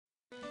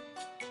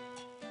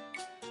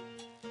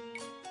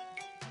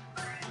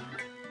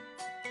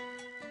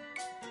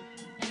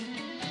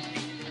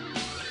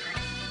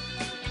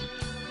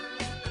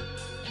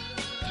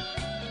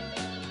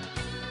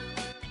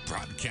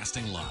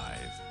Broadcasting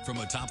live from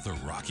atop the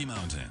Rocky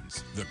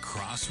Mountains, the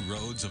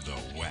crossroads of the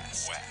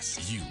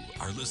West. You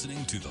are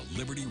listening to the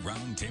Liberty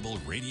Roundtable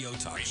Radio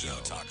Talk Show.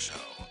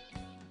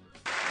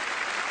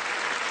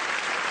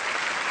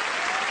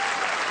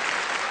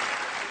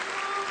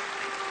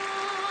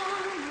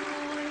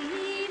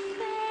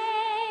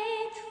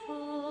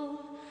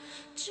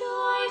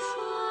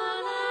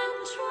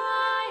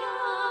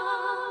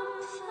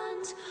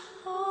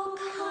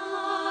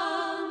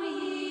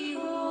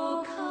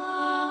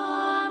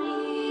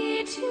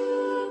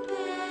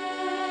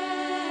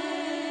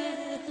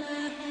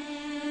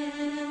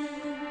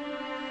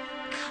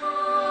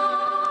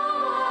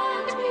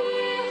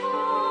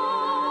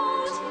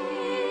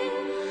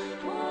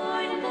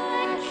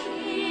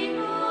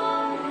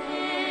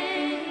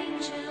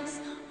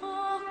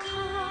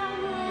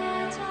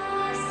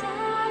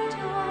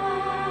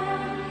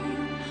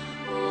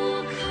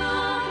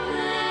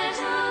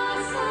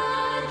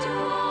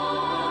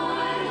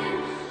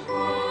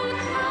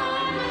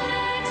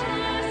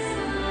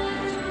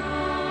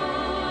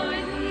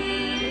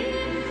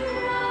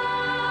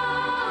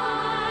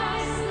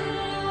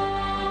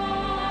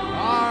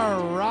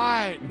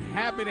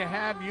 To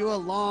have you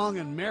along,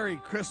 and Merry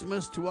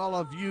Christmas to all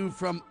of you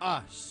from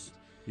us,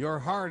 your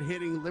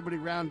hard-hitting Liberty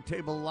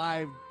Roundtable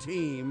Live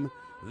team.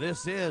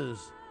 This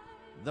is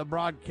the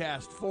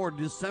broadcast for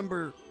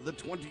December the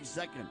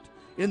 22nd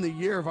in the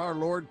year of our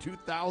Lord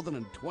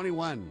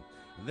 2021.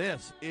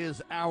 This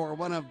is our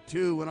one of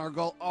two, and our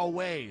goal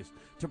always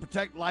to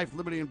protect life,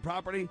 liberty, and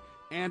property,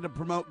 and to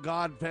promote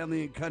God,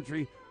 family, and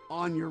country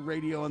on your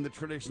radio and the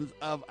traditions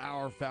of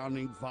our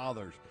founding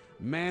fathers.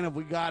 Man, have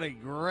we got a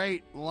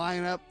great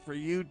lineup for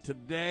you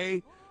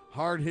today.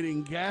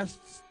 Hard-hitting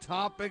guests,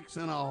 topics,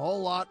 and a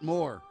whole lot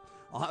more.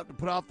 I'll have to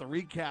put off the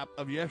recap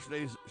of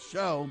yesterday's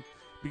show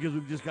because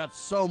we've just got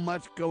so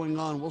much going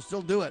on. We'll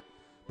still do it,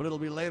 but it'll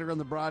be later in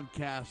the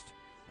broadcast.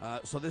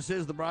 So this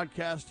is the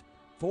broadcast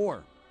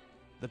for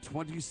the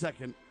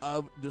 22nd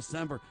of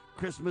December.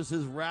 Christmas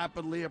is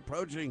rapidly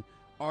approaching.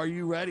 Are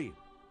you ready?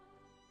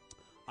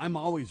 I'm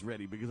always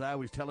ready because I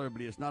always tell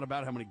everybody it's not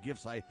about how many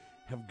gifts I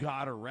have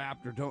got or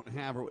wrapped or don't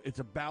have. It's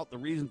about the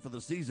reason for the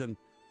season.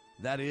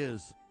 That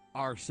is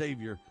our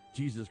Savior,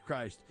 Jesus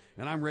Christ.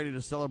 And I'm ready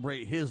to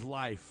celebrate his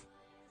life,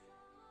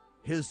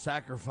 his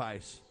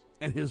sacrifice,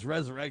 and his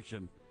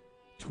resurrection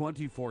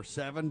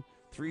 24/7,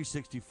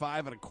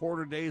 365 and a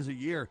quarter days a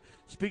year.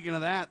 Speaking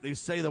of that, they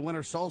say the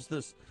winter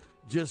solstice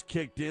just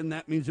kicked in.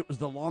 That means it was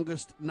the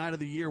longest night of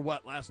the year.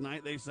 What, last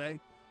night, they say?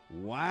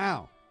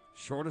 Wow.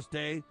 Shortest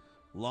day,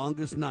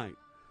 longest night.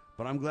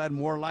 But I'm glad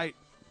more light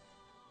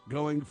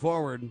going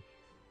forward,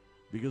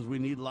 because we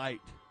need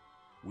light,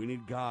 we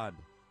need God,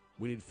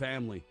 we need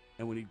family,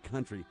 and we need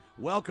country.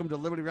 Welcome to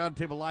Liberty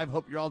Roundtable Live.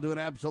 Hope you're all doing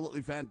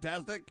absolutely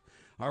fantastic.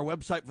 Our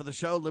website for the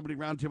show,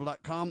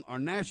 libertyroundtable.com. Our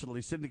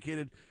nationally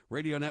syndicated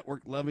radio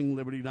network,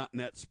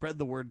 lovingliberty.net. Spread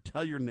the word,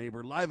 tell your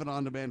neighbor. Live and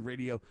on-demand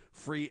radio,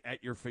 free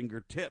at your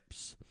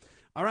fingertips.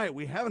 All right,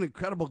 we have an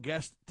incredible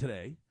guest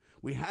today.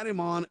 We had him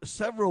on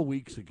several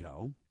weeks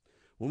ago.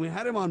 When we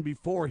had him on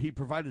before, he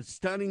provided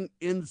stunning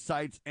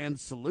insights and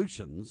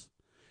solutions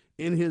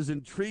in his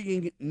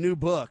intriguing new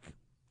book,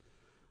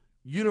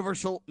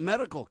 Universal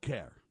Medical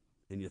Care.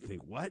 And you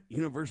think, what?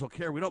 Universal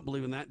care? We don't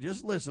believe in that.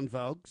 Just listen,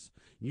 folks.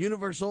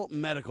 Universal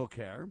Medical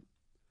Care,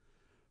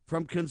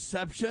 from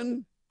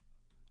conception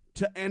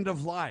to end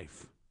of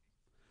life.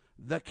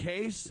 The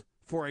case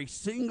for a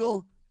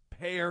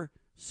single-payer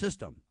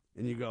system.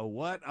 And you go,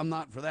 what? I'm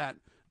not for that.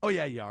 Oh,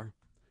 yeah, you are.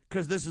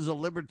 Because this is a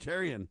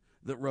libertarian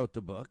that wrote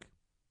the book.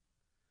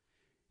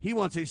 He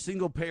wants a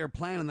single-payer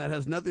plan, and that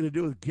has nothing to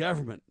do with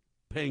government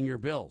paying your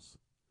bills.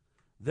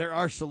 There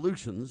are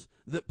solutions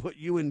that put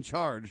you in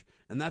charge,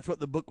 and that's what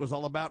the book was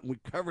all about, and we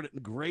covered it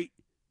in great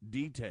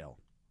detail.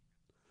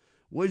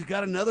 Well, he's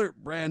got another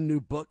brand-new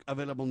book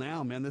available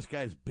now. Man, this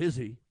guy's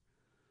busy.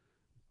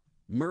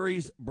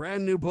 Murray's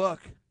brand-new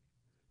book,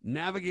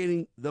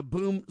 Navigating the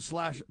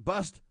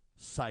Boom/Bust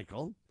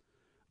Cycle,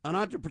 an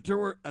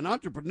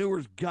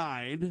entrepreneur's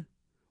guide.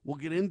 We'll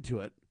get into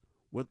it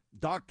with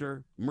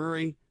Dr.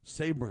 Murray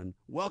Sabrin.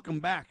 Welcome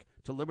back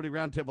to Liberty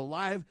Roundtable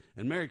Live,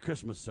 and Merry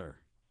Christmas, sir.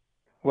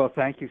 Well,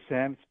 thank you,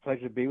 Sam. It's a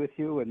pleasure to be with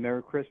you, and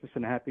Merry Christmas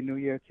and Happy New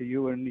Year to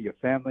you and your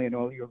family and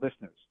all your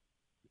listeners.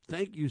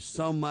 Thank you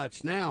so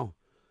much. Now,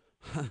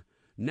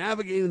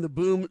 navigating the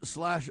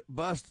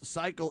boom/bust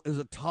cycle is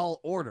a tall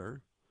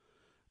order,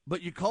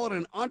 but you call it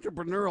an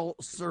entrepreneurial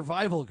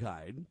survival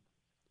guide,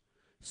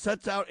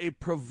 sets out a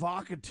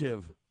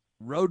provocative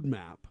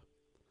roadmap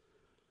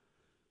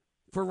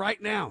for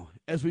right now,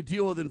 as we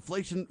deal with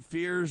inflation,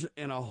 fears,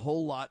 and a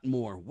whole lot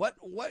more. What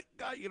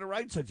got you to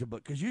write such a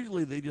book? Because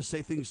usually they just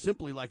say things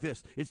simply like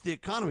this. It's the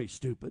economy,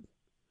 stupid.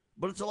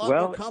 But it's a lot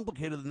more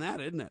complicated than that,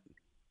 isn't it?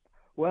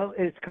 Well,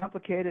 it's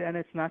complicated, and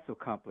it's not so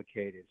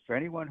complicated. For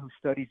anyone who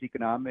studies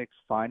economics,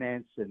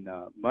 finance, and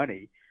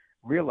money,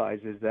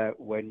 realizes that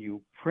when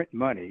you print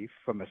money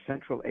from a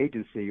central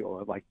agency,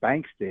 or like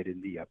banks did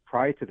in the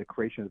prior to the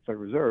creation of the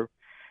Federal Reserve,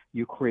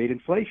 you create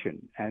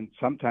inflation, and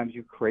sometimes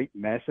you create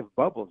massive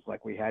bubbles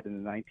like we had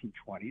in the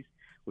 1920s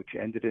which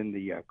ended in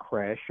the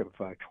crash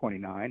of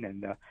 29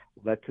 and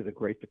led to the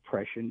Great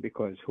Depression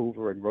because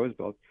Hoover and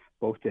Roosevelt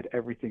both did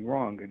everything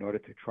wrong in order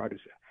to try to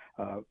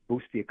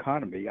boost the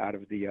economy out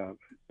of the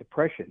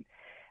Depression.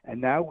 And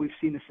now we've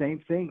seen the same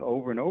thing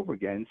over and over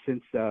again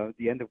since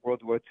the end of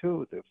World War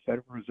II. The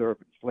Federal Reserve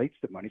inflates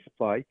the money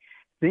supply,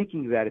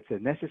 thinking that it's a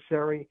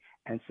necessary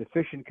and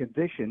sufficient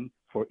condition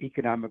for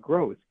economic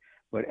growth.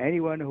 But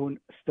anyone who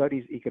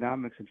studies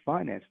economics and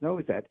finance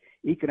knows that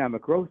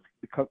economic growth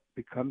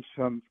becomes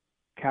from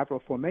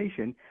capital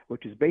formation,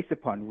 which is based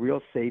upon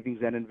real savings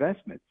and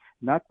investment,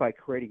 not by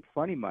creating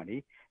funny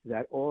money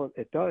that all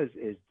it does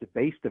is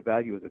debase the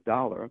value of the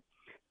dollar,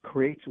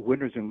 creates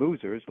winners and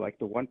losers like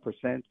the 1%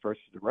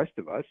 versus the rest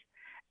of us,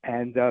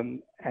 and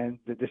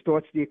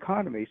distorts the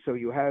economy. So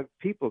you have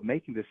people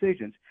making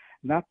decisions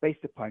not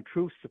based upon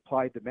true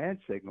supply-demand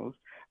signals,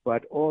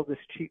 but all this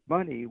cheap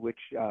money, which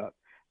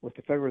with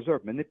the Federal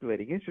Reserve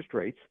manipulating interest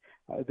rates.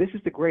 This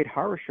is the great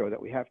horror show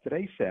that we have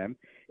today, Sam.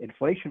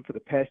 Inflation for the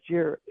past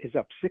year is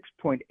up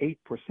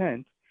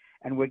 6.8%,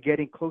 and we're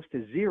getting close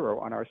to zero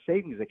on our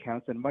savings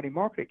accounts and money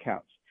market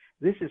accounts.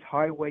 This is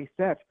highway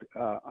theft.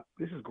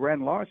 This is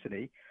grand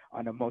larceny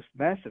on a most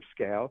massive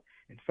scale.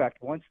 In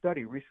fact, one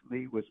study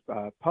recently was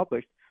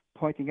published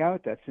pointing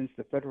out that since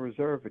the Federal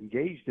Reserve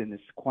engaged in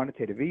this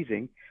quantitative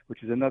easing,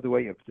 which is another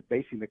way of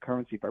debasing the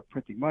currency by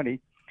printing money,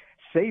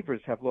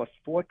 savers have lost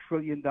 $4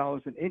 trillion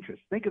in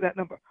interest. Think of that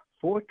number.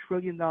 $4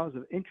 trillion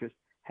of interest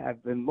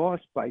have been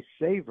lost by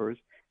savers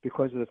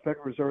because of the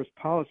Federal Reserve's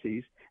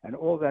policies, and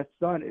all that's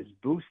done is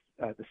boost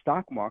the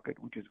stock market,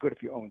 which is good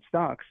if you own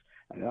stocks.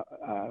 And,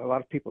 a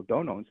lot of people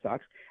don't own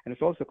stocks, and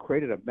it's also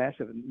created a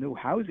massive new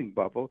housing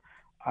bubble.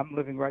 I'm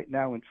living right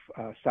now in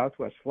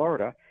Southwest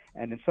Florida,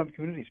 and in some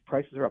communities,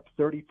 prices are up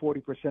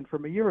 30-40%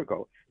 from a year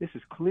ago. This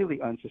is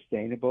clearly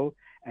unsustainable,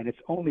 and it's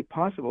only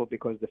possible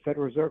because the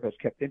Federal Reserve has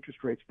kept interest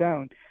rates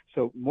down,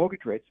 so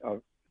mortgage rates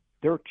are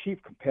dirt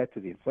cheap compared to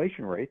the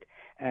inflation rate,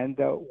 and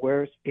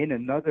we're in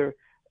another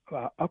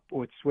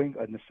upward swing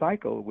in the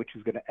cycle, which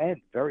is going to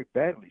end very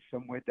badly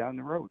somewhere down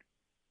the road.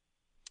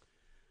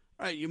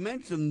 All right, you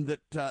mentioned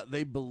that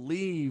they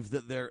believe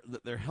that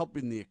they're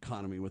helping the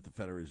economy with the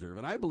Federal Reserve,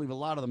 and I believe a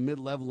lot of the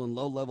mid-level and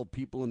low-level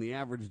people and the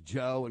average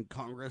Joe and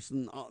Congress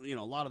and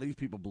a lot of these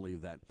people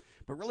believe that.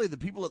 But really, the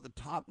people at the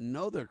top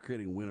know they're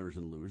creating winners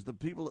and losers. The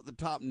people at the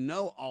top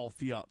know all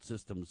fiat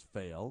systems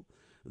fail.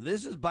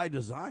 This is by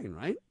design,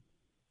 right?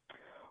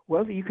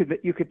 Well, you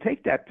could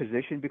take that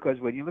position because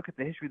when you look at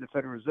the history of the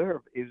Federal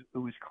Reserve, it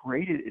was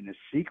created in a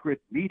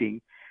secret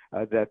meeting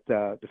that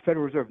the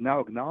Federal Reserve now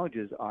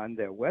acknowledges on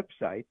their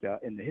website.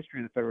 In the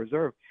history of the Federal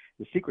Reserve,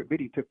 the secret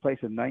meeting took place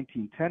in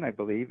 1910, I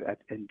believe,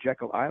 in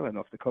Jekyll Island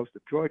off the coast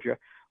of Georgia,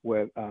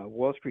 where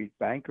Wall Street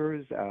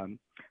bankers, a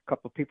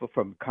couple of people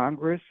from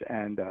Congress,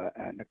 and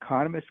an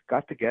economist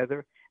got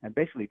together and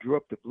basically drew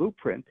up the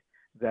blueprint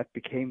that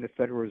became the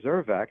Federal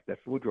Reserve Act that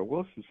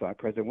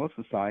President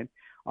Wilson signed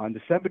on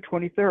December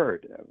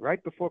 23rd,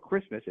 right before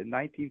Christmas in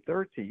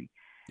 1913.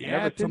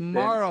 Yeah,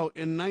 tomorrow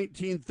in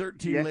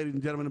 1913, yeah. Ladies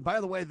and gentlemen. And by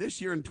the way,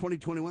 this year in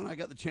 2021, I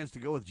got the chance to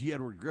go with G.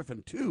 Edward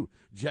Griffin to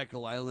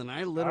Jekyll Island.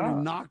 I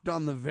literally knocked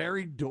on the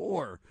very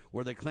door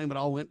where they claim it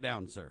all went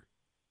down, sir.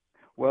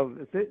 Well,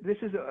 this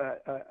is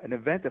an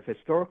event of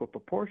historical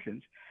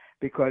proportions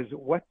because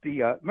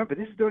remember,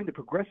 this is during the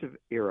Progressive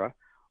era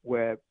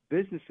where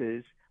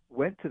businesses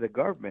went to the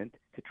government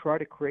to try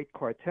to create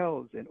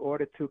cartels in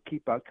order to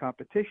keep out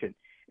competition.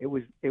 It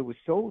was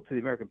sold to the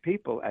American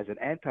people as an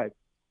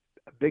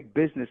anti-big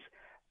business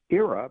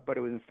era, but it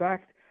was in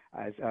fact,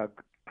 as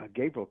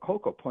Gabriel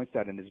Coco points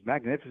out in his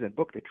magnificent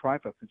book, The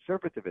Triumph of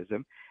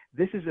Conservatism,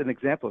 this is an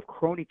example of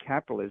crony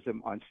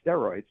capitalism on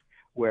steroids,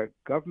 where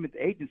government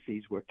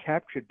agencies were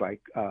captured by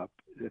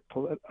the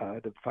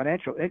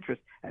financial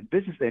interest and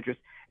business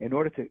interest in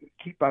order to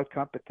keep out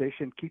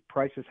competition, keep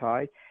prices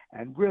high,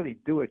 and really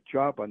do a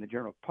job on the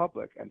general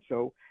public. And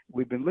so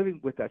we've been living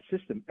with that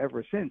system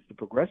ever since the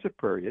Progressive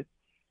period.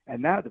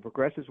 And now the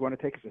Progressives want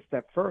to take us a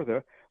step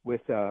further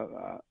with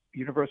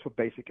universal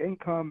basic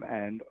income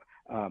and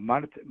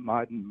modern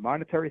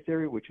monetary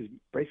theory, which is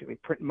basically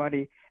print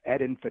money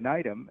ad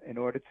infinitum in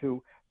order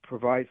to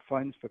provide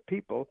funds for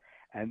people.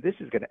 And this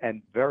is going to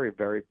end very,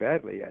 very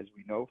badly, as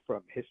we know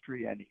from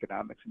history and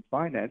economics and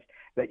finance,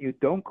 that you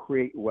don't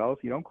create wealth,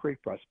 you don't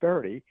create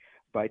prosperity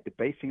by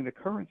debasing the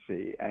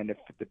currency. And if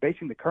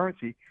debasing the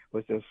currency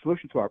was the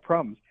solution to our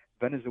problems,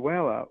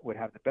 Venezuela would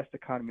have the best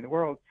economy in the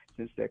world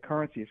since their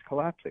currency is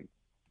collapsing.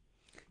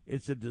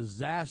 It's a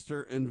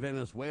disaster in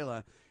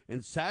Venezuela.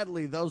 And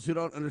sadly, those who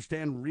don't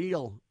understand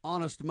real,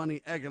 honest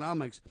money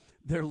economics,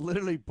 they're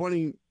literally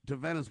pointing to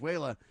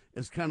Venezuela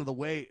as kind of the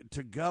way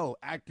to go,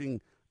 acting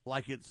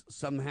like it's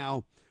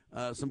somehow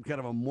some kind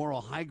of a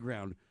moral high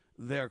ground.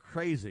 They're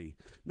crazy.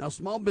 Now,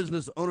 small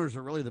business owners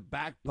are really the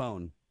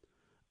backbone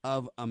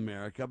of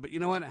America. But you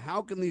know what?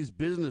 How can these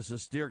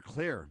businesses steer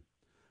clear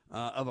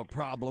of a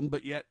problem,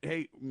 but yet,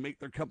 hey, make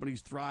their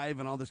companies thrive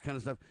and all this kind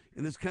of stuff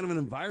in this kind of an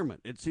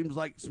environment? It seems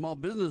like small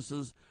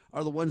businesses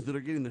are the ones that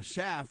are getting the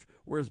shaft,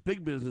 whereas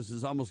big business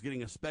is almost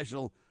getting a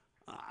special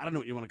I don't know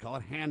what you want to call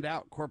it, hand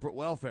out corporate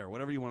welfare,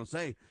 whatever you want to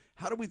say.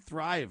 How do we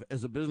thrive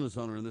as a business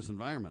owner in this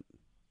environment?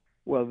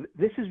 Well,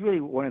 this is really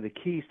one of the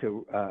keys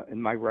to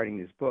in my writing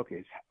this book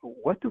is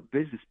what do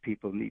business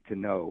people need to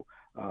know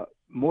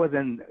more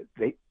than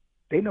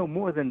they know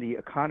more than the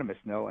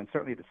economists know, and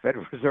certainly the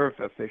Federal Reserve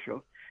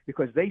officials,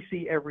 because they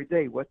see every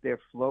day what their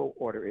flow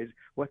order is,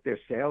 what their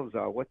sales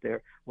are, what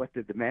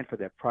the demand for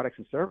their products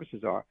and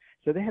services are.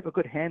 So they have a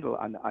good handle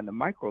on the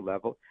micro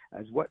level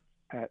as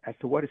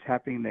to what is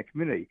happening in their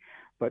community.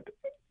 But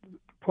the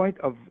point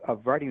of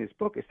writing this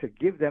book is to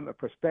give them a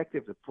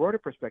perspective, the broader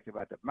perspective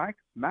at the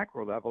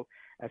macro level,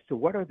 as to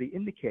what are the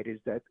indicators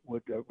that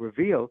would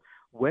reveal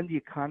when the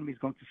economy is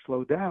going to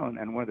slow down.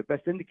 And one of the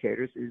best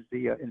indicators is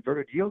the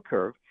inverted yield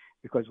curve,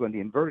 because when the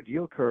inverted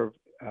yield curve,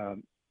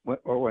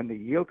 when the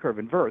yield curve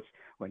inverts,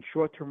 when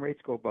short-term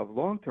rates go above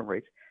long-term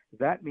rates,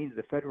 that means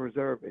the Federal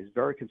Reserve is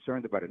very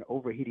concerned about an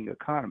overheating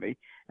economy,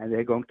 and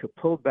they're going to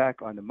pull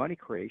back on the money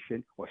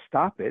creation or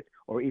stop it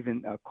or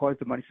even cause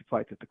the money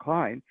supply to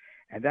decline.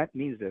 And that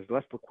means there's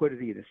less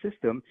liquidity in the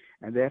system,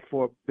 and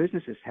therefore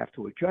businesses have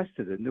to adjust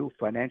to the new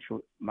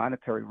financial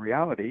monetary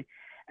reality,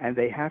 and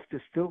they have to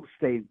still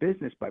stay in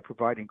business by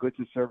providing goods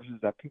and services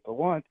that people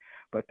want,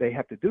 but they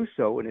have to do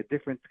so in a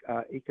different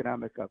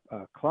economic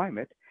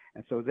climate.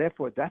 And so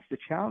therefore that's the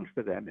challenge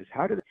for them, is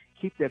how do they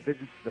keep their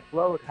businesses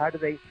afloat? How do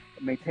they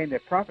maintain their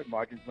profit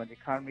margins when the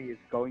economy is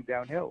going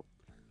downhill?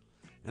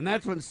 And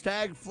that's when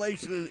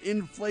stagflation and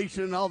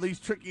inflation and all these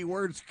tricky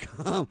words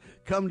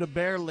come to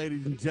bear,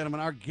 ladies and gentlemen.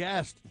 Our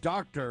guest,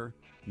 Dr.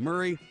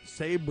 Murray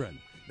Sabrin.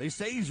 They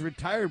say he's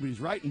retired, but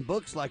he's writing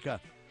books like a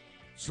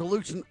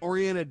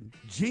solution-oriented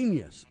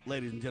genius,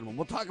 ladies and gentlemen.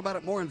 We'll talk about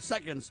it more in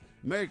seconds.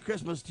 Merry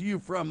Christmas to you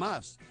from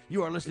us.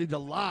 You are listening to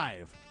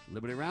Live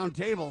Liberty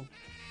Roundtable.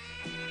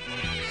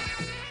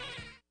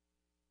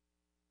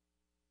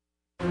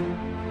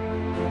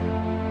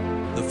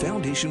 The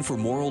Foundation for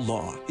Moral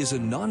Law is a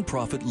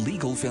nonprofit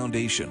legal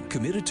foundation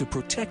committed to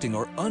protecting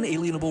our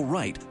unalienable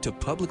right to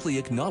publicly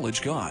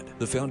acknowledge God.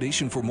 The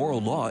Foundation for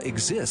Moral Law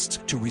exists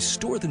to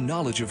restore the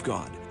knowledge of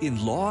God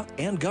in law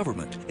and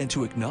government, and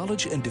to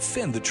acknowledge and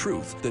defend the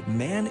truth that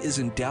man is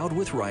endowed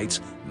with rights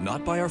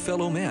not by our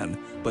fellow man,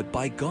 but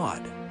by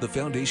God. The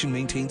foundation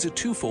maintains a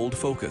twofold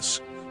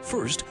focus.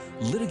 First,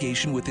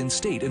 litigation within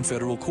state and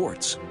federal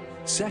courts.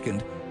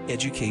 Second,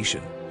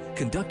 education,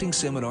 conducting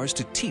seminars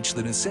to teach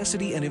the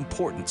necessity and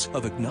importance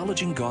of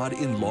acknowledging God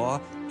in law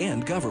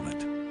and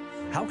government.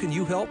 How can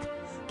you help?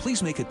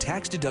 Please make a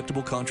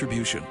tax-deductible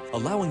contribution,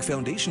 allowing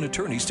foundation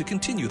attorneys to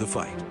continue the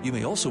fight. You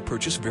may also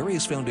purchase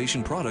various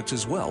foundation products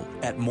as well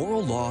at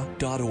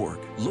morallaw.org.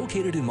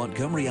 Located in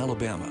Montgomery,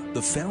 Alabama,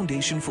 the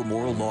Foundation for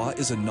Moral Law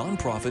is a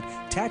nonprofit,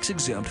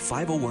 tax-exempt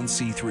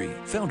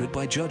 501c3 founded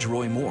by Judge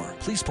Roy Moore.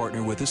 Please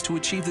partner with us to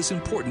achieve this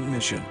important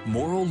mission.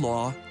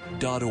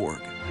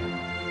 morallaw.org.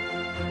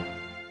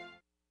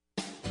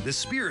 The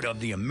spirit of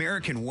the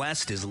American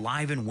West is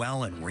live and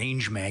well in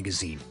Range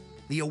Magazine,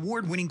 the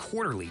award-winning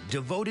quarterly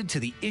devoted to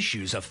the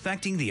issues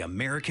affecting the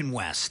American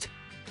West.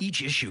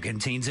 Each issue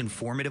contains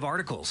informative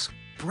articles,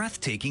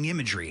 breathtaking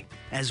imagery,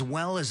 as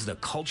well as the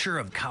culture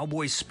of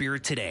cowboy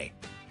spirit today,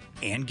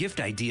 and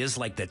gift ideas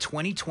like the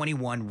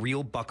 2021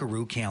 Real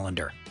Buckaroo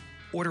calendar.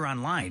 Order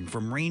online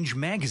from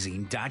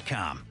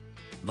rangemagazine.com.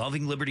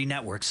 Loving Liberty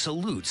Network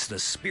salutes the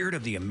spirit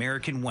of the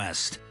American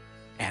West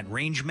at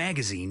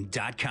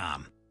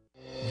rangemagazine.com.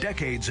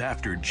 Decades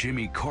after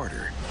Jimmy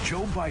Carter,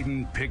 Joe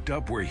Biden picked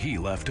up where he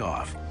left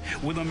off.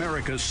 With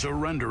America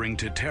surrendering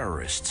to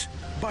terrorists,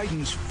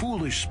 Biden's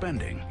foolish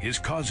spending is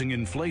causing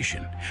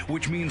inflation,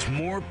 which means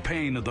more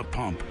pain at the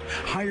pump,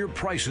 higher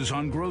prices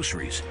on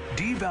groceries,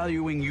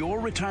 devaluing your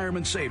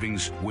retirement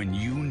savings when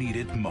you need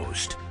it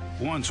most.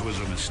 Once was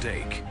a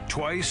mistake.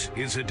 Twice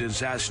is a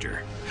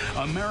disaster.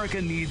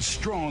 America needs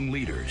strong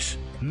leaders,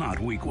 not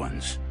weak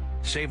ones.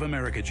 Save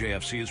America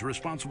JFC is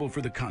responsible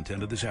for the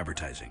content of this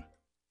advertising.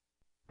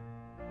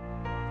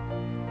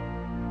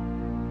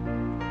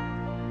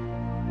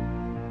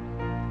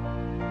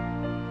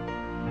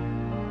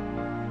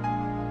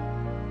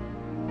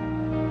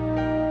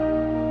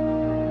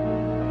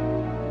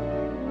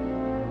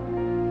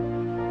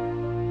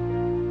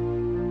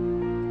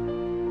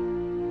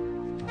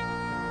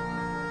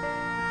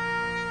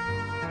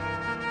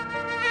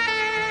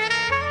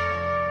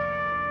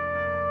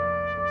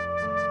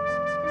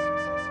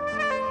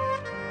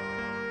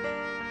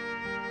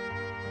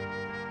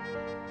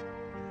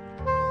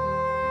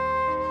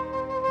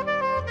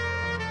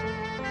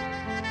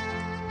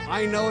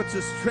 I know it's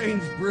a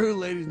strange brew,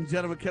 ladies and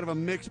gentlemen, kind of a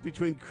mix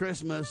between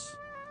Christmas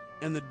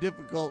and the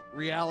difficult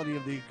reality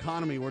of the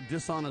economy where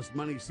dishonest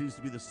money seems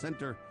to be the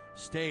center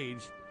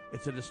stage.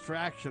 It's a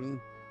distraction.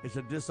 It's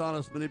a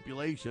dishonest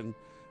manipulation.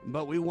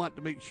 But we want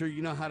to make sure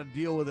you know how to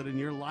deal with it in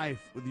your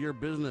life, with your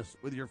business,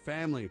 with your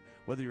family,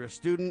 whether you're a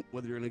student,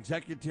 whether you're an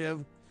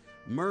executive.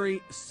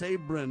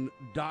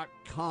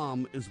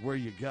 MurraySabrin.com is where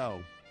you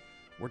go.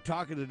 We're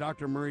talking to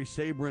Dr. Murray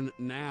Sabrin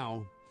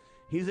now.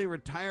 He's a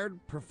retired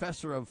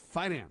professor of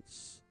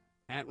finance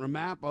at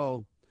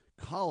Ramapo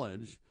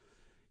College.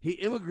 He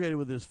immigrated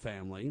with his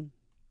family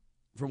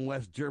from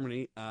West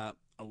Germany a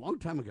long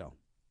time ago.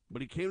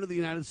 But he came to the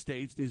United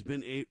States, and he's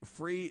been a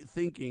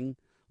free-thinking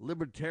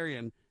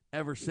libertarian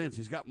ever since.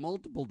 He's got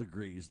multiple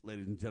degrees,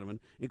 ladies and gentlemen,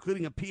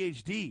 including a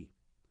Ph.D.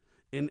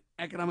 in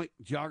economic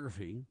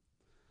geography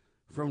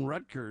from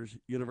Rutgers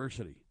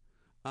University.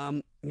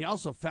 He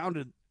also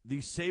founded the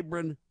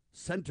Sabrin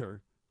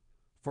Center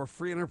for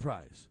Free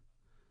Enterprise.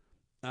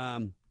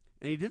 And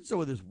he did so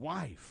with his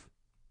wife.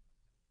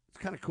 It's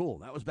kind of cool.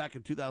 That was back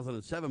in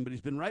 2007, but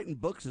he's been writing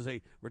books as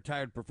a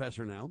retired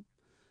professor now.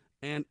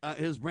 And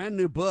his brand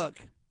new book,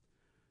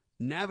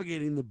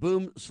 Navigating the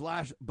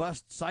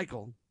Boom/Bust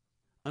Cycle,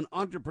 an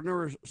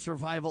Entrepreneur's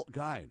Survival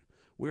Guide.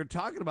 We're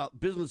talking about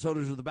business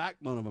owners are the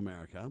backbone of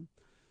America.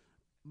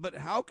 But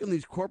how can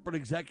these corporate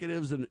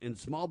executives and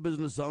small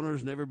business owners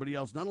and everybody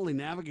else not only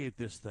navigate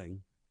this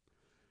thing,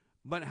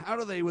 but how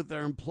do they, with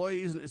their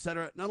employees, et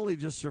cetera, not only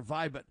just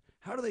survive, but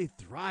how do they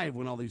thrive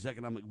when all these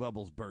economic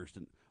bubbles burst?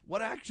 And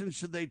what actions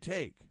should they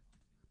take?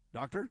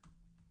 Doctor?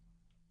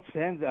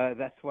 Sam,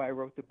 that's why I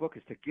wrote the book,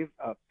 is to give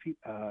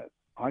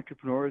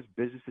entrepreneurs,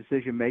 business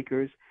decision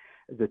makers,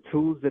 the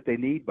tools that they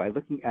need by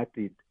looking at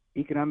the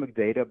economic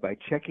data, by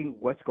checking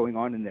what's going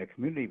on in their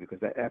community, because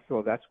after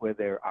all, that's where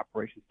their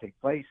operations take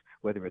place,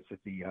 whether it's at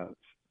the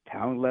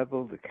town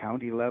level, the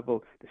county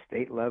level, the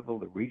state level,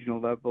 the regional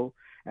level,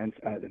 and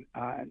the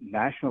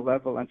national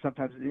level, and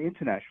sometimes the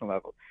international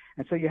level.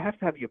 And so you have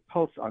to have your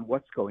pulse on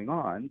what's going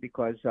on,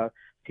 because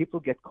people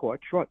get caught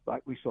short,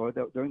 like we saw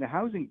during the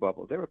housing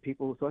bubble. There were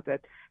people who thought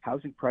that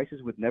housing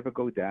prices would never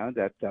go down,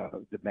 that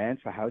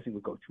demand for housing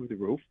would go through the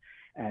roof,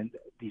 and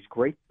these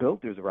great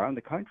builders around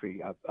the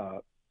country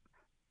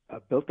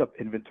built up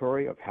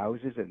inventory of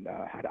houses and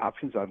had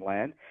options on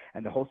land,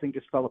 and the whole thing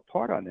just fell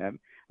apart on them.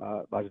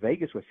 Las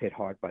Vegas was hit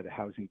hard by the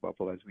housing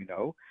bubble, as we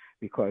know,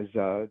 because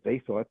they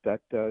thought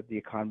that the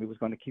economy was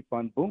going to keep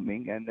on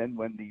booming. And then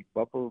when the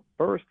bubble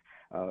burst,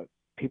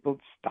 people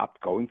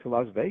stopped going to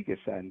Las Vegas,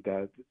 and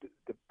the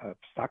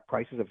stock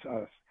prices of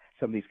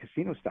some of these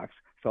casino stocks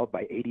fell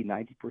by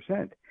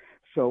 80-90%.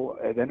 So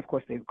then, of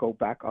course, they go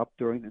back up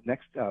during the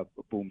next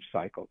boom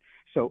cycle.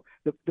 So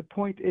the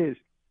point is,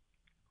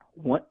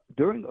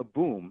 during a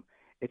boom,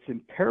 it's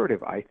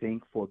imperative, I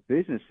think, for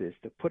businesses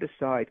to put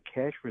aside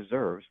cash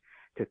reserves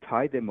to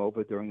tide them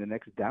over during the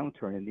next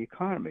downturn in the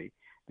economy.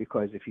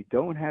 Because if you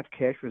don't have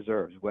cash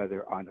reserves,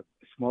 whether on a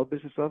small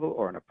business level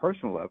or on a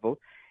personal level,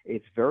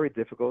 it's very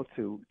difficult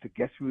to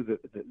get through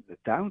the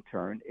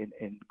downturn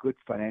in good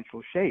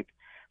financial shape.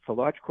 For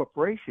large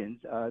corporations,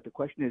 the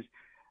question is,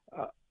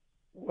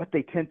 what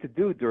they tend to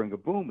do during a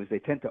boom is they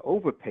tend to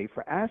overpay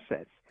for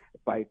assets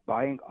by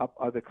buying up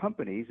other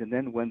companies, and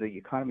then when the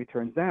economy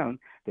turns down,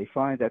 they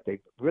find that they've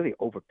really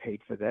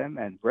overpaid for them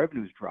and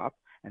revenues drop,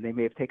 and they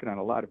may have taken on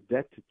a lot of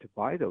debt to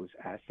buy those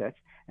assets,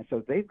 and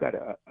so they've got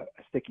a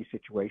sticky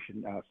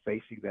situation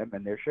facing them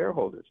and their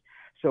shareholders.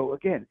 So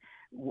again,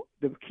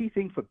 the key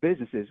thing for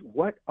business is,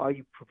 what are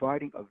you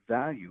providing of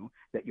value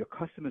that your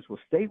customers will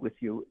stay with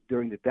you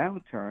during the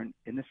downturn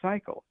in the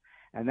cycle?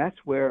 And that's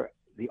where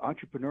the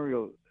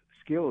entrepreneurial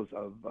skills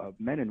of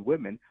men and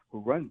women who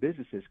run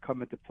businesses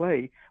come into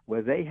play,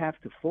 where they have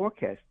to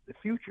forecast the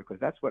future, because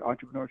that's what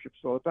entrepreneurship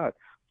is all about,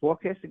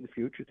 forecasting the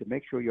future to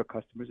make sure your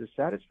customers are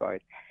satisfied.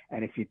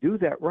 And if you do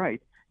that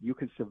right, you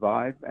can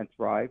survive and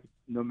thrive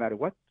no matter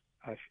what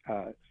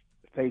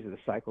phase of the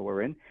cycle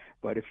we're in.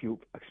 But if you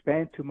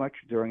expand too much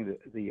during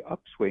the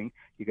upswing,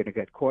 you're going to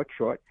get caught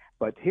short.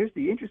 But here's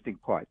the interesting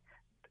part.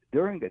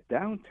 During the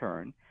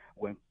downturn,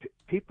 when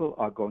people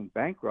are going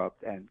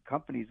bankrupt and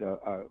companies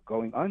are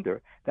going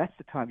under, that's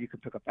the time you can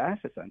pick up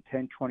assets on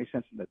 10, 20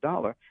 cents on the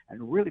dollar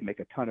and really make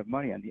a ton of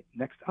money on the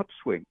next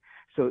upswing.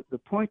 So the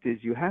point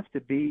is, you have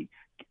to be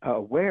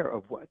aware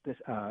of what this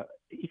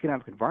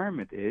economic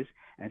environment is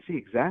and see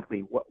exactly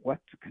what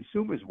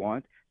consumers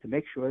want to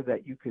make sure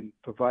that you can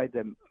provide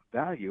them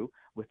value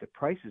with the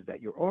prices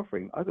that you're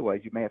offering.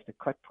 Otherwise, you may have to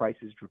cut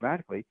prices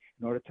dramatically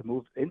in order to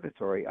move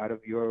inventory out of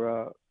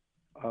your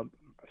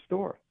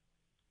store.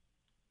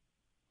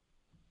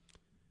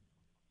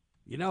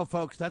 You know,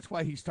 folks, that's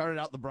why he started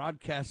out the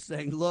broadcast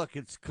saying, look,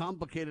 it's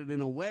complicated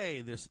in a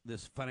way,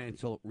 this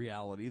financial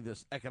reality,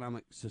 this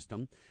economic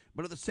system,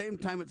 but at the same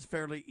time, it's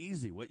fairly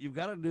easy. What you've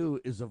got to do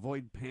is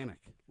avoid panic,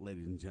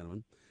 ladies and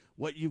gentlemen.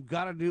 What you've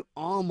got to do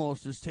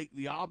almost is take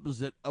the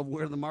opposite of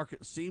where the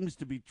market seems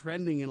to be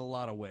trending in a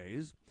lot of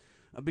ways,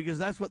 because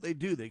that's what they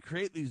do. They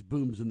create these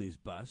booms and these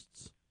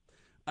busts,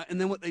 and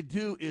then what they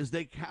do is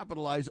they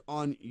capitalize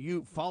on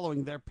you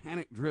following their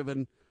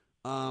panic-driven,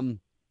 I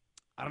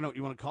don't know what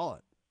you want to call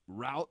it,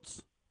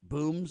 routes,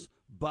 booms,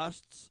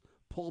 busts,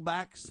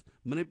 pullbacks,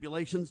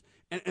 manipulations,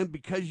 and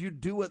because you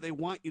do what they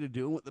want you to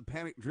do and what the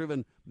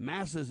panic-driven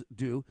masses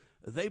do,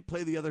 they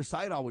play the other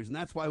side always, and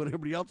that's why when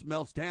everybody else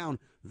melts down,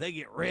 they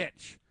get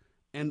rich,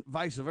 and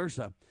vice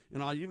versa.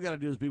 And all you've got to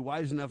do is be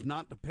wise enough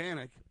not to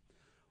panic,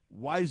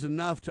 wise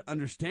enough to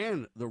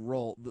understand the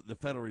role that the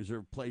Federal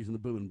Reserve plays in the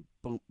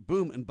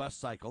boom and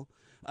bust cycle.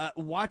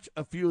 Watch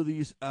a few of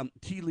these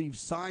tea leaf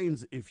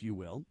signs, if you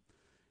will.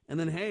 And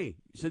then, hey,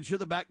 since you're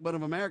the backbone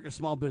of America,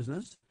 small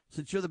business,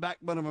 since you're the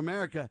backbone of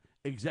America,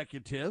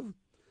 executive,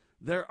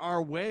 there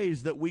are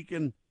ways that we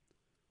can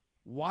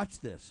watch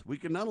this. We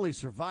can not only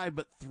survive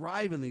but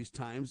thrive in these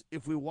times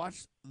if we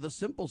watch the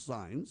simple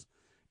signs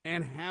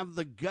and have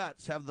the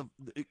guts, have the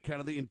kind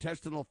of the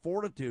intestinal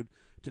fortitude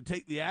to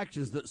take the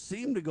actions that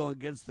seem to go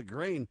against the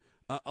grain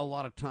a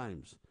lot of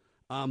times.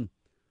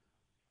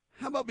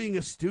 How about being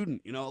a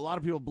student? You know, a lot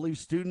of people believe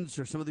students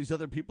or some of these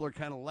other people are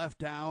kind of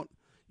left out.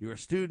 You're a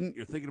student,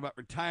 you're thinking about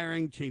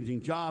retiring,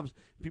 changing jobs.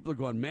 People are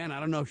going, man, I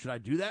don't know, should I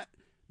do that?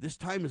 This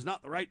time is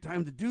not the right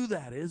time to do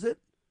that, is it,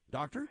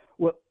 Doctor?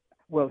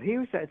 Well,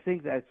 here's I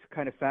think that's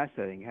kind of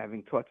fascinating,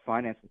 having taught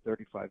finance for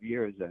 35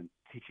 years and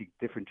teaching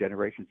different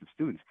generations of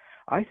students.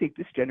 I think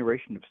this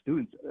generation of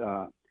students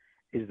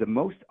is the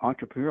most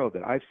entrepreneurial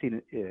that I've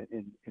seen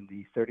in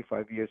the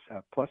 35 years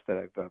plus that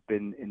I've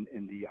been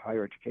in the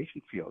higher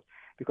education field,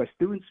 because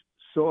students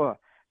saw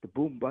the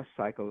boom-bust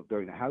cycle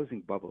during the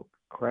housing bubble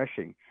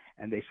crashing,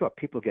 and they saw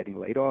people getting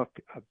laid off,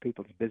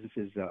 people's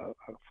businesses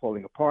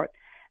falling apart.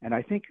 And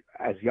I think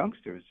as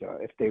youngsters,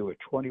 if they were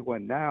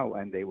 21 now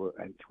and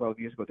 12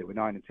 years ago they were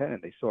 9 and 10,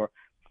 and they saw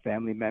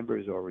family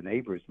members or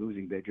neighbors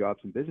losing their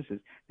jobs and businesses,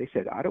 they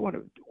said, I don't want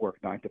to work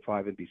 9 to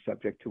 5 and be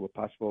subject to a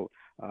possible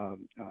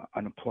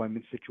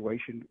unemployment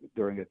situation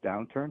during a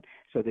downturn.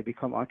 So they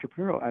become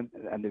entrepreneurial.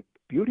 And the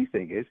beauty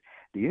thing is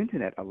the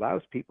internet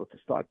allows people to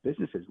start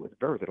businesses with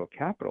very little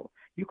capital.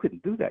 You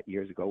couldn't do that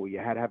years ago, where you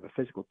had to have a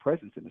physical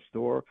presence in a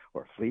store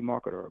or a flea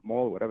market or a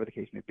mall, whatever the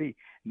case may be.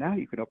 Now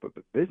you can open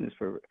up a business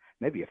for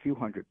maybe a few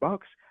 $100,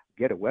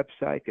 get a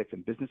website, get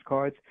some business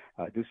cards,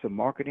 do some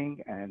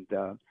marketing, and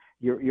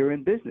you're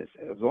in business.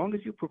 As long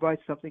as you provide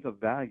something of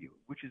value,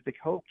 which is the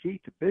whole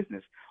key to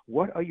business.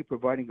 What are you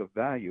providing of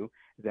value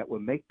that will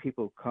make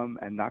people come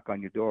and knock on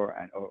your door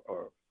and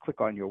or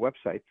click on your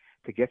website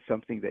to get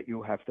something that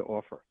you have to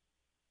offer?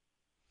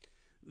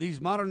 These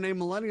modern-day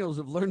millennials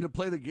have learned to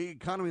play the gig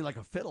economy like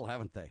a fiddle,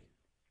 haven't they?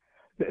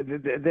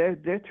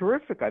 They're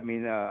terrific. I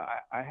mean,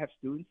 I have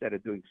students that are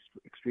doing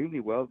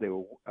extremely well. They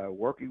were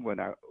working when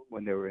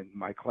they were in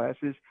my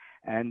classes,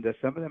 and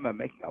some of them are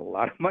making a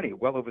lot of money,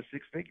 well over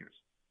 6 figures.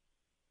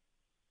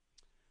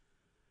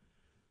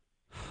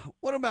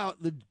 What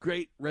about the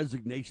Great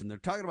Resignation? They're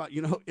talking about,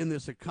 you know, in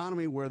this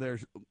economy where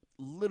there's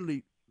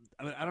literally,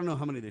 I don't know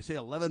how many they say,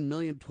 11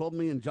 million, 12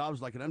 million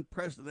jobs, like an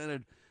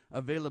unprecedented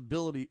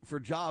availability for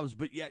jobs.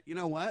 But yet, you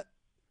know what?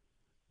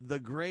 The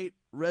Great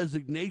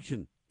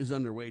Resignation is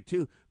underway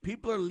too.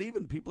 People are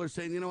leaving. People are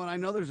saying, you know what, I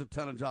know there's a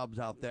ton of jobs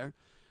out there,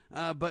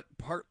 but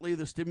partly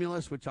the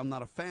stimulus, which I'm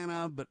not a fan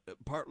of, but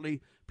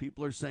partly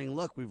people are saying,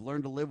 look, we've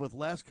learned to live with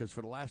less because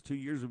for the last 2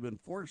 years we've been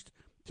forced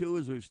to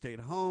as we've stayed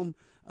home.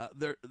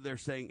 They're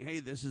saying, hey,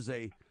 this is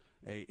a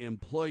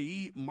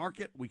employee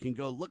market. We can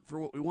go look for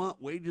what we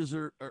want. Wages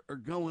are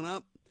going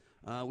up.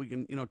 We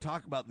can, you know,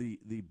 talk about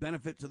the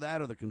benefits of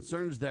that or the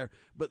concerns there.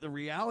 But the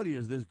reality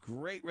is this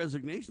Great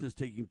Resignation is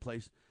taking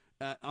place.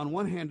 On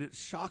one hand, it's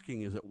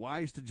shocking. Is it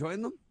wise to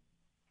join them?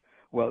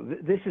 Well,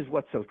 this is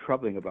what's so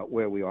troubling about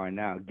where we are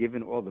now,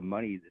 given all the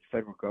money the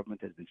federal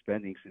government has been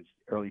spending since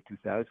early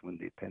 2000 when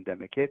the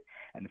pandemic hit,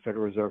 and the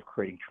Federal Reserve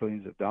creating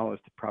trillions of dollars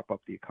to prop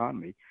up the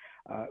economy.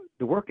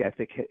 The work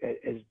ethic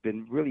has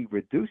been really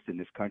reduced in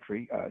this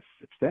country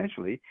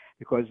substantially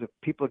because of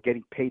people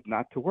getting paid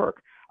not to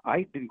work.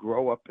 I didn't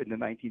grow up in the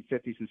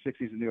 1950s and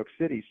 60s in New York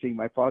City seeing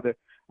my father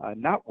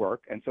not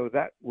work, and so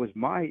that was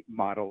my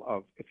model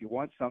of if you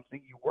want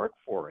something, you work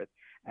for it.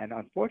 And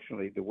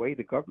unfortunately, the way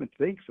the government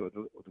thinks or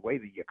the way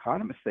the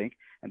economists think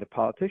and the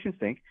politicians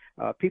think,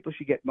 people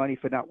should get money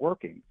for not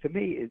working. To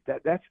me,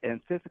 that's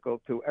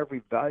antithetical to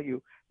every value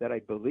that I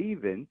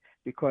believe in,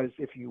 because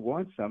if you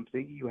want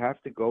something, you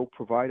have to go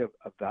provide a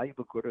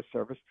valuable good or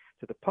service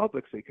to the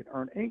public so you can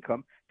earn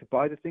income to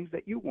buy the things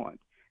that you want.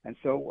 And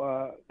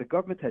so the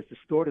government has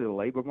distorted the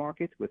labor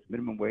market with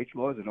minimum wage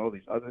laws and all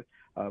these other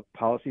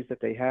policies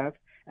that they have.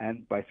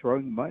 And by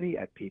throwing money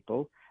at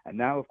people, and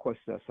now, of course,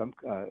 some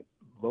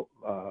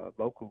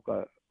local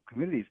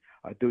communities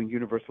are doing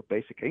universal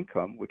basic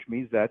income, which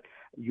means that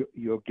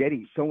you're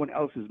getting someone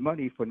else's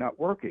money for not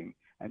working.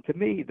 And to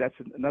me, that's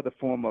another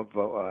form of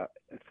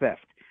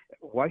theft.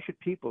 Why should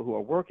people who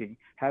are working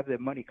have their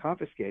money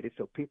confiscated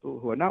so people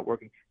who are not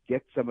working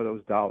get some of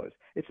those dollars?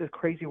 It's a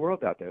crazy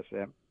world out there,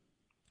 Sam.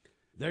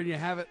 There you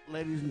have it,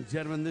 ladies and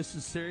gentlemen. This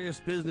is Serious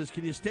Business.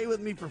 Can you stay with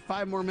me for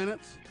 5 more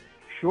minutes?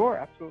 Sure,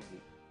 absolutely.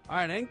 All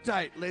right, hang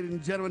tight, ladies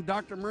and gentlemen.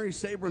 Dr. Murray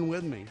Sabrin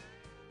with me.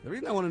 The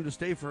reason I wanted to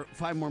stay for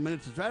 5 more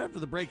minutes is right after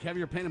the break, have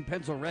your pen and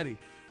pencil ready.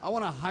 I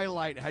want to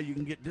highlight how you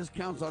can get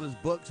discounts on his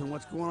books and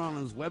what's going on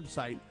his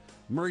website,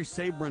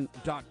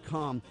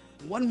 murraysabrin.com.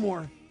 One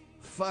more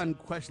fun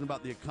question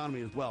about the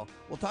economy as well.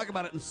 We'll talk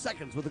about it in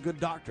seconds with a good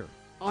doctor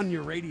on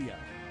your radio.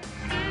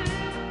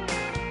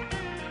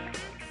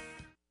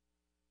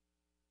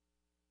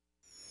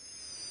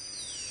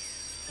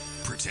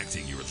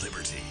 Protecting your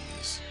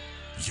liberties.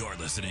 You're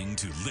listening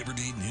to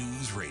Liberty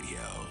News Radio.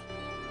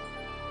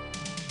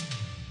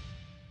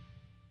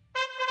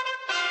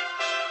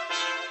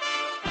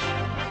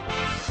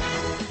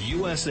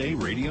 USA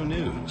Radio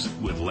News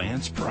with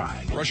Lance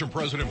Pride. Russian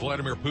President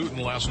Vladimir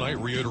Putin last night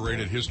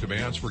reiterated his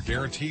demands for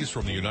guarantees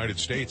from the United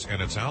States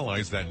and its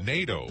allies that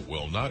NATO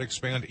will not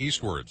expand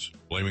eastwards,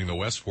 blaming the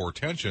West for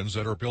tensions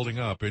that are building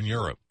up in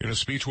Europe. In a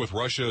speech with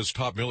Russia's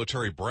top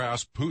military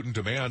brass, Putin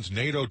demands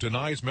NATO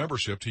denies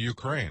membership to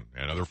Ukraine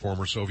and other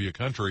former Soviet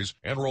countries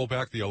and roll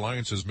back the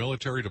alliance's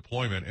military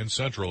deployment in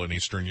Central and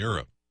Eastern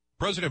Europe.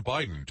 President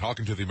Biden,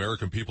 talking to the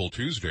American people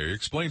Tuesday,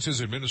 explains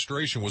his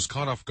administration was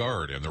caught off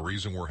guard and the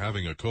reason we're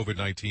having a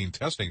COVID-19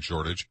 testing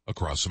shortage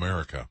across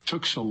America. It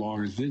took so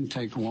long, it didn't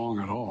take long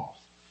at all.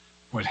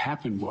 What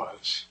happened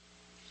was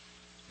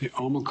the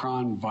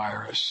Omicron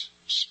virus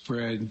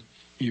spread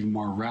even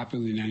more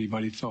rapidly than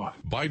anybody thought.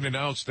 Biden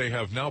announced they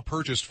have now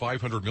purchased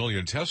 500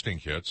 million testing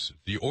kits.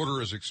 The order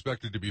is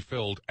expected to be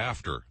filled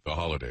after the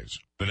holidays.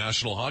 The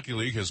National Hockey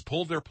League has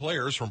pulled their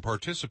players from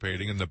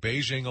participating in the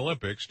Beijing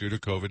Olympics due to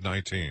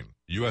COVID-19.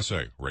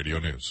 USA Radio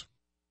News.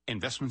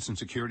 Investments in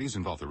securities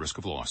involve the risk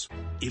of loss.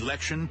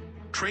 Election,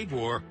 trade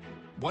war.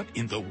 What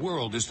in the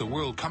world is the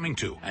world coming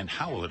to, and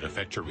how will it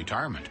affect your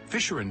retirement?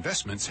 Fisher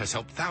Investments has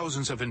helped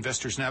thousands of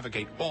investors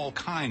navigate all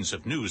kinds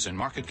of news and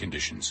market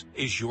conditions.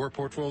 Is your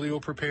portfolio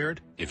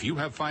prepared? If you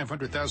have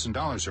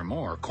 $500,000 or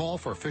more, call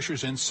for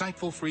Fisher's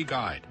insightful free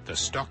guide, The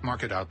Stock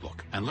Market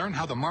Outlook, and learn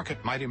how the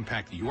market might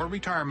impact your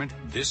retirement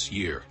this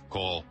year.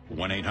 Call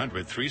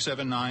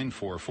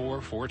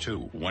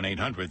 1-800-379-4442.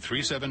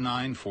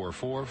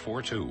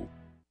 1-800-379-4442.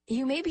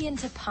 You may be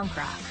into punk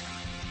rock,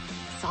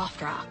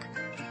 soft rock,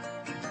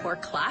 or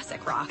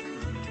classic rock,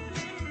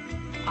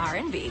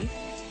 R&B,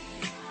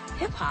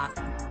 hip-hop,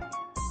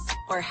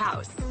 or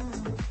house,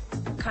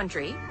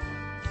 country,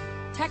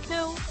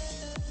 techno,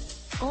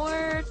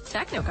 or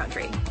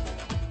techno-country.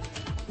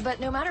 But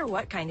no matter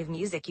what kind of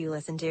music you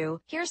listen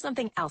to, here's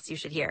something else you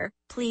should hear.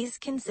 Please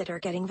consider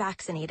getting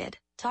vaccinated.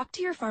 Talk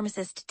to your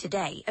pharmacist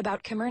today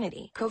about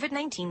Comirnaty,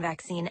 COVID-19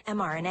 vaccine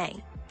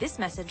mRNA. This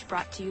message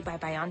brought to you by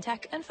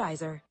BioNTech and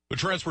Pfizer. The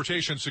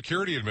Transportation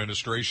Security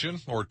Administration,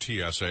 or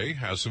TSA,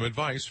 has some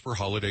advice for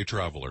holiday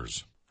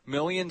travelers.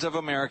 Millions of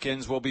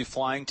Americans will be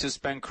flying to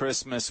spend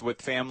Christmas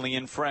with family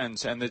and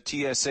friends, and the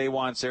TSA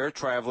wants air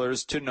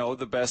travelers to know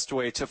the best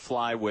way to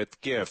fly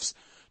with gifts.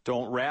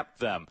 Don't wrap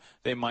them.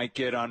 They might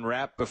get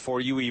unwrapped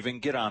before you even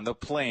get on the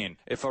plane.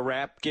 If a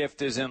wrapped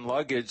gift is in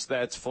luggage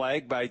that's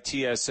flagged by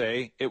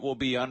TSA, it will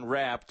be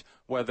unwrapped,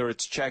 whether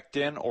it's checked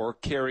in or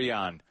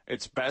carry-on.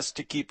 It's best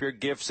to keep your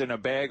gifts in a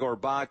bag or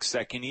box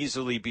that can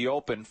easily be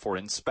opened for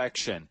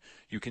inspection.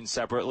 You can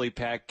separately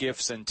pack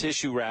gifts in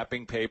tissue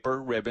wrapping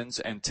paper, ribbons,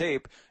 and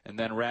tape, and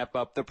then wrap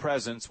up the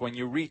presents when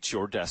you reach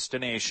your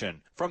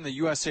destination. From the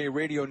USA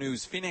Radio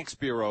News Phoenix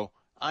Bureau,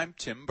 I'm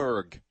Tim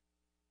Berg.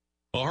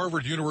 A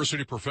Harvard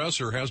University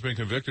professor has been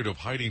convicted of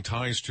hiding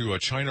ties to a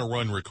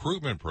China-run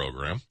recruitment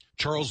program.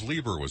 Charles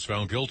Lieber was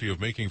found guilty of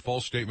making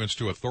false statements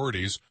to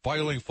authorities,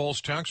 filing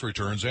false tax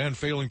returns, and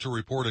failing to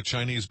report a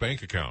Chinese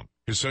bank account.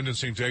 His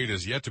sentencing date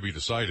is yet to be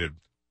decided.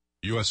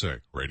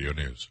 USA Radio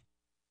News.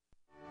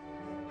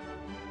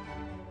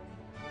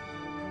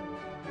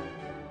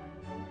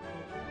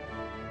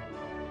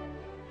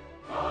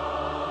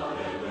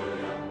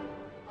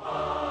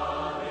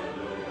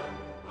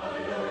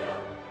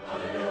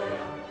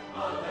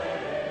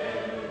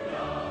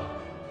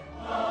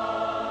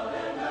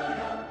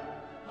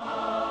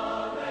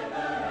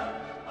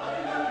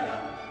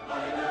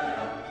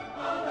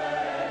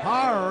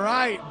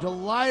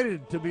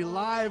 Delighted to be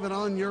live and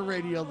on your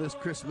radio this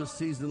Christmas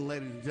season,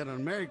 ladies and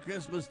gentlemen. Merry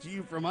Christmas to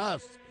you from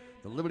us,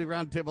 the Liberty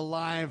Roundtable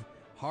Live,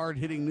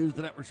 hard-hitting news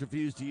the networks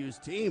refuse to use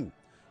team.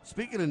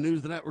 Speaking of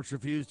news the networks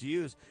refuse to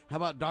use, how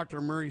about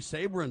Dr. Murray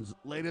Sabrin's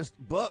latest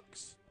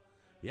books?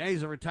 Yeah,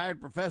 he's a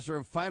retired professor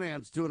of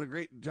finance doing a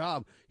great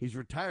job. He's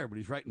retired, but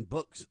he's writing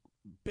books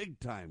big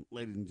time,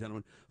 ladies and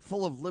gentlemen,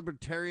 full of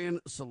libertarian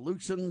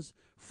solutions,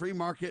 free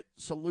market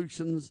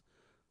solutions.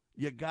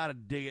 You got to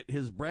dig it.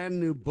 His brand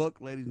new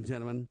book, ladies and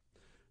gentlemen,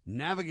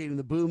 Navigating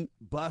the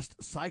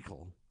Boom-Bust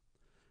Cycle,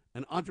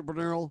 an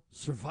entrepreneurial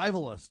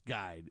survivalist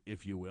guide,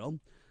 if you will,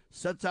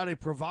 sets out a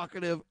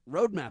provocative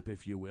roadmap,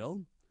 if you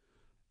will,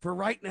 for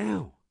right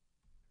now.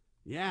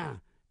 Yeah,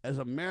 as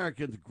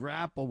Americans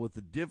grapple with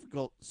the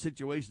difficult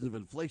situations of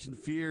inflation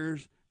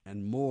fears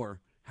and more,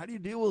 how do you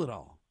deal with it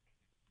all?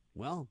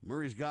 Well,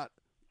 Murray's got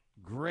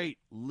great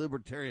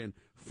libertarian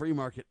free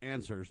market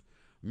answers.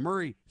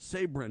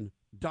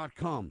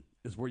 MurraySabrin.com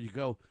is where you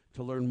go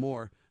to learn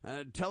more.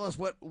 Tell us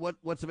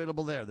what's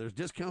available there. There's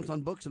discounts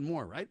on books and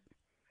more, right?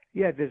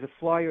 Yeah, there's a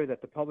flyer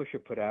that the publisher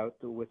put out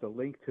with a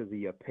link to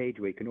the page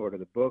where you can order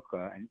the book,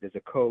 and there's a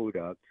code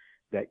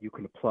that you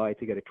can apply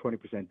to get a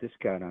 20%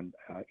 discount on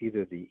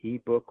either the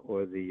e-book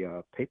or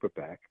the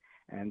paperback.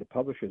 And the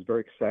publisher is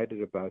very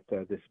excited about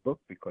this book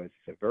because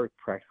it's a very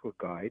practical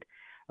guide.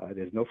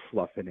 There's no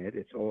fluff in it.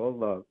 It's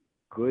all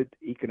good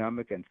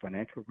economic and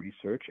financial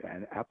research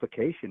and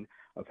application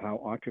of how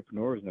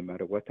entrepreneurs, no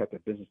matter what type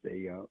of business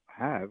they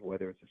have,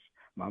 whether it's a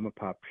mom and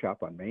pop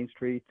shop on Main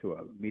Street to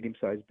a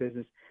medium-sized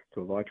business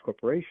to a large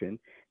corporation,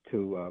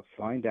 to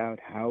find out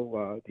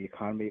how the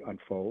economy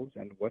unfolds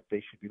and what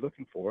they should be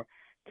looking for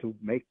to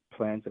make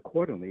plans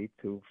accordingly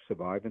to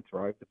survive and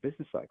thrive the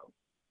business cycle.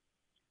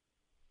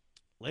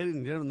 Ladies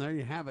and gentlemen, there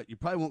you have it. You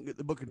probably won't get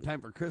the book in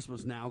time for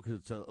Christmas now because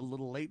it's a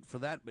little late for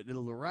that, but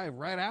it'll arrive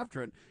right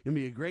after it. It'll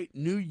be a great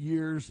New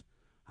Year's,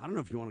 I don't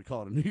know if you want to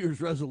call it a New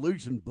Year's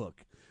resolution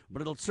book,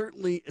 but it'll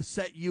certainly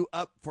set you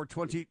up for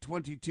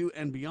 2022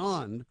 and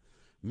beyond.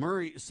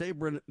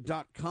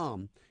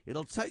 MurraySabrin.com.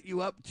 It'll set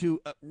you up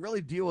to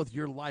really deal with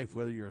your life,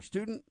 whether you're a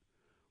student,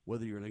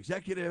 whether you're an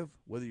executive,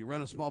 whether you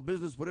run a small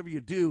business, whatever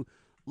you do.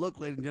 Look,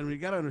 ladies and gentlemen,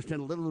 you got to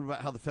understand a little bit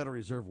about how the Federal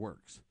Reserve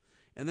works.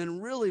 And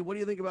then really, what do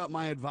you think about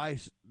my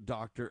advice,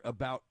 Doctor,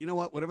 about, you know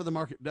what, whatever the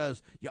market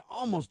does, you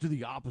almost do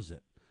the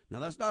opposite. Now,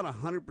 that's not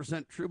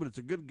 100% true, but it's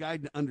a good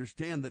guide to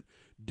understand that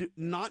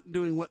not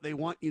doing what they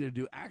want you to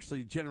do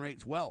actually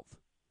generates wealth,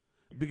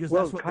 because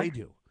that's what they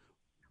do.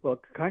 Well,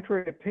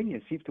 contrary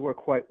opinions seem to work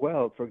quite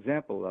well. For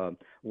example,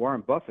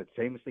 Warren Buffett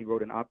famously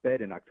wrote an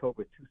op-ed in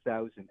October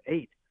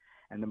 2008,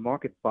 and the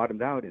market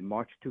bottomed out in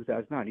March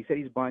 2009. He said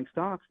he's buying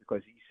stocks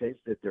because he says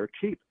that they're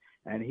cheap.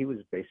 And he was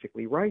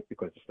basically right,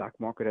 because the stock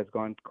market has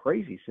gone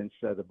crazy since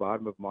the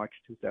bottom of March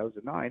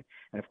 2009.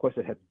 And, of course,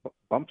 it had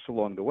bumps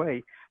along the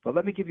way. But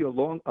let me give you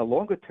a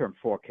longer-term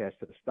forecast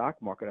for the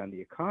stock market and the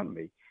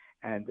economy.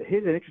 And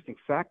here's an interesting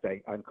fact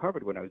I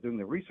uncovered when I was doing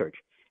the research.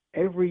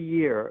 Every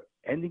year,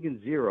 ending in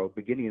zero,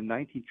 beginning in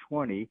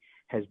 1920,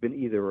 has been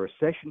either a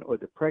recession or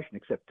depression,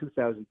 except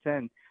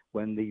 2010,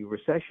 when the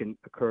recession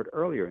occurred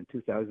earlier in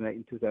 2008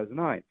 and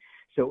 2009.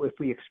 So if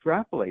we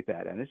extrapolate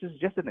that, and this is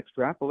just an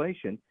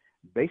extrapolation,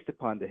 based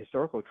upon the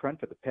historical trend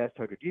for the past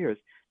 100 years,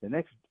 the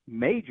next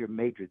major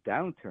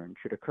downturn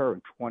should occur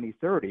in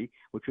 2030,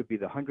 which would be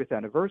the 100th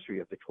anniversary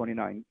of the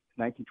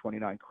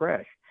 1929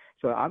 crash.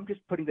 So I'm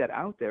just putting that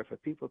out there for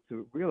people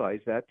to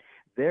realize that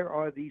there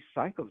are these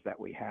cycles that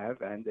we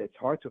have, and it's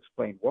hard to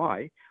explain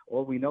why.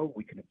 All we know,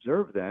 we can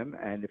observe them,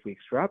 and if we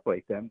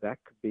extrapolate them, that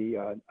could be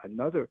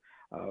another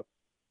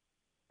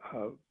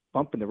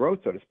bump in the road,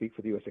 so to speak,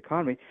 for the U.S.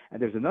 economy.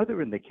 And there's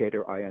another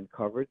indicator I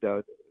uncovered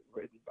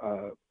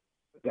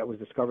that was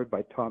discovered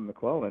by Tom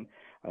McClellan,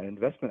 an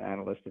investment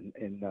analyst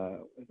in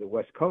the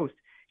West Coast.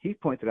 He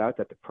pointed out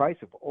that the price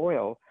of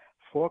oil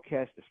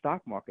forecasts the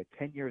stock market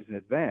 10 years in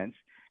advance,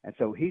 and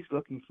so he's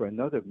looking for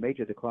another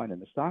major decline in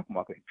the stock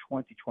market in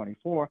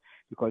 2024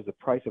 because the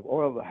price of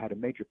oil had a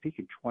major peak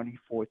in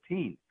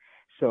 2014.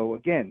 So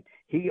again,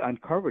 he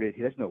uncovered it.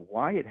 He doesn't know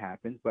why it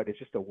happens, but it's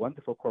just a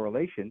wonderful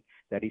correlation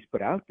that he's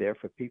put out there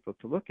for people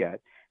to look at.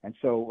 And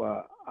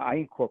so I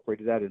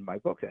incorporated that in my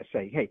book. I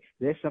say, hey,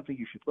 there's something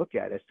you should look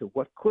at as to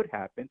what could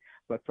happen,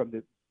 but from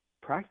the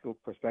practical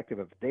perspective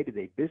of a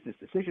day-to-day business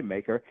decision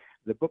maker,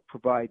 the book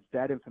provides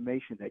that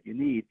information that you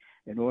need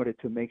in order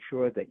to make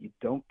sure that you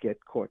don't get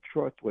caught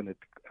short when the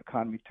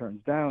economy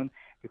turns down,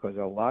 because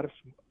there are a lot of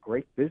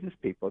great business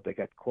people that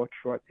get caught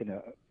short in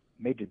a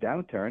major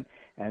downturn,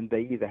 and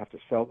they either have to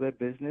sell their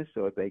business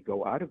or they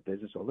go out of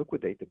business or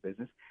liquidate the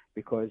business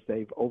because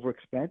they've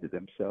overexpanded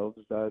themselves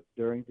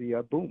during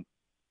the boom.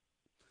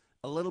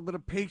 A little bit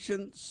of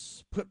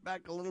patience, put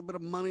back a little bit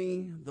of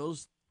money.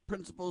 Those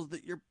principles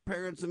that your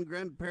parents and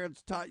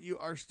grandparents taught you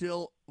are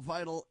still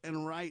vital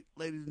and right,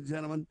 ladies and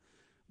gentlemen.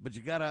 But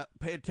you got to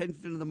pay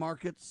attention to the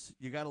markets.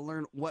 You got to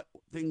learn what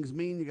things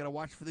mean. You got to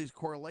watch for these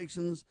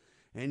correlations.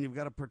 And you've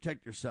got to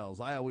protect yourselves.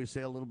 I always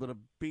say a little bit of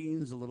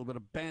beans, a little bit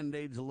of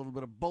Band-Aids, a little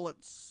bit of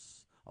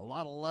bullets, a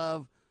lot of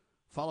love,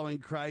 following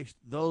Christ.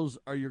 Those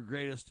are your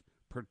greatest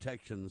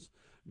protections.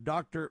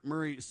 Dr.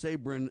 Murray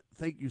Sabrin,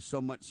 thank you so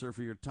much, sir,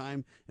 for your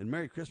time. And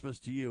Merry Christmas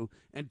to you.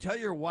 And tell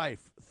your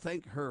wife,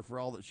 thank her for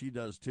all that she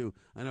does, too.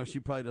 I know she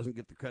probably doesn't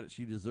get the credit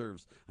she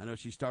deserves. I know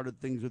she started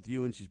things with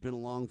you, and she's been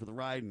along for the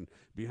ride and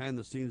behind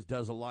the scenes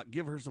does a lot.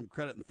 Give her some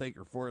credit and thank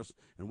her for us,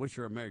 and wish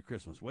her a Merry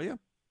Christmas, will you?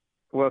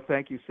 Well,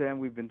 thank you, Sam.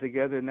 We've been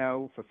together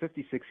now for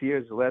 56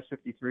 years. The last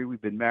 53,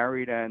 we've been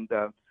married, and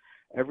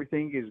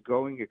everything is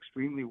going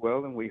extremely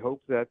well, and we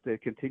hope that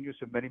it continues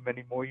for many,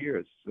 many more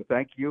years. So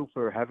thank you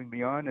for having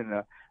me on,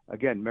 and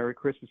again, Merry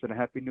Christmas and a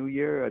Happy New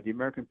Year. The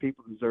American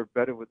people deserve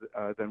better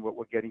than what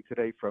we're getting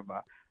today from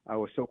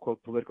our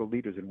so-called political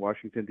leaders in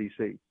Washington,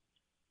 D.C.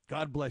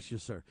 God bless you,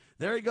 sir.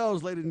 There he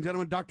goes, ladies and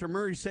gentlemen. Dr.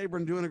 Murray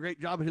Sabrin doing a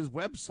great job at his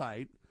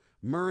website,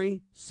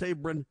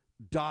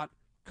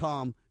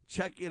 MurraySabrin.com.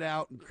 Check it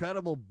out.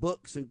 Incredible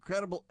books,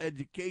 incredible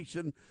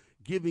education,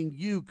 giving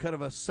you kind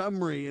of a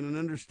summary and an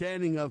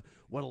understanding of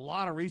what a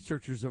lot of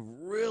researchers have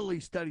really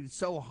studied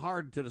so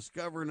hard to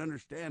discover and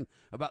understand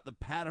about the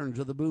patterns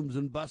of the booms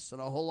and busts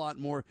and a whole lot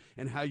more,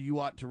 and how you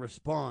ought to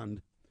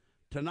respond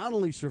to not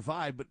only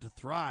survive but to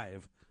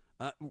thrive.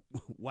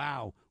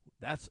 Wow,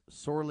 that's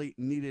sorely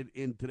needed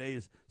in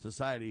today's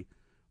society.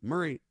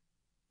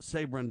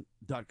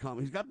 MurraySabrin.com.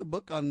 He's got the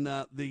book on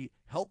the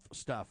health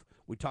stuff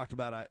we talked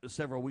about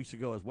several weeks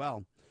ago as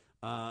well.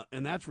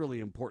 And that's really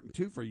important,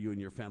 too, for you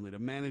and your family to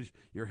manage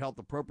your health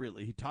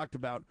appropriately. He talked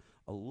about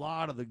a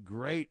lot of the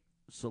great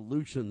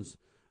solutions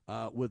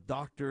with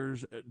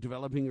doctors,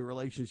 developing a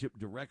relationship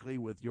directly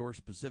with your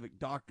specific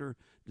doctor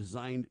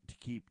designed to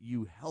keep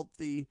you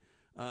healthy.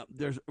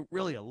 There's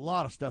really a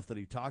lot of stuff that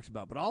he talks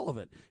about, but all of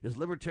it is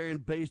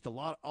libertarian-based.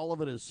 All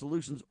of it is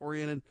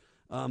solutions-oriented.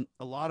 A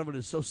lot of it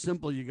is so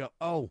simple you go,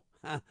 oh,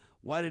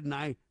 why didn't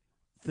I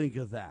think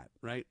of that,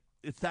 right?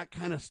 It's that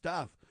kind of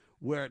stuff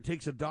where it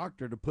takes a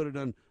doctor to put it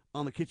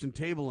on the kitchen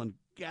table and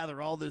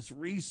gather all this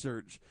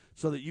research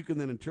so that you can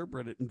then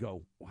interpret it and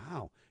go,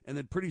 wow. And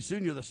then pretty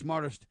soon you're the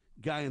smartest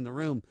guy in the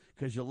room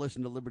because you'll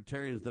listen to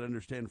libertarians that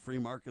understand free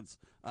markets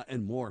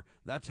and more.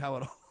 That's how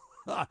it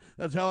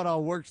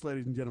all works,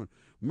 ladies and gentlemen.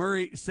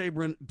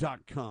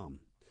 MurraySabrin.com.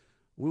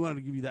 We wanted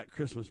to give you that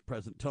Christmas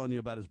present, telling you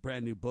about his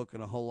brand new book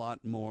and a whole lot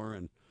more.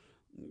 And,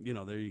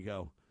 there you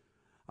go.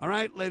 All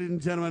right, ladies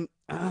and gentlemen,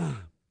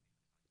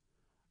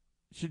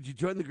 should you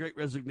join the Great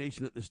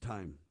Resignation at this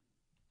time?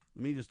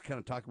 Let me just kind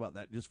of talk about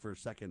that just for a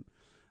second.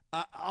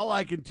 All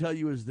I can tell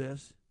you is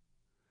this.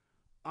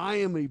 I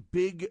am a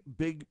big,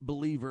 big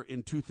believer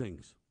in two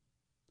things.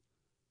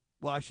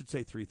 Well, I should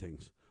say three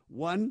things.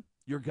 One,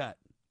 your gut.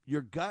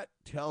 Your gut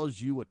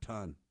tells you a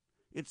ton.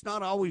 It's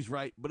not always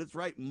right, but it's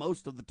right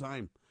most of the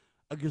time.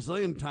 A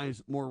gazillion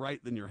times more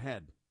right than your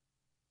head.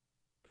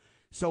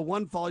 So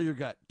one, follow your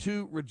gut.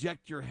 Two,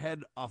 reject your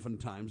head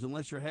oftentimes,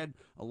 unless your head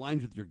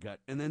aligns with your gut.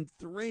 And then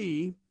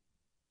three,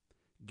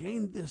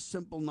 gain this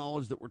simple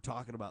knowledge that we're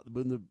talking about,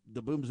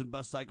 the booms and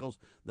bust cycles,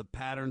 the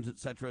patterns, et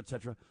cetera, et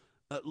cetera.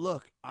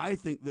 Look, I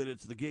think that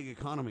it's the gig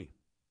economy,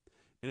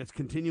 and it's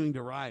continuing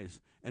to rise,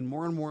 and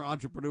more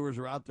entrepreneurs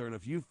are out there. And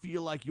if you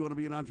feel like you want to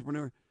be an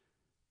entrepreneur,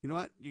 you know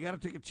what? You got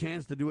to take a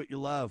chance to do what you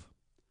love.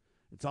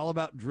 It's all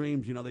about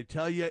dreams. They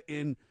tell you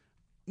in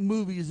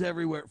movies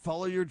everywhere,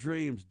 follow your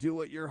dreams, do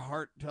what your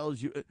heart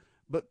tells you,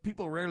 but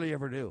people rarely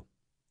ever do.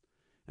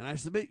 And I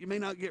submit you may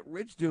not get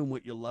rich doing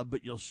what you love,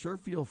 but you'll sure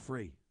feel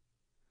free.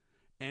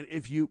 And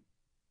if you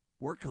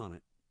work on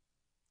it,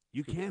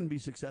 you can be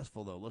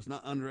successful, though. Let's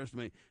not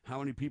underestimate how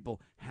many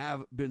people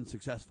have been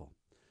successful.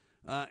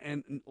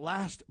 And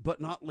last but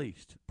not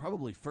least,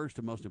 probably first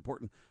and most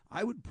important,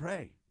 I would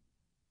pray.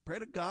 Pray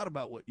to God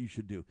about what you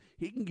should do.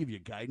 He can give you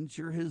guidance.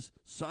 You're his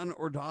son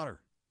or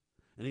daughter,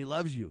 and he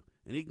loves you.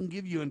 And he can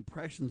give you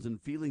impressions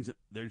and feelings.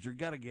 There's your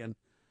gut again.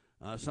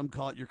 Some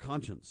call it your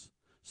conscience.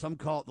 Some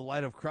call it the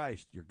light of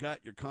Christ. Your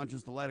gut, your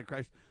conscience, the light of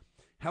Christ.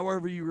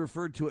 However you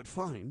refer to it,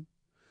 fine.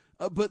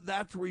 But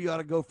that's where you ought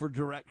to go for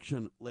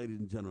direction, ladies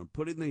and gentlemen.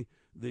 Putting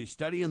the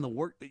study and the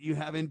work that you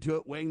have into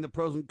it, weighing the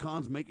pros and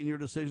cons, making your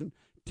decision,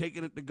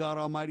 taking it to God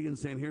Almighty and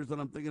saying, here's what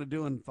I'm thinking of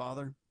doing,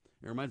 Father.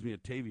 It reminds me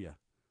of Tavia.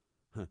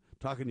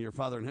 Talking to your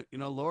Father,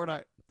 and, Lord,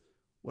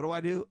 what do I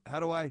do? How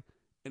do I?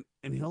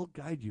 And he'll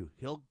guide you.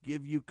 He'll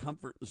give you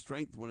comfort and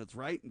strength when it's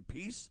right and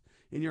peace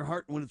in your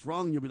heart. And when it's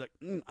wrong, you'll be like,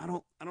 I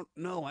don't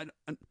know.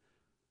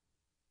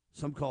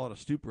 Some call it a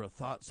stupor of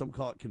thought. Some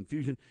call it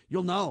confusion.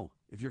 You'll know.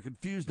 If you're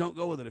confused, don't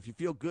go with it. If you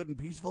feel good and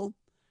peaceful,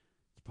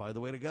 it's probably the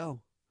way to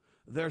go.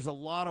 There's a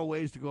lot of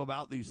ways to go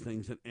about these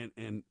things,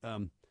 and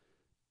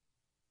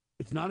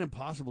it's not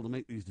impossible to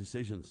make these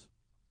decisions.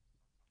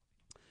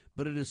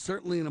 But it is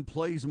certainly an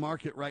employee's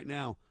market right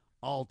now.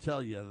 I'll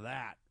tell you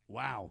that.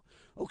 Wow.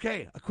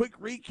 Okay, a quick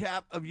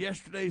recap of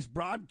yesterday's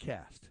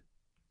broadcast.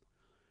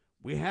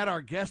 We had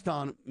our guest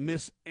on,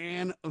 Miss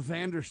Ann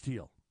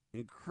Vandersteel.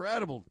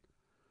 Incredible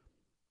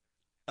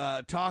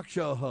talk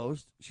show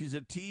host. She's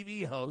a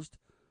TV host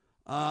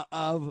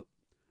of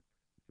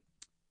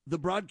the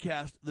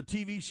broadcast, the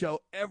TV show,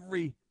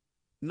 every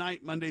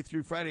night, Monday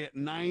through Friday at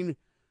 9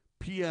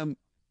 p.m.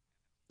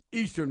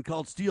 Eastern,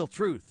 called Steel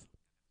Truth.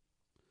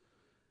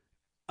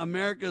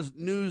 America's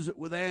News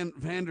with Ann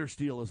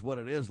Vandersteel is what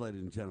it is,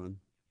 ladies and gentlemen.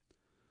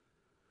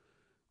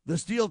 The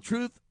Steel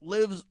Truth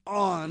lives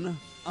on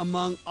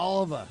among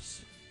all of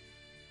us.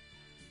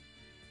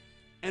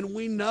 And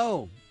we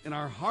know in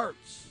our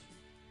hearts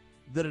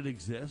that it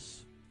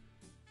exists.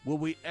 Will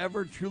we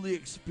ever truly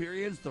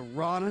experience the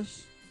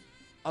rawness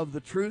of the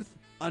truth,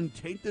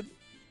 untainted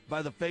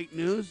by the fake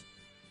news?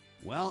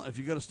 Well, if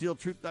you go to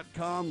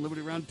steeltruth.com,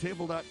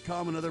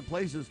 libertyroundtable.com, and other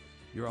places,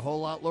 you're a whole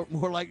lot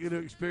more likely to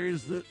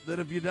experience it than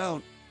if you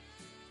don't.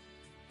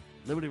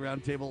 Liberty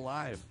Roundtable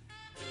Live.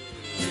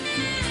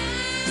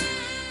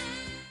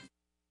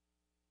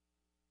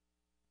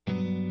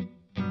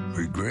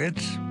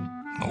 Regrets?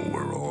 Oh,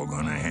 we're all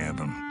gonna have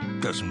them.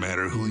 Doesn't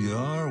matter who you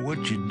are or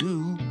what you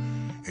do.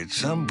 At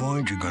some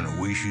point, you're gonna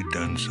wish you'd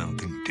done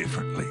something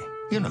differently.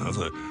 You know,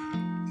 the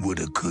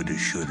woulda, coulda,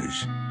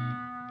 shouldas.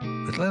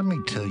 But let me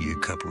tell you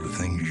a couple of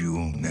things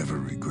you'll never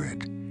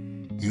regret.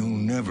 You'll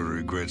never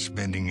regret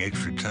spending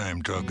extra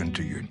time talking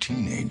to your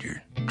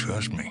teenager.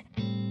 Trust me.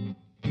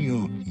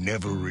 You'll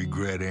never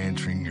regret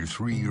answering your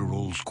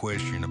 3-year-old's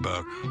question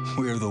about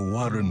where the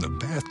water in the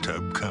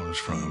bathtub comes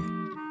from.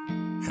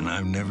 And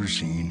I've never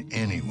seen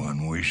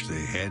anyone wish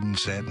they hadn't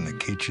sat in the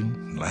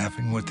kitchen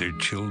laughing with their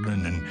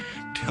children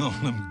and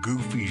telling them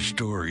goofy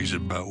stories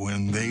about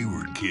when they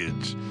were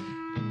kids.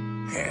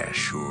 Yeah,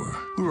 sure,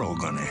 we're all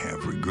gonna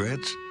have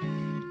regrets,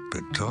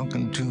 but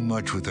talking too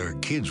much with our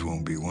kids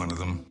won't be one of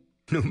them.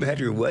 No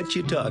matter what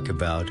you talk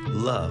about,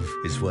 love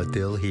is what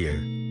they'll hear.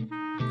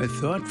 A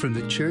thought from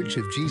the Church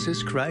of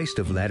Jesus Christ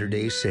of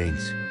Latter-day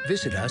Saints.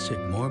 Visit us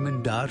at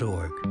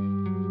Mormon.org.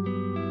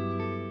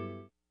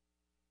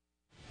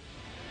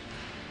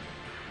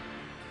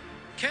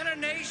 Can a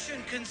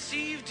nation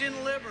conceived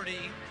in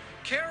liberty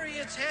carry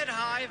its head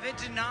high if it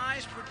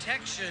denies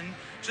protection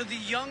to the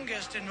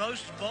youngest and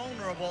most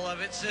vulnerable of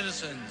its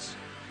citizens?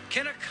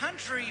 Can a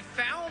country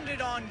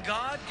founded on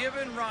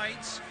God-given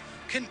rights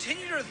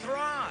continue to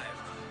thrive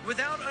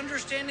without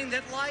understanding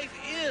that life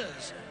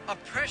is a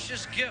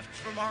precious gift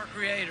from our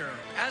Creator?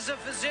 As a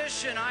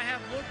physician, I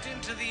have looked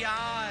into the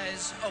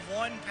eyes of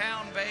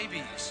 1-pound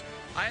babies.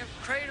 I have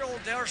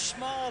cradled their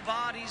small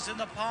bodies in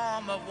the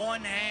palm of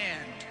one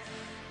hand.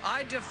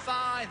 I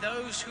defy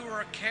those who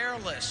are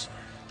careless,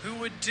 who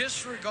would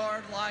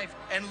disregard life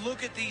and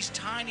look at these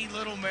tiny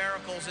little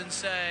miracles and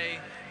say,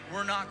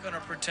 we're not going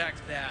to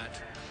protect that.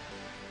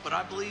 But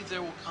I believe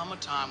there will come a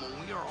time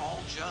when we are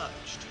all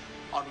judged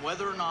on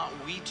whether or not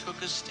we took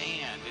a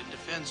stand in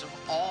defense of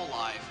all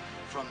life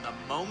from the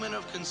moment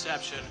of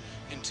conception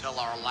until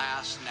our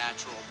last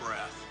natural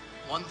breath.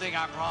 One thing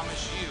I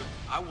promise you,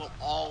 I will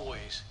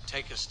always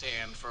take a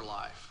stand for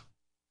life.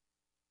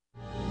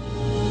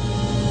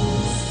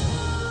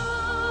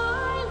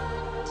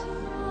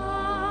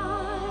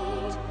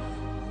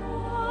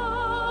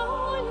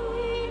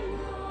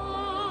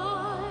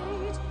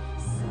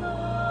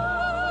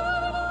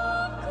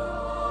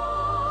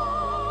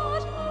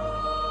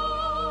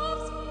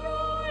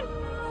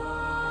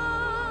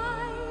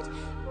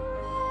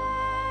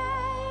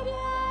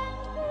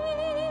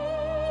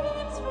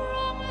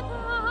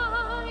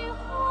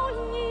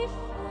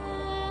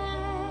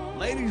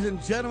 Ladies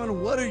and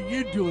gentlemen, what are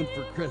you doing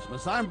for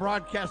Christmas? I'm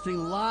broadcasting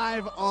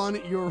live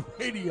on your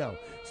radio,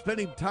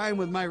 spending time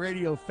with my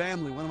radio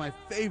family, one of my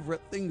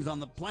favorite things on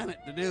the planet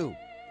to do.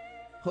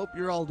 Hope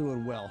you're all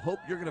doing well. Hope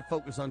you're going to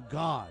focus on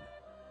God,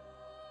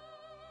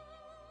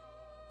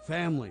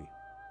 family,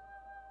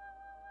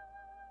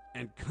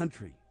 and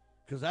country,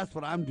 because that's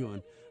what I'm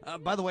doing.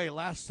 By the way,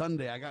 last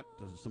Sunday I got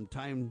some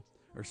time,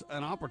 or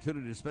an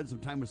opportunity to spend some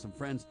time with some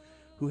friends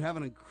who have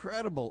an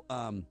incredible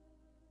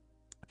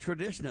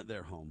tradition at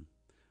their home.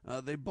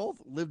 They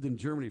both lived in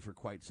Germany for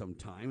quite some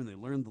time, and they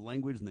learned the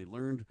language, and they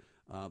learned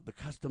the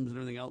customs and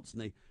everything else,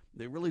 and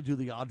they really do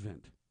the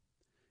Advent.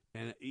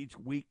 And each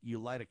week you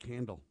light a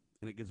candle,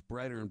 and it gets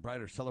brighter and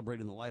brighter,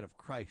 celebrating the light of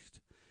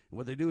Christ. And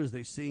what they do is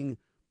they sing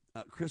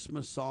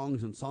Christmas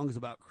songs and songs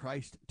about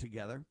Christ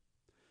together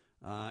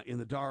in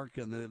the dark,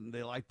 and then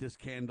they light this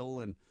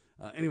candle. And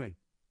anyway,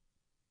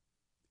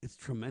 it's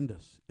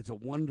tremendous. It's a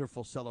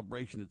wonderful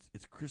celebration.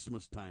 It's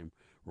Christmas time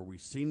where we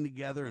sing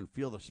together and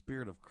feel the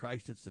spirit of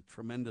Christ. It's a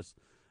tremendous,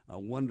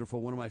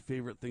 wonderful, one of my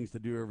favorite things to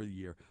do every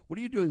year. What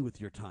are you doing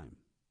with your time?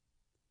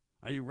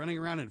 Are you running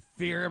around in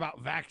fear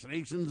about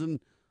vaccinations,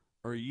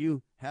 or are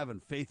you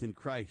having faith in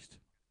Christ?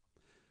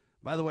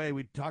 By the way,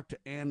 we talked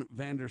to Ann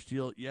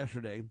Vandersteel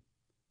yesterday,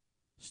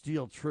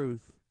 Steel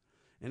Truth.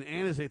 And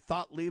Ann is a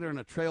thought leader and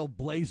a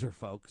trailblazer,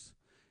 folks,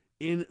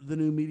 in the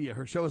new media.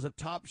 Her show is a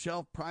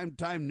top-shelf,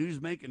 primetime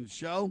news-making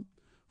show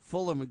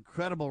full of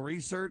incredible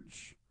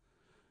research.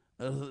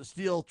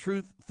 Steel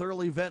Truth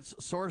thoroughly vets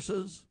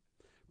sources,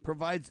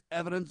 provides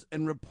evidence,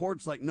 and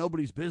reports like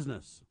nobody's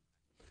business.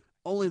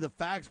 Only the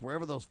facts,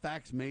 wherever those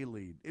facts may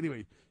lead.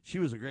 Anyway, she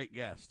was a great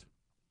guest.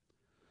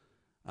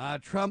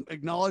 Trump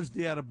acknowledged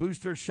he had a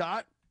booster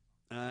shot,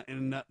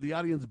 and the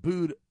audience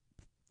booed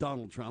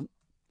Donald Trump.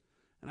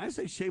 And I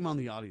say shame on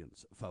the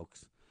audience,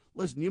 folks.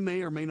 Listen, you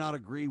may or may not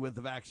agree with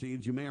the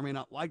vaccines. You may or may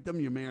not like them.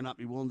 You may or not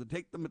be willing to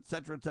take them, et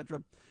cetera, et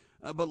cetera.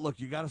 But look,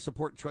 you got to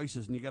support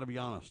choices, and you got to be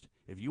honest.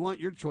 If you want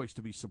your choice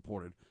to be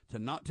supported to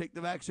not take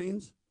the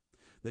vaccines,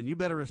 then you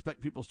better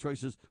respect people's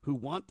choices who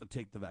want to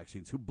take the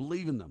vaccines, who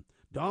believe in them.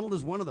 Donald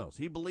is one of those.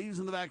 He believes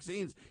in the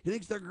vaccines. He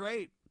thinks they're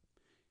great.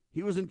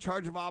 He was in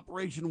charge of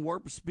Operation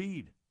Warp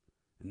Speed,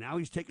 and now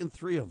he's taken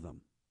 3 of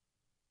them.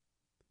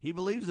 He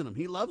believes in them.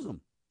 He loves them.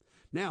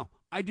 Now,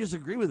 I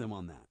disagree with him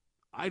on that.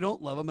 I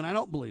don't love him, and I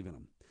don't believe in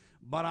him.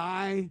 But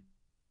I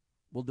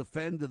will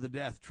defend to the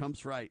death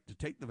Trump's right to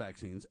take the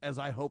vaccines, as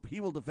I hope he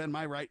will defend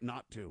my right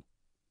not to.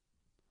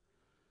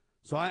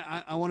 So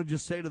I want to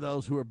just say to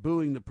those who are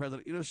booing the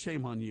president,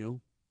 shame on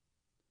you.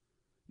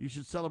 You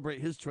should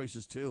celebrate his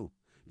choices, too.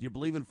 Do you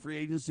believe in free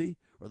agency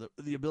or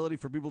the ability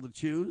for people to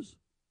choose?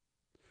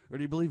 Or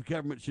do you believe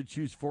government should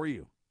choose for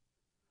you?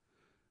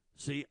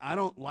 See, I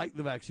don't like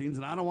the vaccines,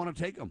 and I don't want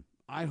to take them.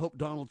 I hope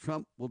Donald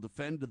Trump will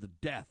defend to the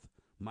death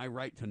my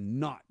right to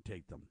not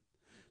take them.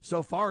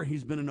 So far,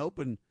 he's been an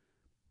open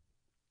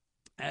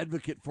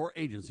advocate for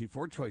agency,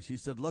 for choice. He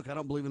said, look, I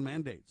don't believe in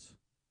mandates.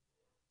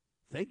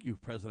 Thank you,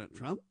 President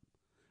Trump.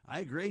 I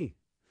agree.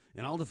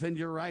 And I'll defend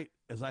your right,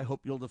 as I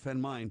hope you'll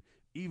defend mine,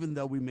 even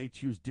though we may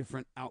choose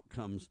different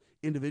outcomes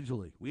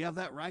individually. We have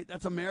that right.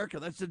 That's America.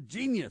 That's the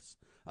genius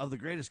of the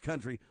greatest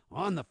country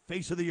on the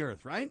face of the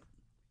earth, right?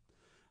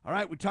 All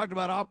right, we talked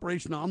about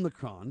Operation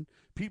Omicron.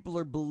 People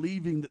are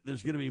believing that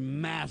there's going to be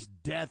mass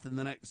death in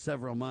the next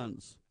several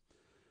months.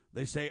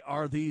 They say,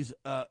 are these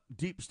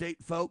deep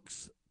state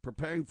folks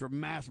preparing for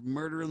mass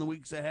murder in the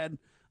weeks ahead?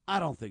 I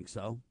don't think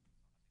so.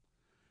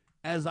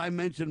 As I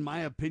mentioned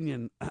my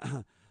opinion,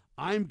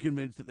 I'm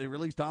convinced that they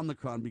released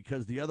Omicron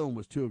because the other one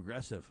was too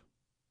aggressive.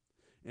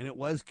 And it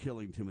was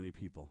killing too many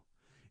people.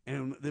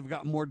 And they've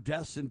got more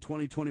deaths in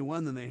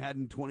 2021 than they had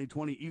in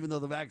 2020, even though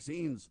the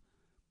vaccines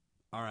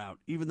are out.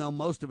 Even though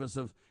most of us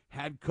have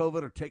had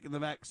COVID or taken the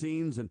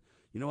vaccines. And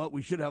you know what?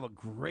 We should have a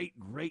great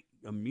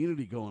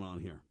immunity going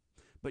on here.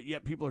 But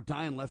yet people are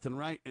dying left and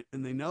right.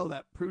 And they know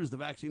that proves the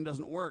vaccine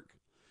doesn't work.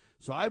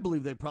 So I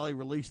believe they probably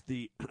released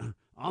the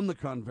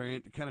Omicron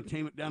variant to kind of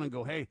tame it down and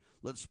go, hey,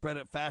 let's spread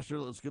it faster.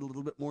 Let's get a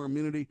little bit more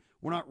immunity.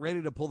 We're not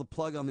ready to pull the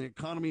plug on the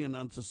economy and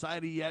on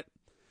society yet.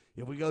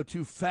 If we go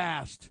too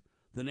fast,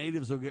 the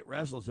natives will get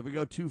restless. If we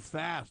go too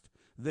fast,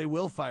 they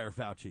will fire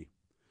Fauci.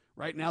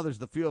 Right now, there's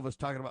the few of us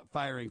talking about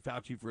firing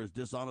Fauci for his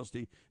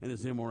dishonesty and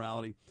his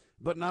immorality,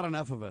 but not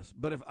enough of us.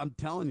 But if I'm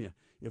telling you,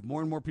 if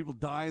more and more people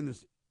die in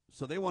this,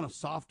 so they want a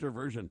softer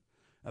version.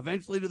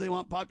 Eventually, do they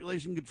want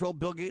population control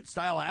Bill Gates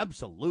style?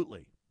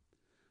 Absolutely.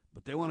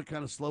 But they want to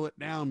kind of slow it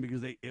down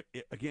because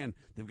again,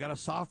 they've got a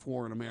soft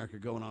war in America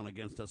going on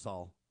against us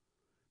all.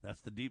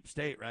 That's the deep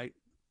state, right?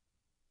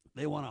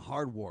 They want a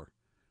hard war.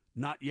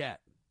 Not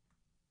yet,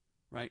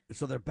 right?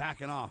 So they're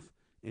backing off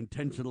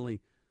intentionally.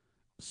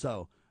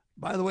 So,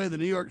 by the way, the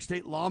New York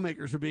State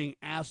lawmakers are being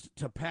asked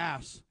to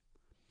pass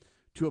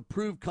to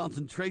approve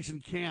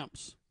concentration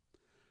camps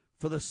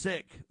for the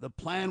sick. The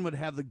plan would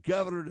have the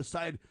governor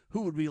decide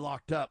who would be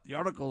locked up. The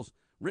article's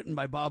written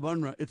by Bob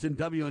Unruh. It's in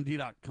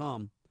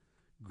WND.com.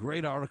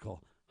 Great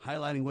article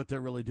highlighting what they're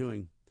really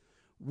doing.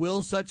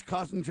 Will such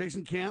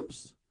concentration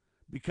camps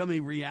become a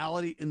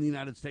reality in the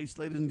United States,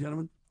 ladies and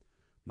gentlemen?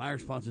 My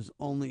response is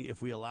only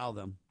if we allow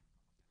them.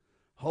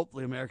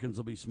 Hopefully Americans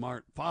will be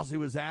smart. Fauci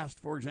was asked,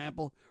 for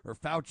example, or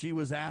Fauci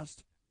was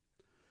asked,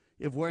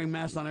 if wearing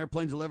masks on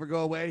airplanes will ever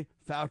go away.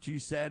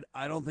 Fauci said,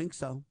 I don't think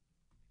so.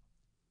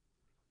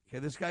 Okay,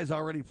 this guy's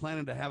already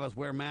planning to have us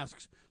wear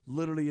masks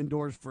literally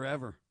indoors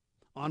forever.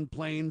 On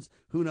planes,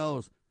 who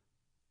knows?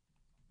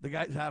 The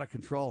guy's out of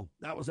control.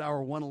 That was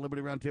hour 1 of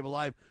Liberty Roundtable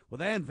Live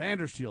with Ann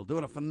Vandershield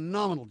doing a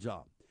phenomenal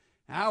job.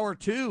 Hour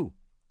 2,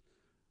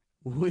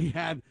 we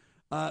had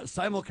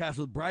simulcast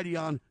with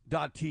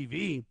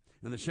Brighteon.tv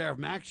and the Sheriff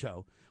Mack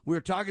Show. We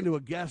were talking to a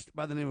guest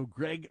by the name of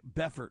Greg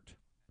Beffert.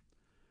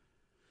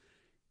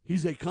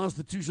 He's a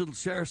Constitutional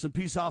Sheriffs and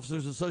Peace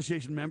Officers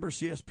Association member,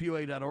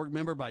 CSPOA.org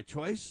member by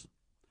choice.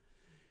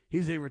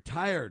 He's a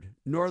retired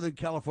Northern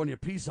California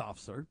peace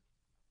officer.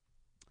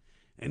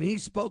 And he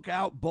spoke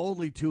out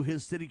boldly to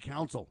his city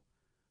council,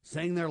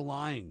 saying they're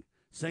lying,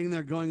 saying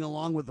they're going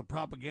along with the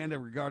propaganda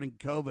regarding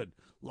COVID,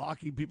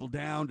 locking people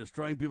down,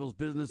 destroying people's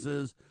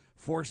businesses,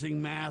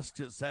 forcing masks,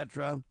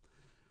 etc.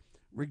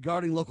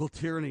 Regarding local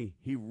tyranny,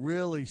 he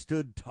really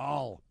stood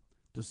tall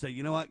to say,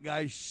 you know what,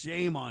 guys,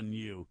 shame on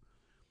you.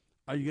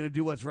 Are you going to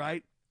do what's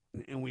right?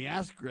 And we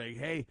asked Greg,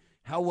 hey,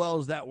 how well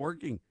is that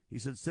working? He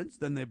said, since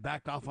then, they've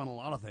backed off on a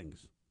lot of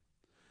things.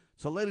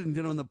 So, ladies and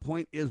gentlemen, the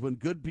point is when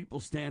good people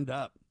stand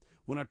up,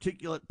 when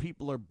articulate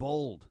people are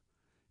bold,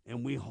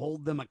 and we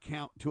hold them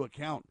to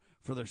account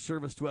for their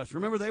service to us.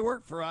 Remember, they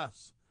work for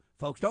us.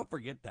 Folks, don't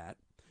forget that.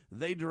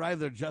 They derive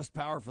their just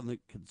power from the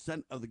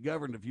consent of the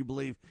governed, if you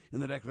believe in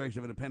the Declaration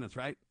of Independence,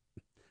 right?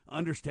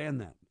 Understand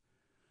that.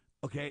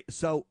 Okay,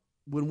 so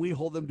when we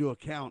hold them to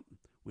account,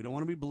 we don't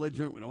want to be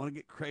belligerent. We don't want to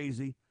get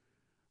crazy.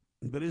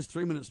 But his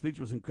 3-minute speech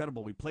was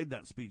incredible. We played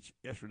that speech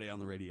yesterday on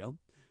the radio.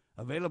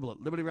 Available at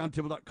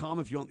LibertyRoundtable.com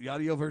if you want the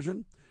audio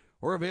version,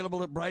 or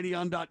available at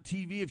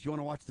Brighteon.tv if you want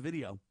to watch the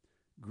video.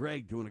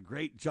 Greg doing a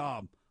great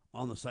job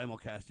on the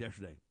simulcast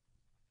yesterday.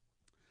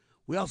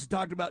 We also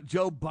talked about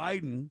Joe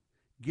Biden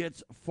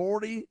gets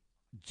 40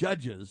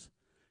 judges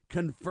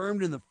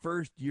confirmed in the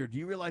first year. Do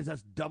you realize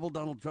that's double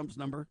Donald Trump's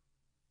number?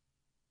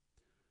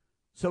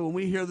 So when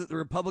we hear that the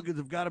Republicans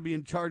have got to be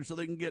in charge so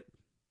they can get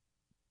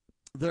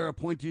their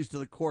appointees to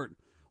the court,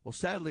 well,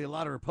 sadly, a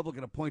lot of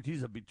Republican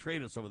appointees have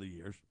betrayed us over the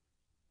years.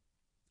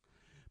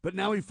 But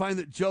now we find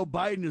that Joe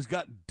Biden has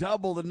got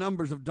double the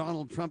numbers of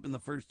Donald Trump in the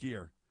first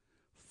year.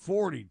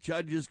 40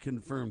 judges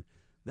confirmed.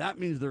 That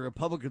means the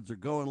Republicans are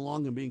going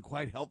along and being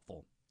quite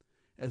helpful.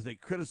 As they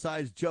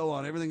criticize Joe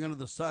on everything under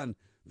the sun,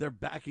 they're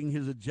backing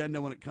his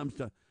agenda when it comes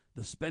to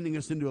the spending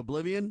us into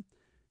oblivion,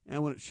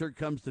 and when it sure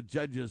comes to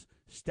judges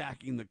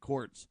stacking the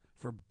courts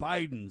for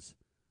Biden's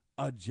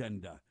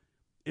agenda.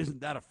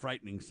 Isn't that a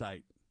frightening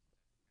sight?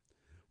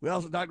 We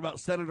also talked about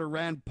Senator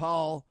Rand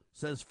Paul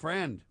says,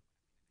 friend,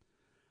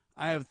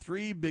 I have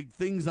 3 big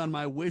things on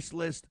my wish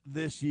list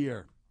this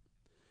year.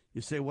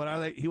 You say, what are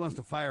they? He wants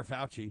to fire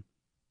Fauci.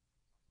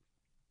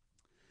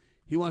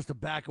 He wants to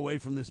back away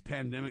from this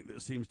pandemic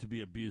that seems to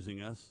be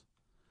abusing us.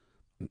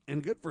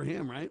 And good for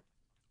him, right?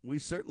 We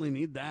certainly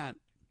need that.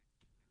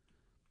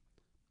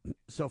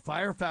 So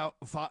fire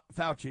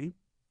Fauci,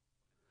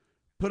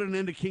 put an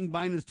end to King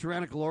Biden's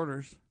tyrannical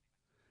orders,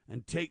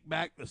 and take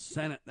back the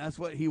Senate. That's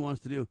what he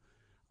wants to do.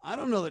 I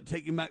don't know that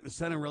taking back the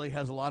Senate really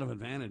has a lot of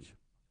advantage.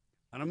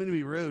 I don't mean to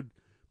be rude,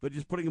 but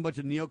just putting a bunch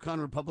of neocon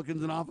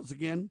Republicans in office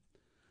again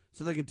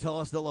so they can tell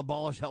us they'll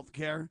abolish health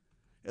care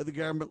at the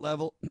government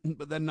level,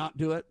 but then not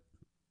do it.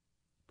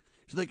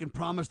 So they can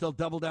promise they'll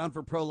double down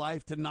for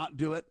pro-life to not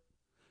do it.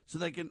 So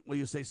they can, well,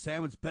 you say,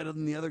 Sam, it's better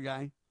than the other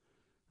guy.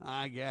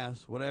 I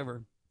guess,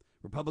 whatever.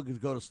 Republicans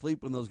go to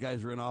sleep when those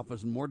guys are in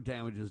office and more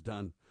damage is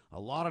done. A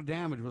lot of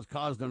damage was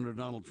caused under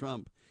Donald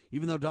Trump.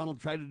 Even though Donald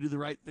tried to do the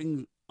right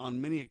thing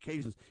on many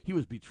occasions, he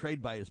was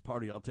betrayed by his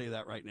party. I'll tell you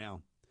that right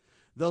now.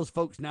 Those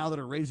folks now that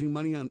are raising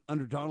money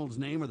under Donald's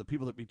name are the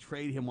people that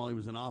betrayed him while he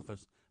was in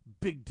office.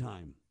 Big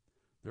time.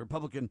 The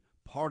Republican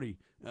Party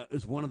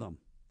is one of them.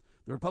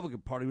 The Republican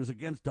Party was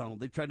against Donald.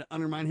 They tried to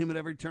undermine him at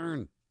every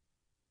turn.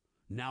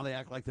 Now they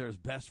act like they're his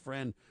best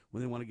friend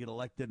when they want to get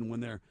elected, and when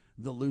they're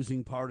the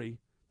losing party,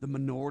 the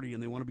minority,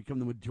 and they want to become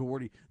the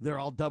majority, they're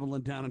all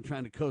doubling down and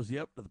trying to cozy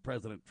up to the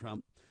President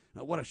Trump.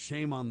 What a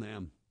shame on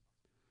them.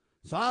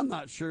 So I'm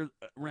not sure,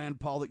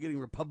 Rand Paul, that getting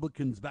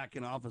Republicans back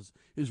in office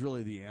is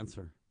really the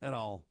answer at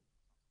all.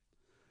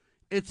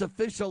 It's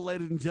official,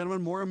 ladies and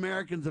gentlemen. More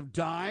Americans have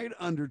died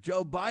under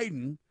Joe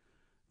Biden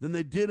than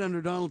they did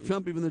under Donald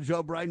Trump, even though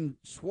Joe Biden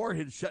swore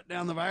he'd shut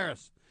down the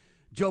virus.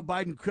 Joe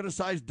Biden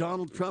criticized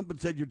Donald Trump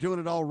and said, you're doing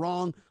it all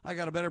wrong. I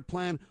got a better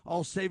plan.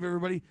 I'll save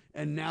everybody.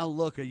 And now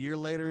look, a year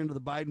later into the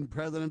Biden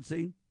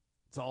presidency,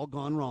 it's all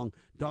gone wrong.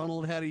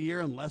 Donald had a year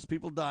and less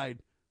people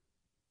died.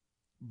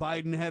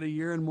 Biden had a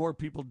year and more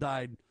people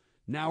died.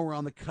 Now we're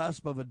on the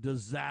cusp of a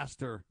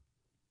disaster.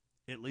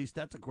 At least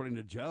that's according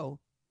to Joe.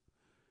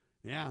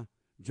 Yeah,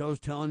 Joe's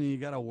telling you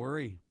got to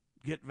worry.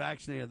 Get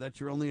vaccinated. That's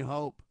your only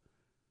hope.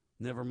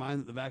 Never mind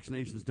that the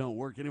vaccinations don't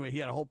work. Anyway, he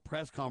had a whole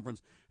press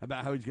conference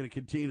about how he's going to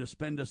continue to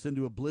spend us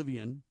into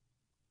oblivion.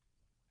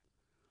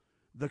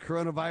 The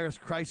coronavirus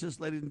crisis,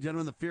 ladies and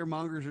gentlemen, the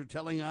fearmongers are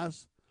telling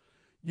us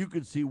you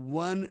could see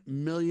 1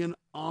 million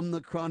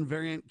Omicron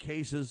variant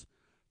cases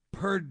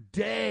per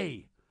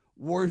day,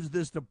 warns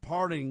this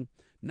departing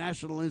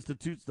National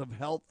Institutes of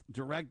Health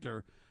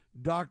Director,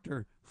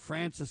 Dr.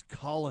 Francis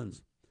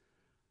Collins.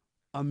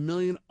 1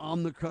 million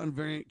Omicron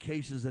variant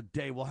cases a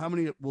day. Well, how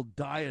many will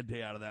die a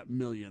day out of that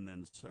million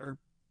then, sir?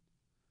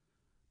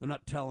 They're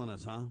not telling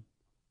us, huh?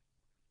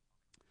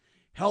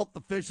 Health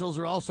officials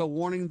are also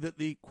warning that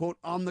the, quote,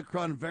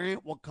 Omicron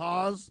variant will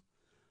cause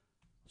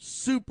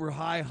super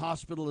high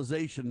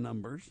hospitalization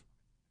numbers.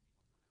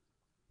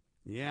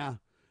 Yeah.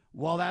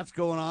 While that's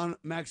going on,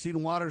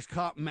 Maxine Waters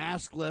caught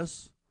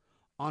maskless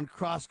on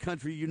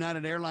cross-country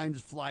United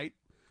Airlines flight.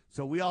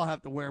 So we all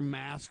have to wear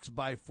masks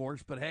by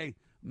force. But, hey,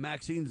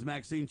 Maxine's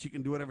Maxine. She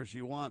can do whatever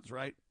she wants,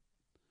 right?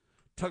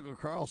 Tucker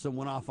Carlson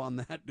went off on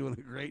that, doing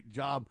a great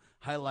job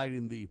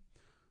highlighting the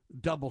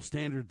double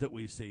standard that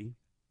we see.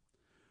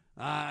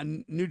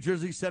 New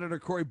Jersey Senator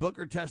Cory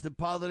Booker tested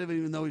positive,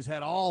 even though he's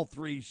had all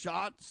 3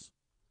 shots.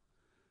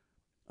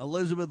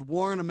 Elizabeth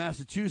Warren of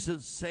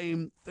Massachusetts,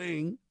 same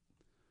thing.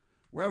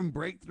 We're having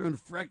breakthrough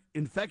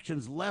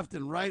infections left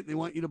and right. They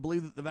want you to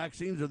believe that the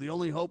vaccines are the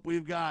only hope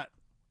we've got.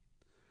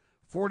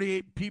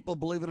 48 people,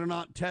 believe it or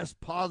not, test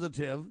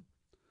positive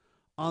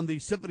on the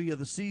Symphony of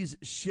the Seas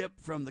ship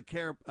from the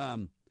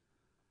on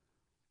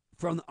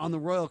the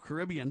Royal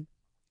Caribbean,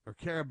 or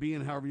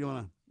Caribbean, however you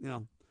want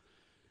to,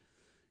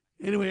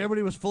 Anyway,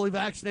 everybody was fully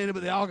vaccinated,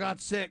 but they all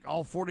got sick,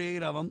 all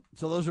 48 of them.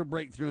 So those are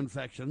breakthrough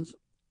infections.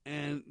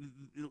 And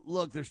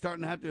look, they're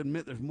starting to have to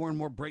admit there's more and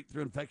more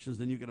breakthrough infections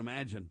than you can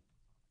imagine.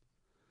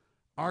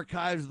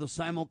 Archives of the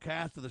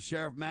simulcast of the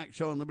Sheriff Mack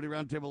Show and Liberty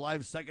Roundtable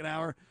Live second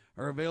hour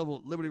are available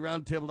at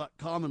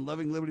libertyroundtable.com and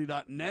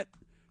lovingliberty.net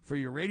for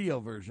your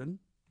radio version.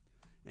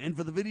 And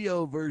for the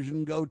video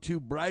version, go to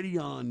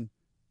Brighteon.com.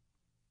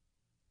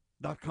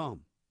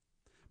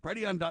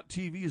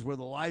 Brighteon.tv is where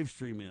the live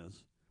stream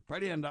is.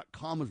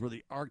 Brighteon.com is where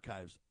the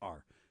archives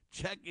are.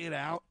 Check it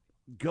out.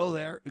 Go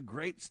there.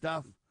 Great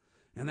stuff.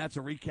 And that's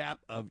a recap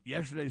of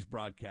yesterday's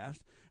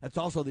broadcast. That's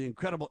also the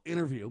incredible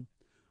interview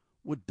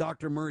with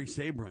Dr. Murray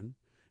Sabrin.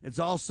 It's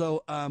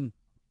also a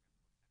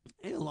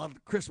lot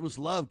of Christmas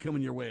love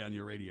coming your way on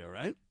your radio,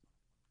 right?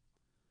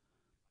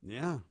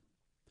 Yeah.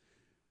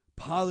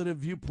 Positive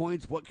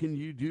viewpoints. What can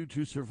you do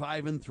to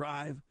survive and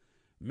thrive?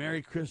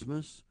 Merry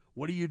Christmas.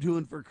 What are you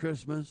doing for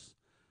Christmas?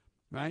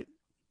 Right?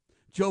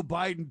 Joe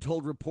Biden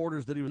told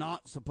reporters that he was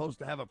not supposed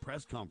to have a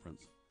press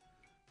conference.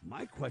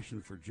 My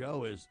question for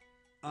Joe is,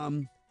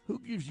 who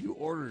gives you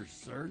orders,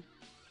 sir?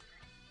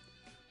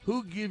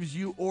 Who gives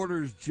you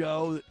orders,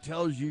 Joe, that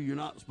tells you you're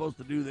not supposed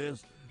to do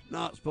this,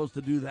 not supposed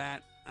to do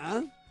that?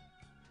 Huh?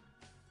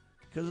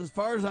 Because as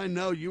far as I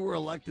know, you were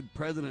elected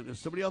president. If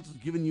somebody else is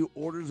giving you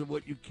orders of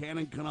what you can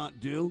and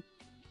cannot do,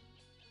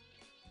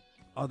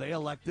 are they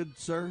elected,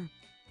 sir?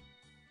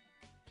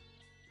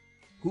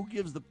 Who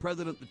gives the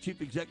president, the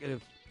chief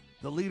executive,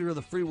 the leader of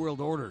the free world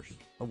orders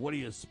of what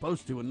he is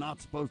supposed to and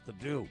not supposed to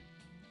do?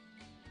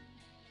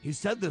 He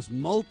said this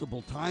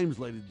multiple times,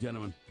 ladies and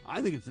gentlemen.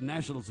 I think it's a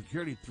national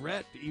security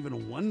threat to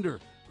even wonder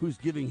who's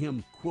giving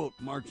him, quote,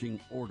 marching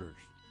orders.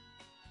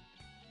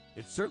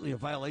 It's certainly a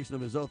violation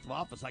of his oath of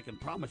office, I can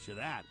promise you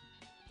that.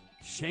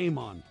 Shame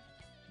on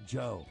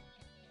Joe.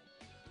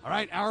 All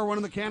right, hour 1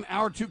 in the can,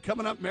 hour 2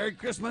 coming up. Merry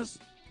Christmas.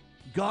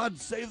 God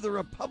save the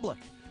Republic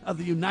of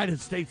the United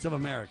States of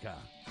America.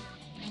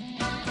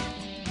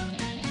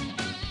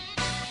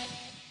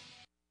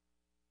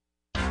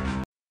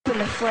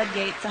 open the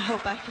floodgates. I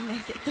hope I can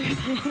make it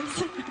through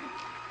this.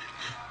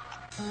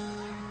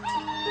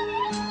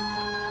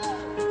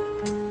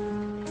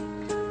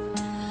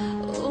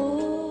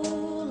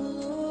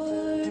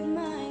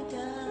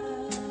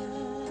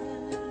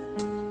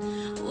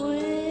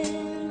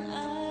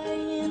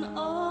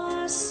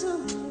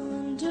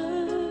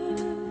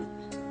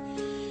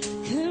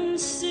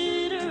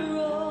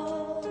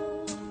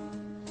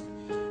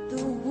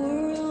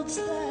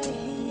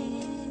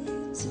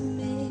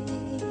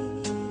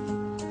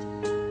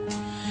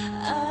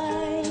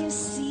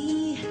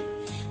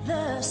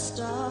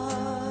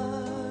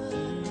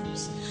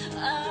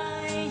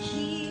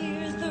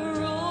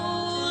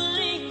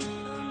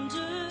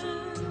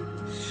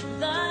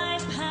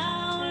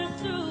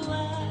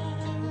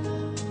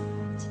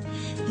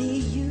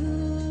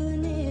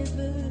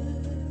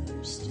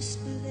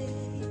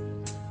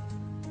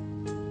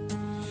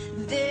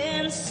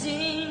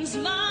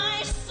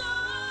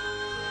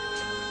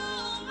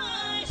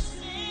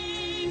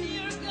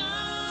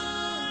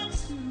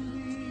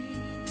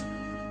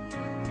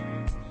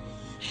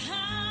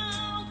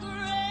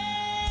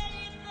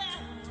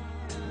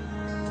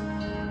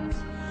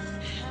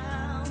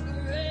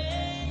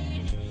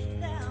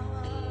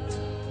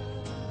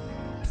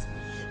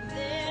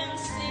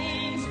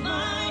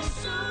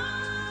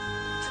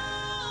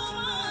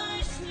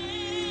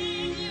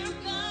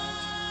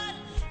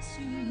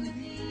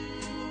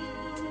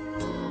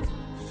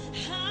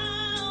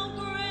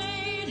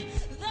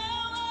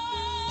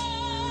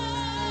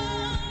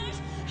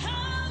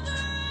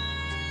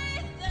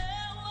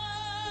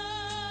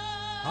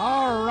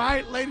 All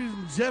right, ladies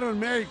and gentlemen,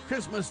 Merry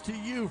Christmas to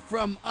you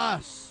from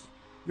us,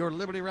 your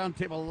Liberty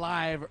Roundtable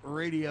Live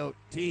radio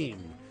team.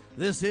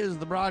 This is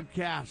the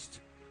broadcast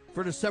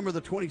for December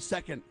the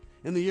 22nd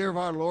in the year of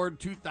our Lord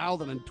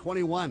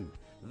 2021.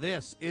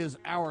 This is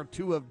our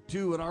 2 of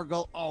 2, and our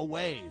goal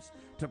always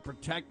to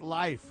protect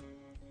life,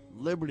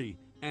 liberty,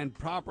 and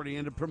property,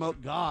 and to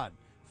promote God,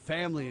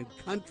 family, and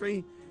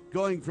country.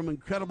 Going from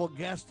incredible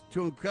guest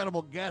to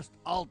incredible guest,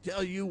 I'll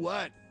tell you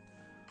what.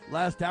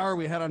 Last hour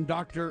we had on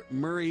Dr.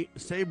 Murray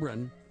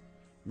Sabrin,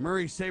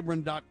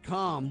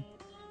 murraysabrin.com.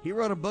 He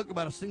wrote a book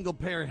about a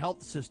single-payer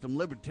health system,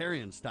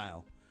 libertarian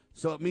style.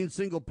 So it means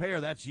single-payer,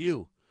 that's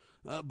you.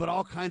 But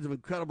all kinds of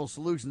incredible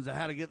solutions on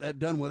how to get that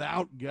done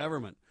without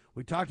government.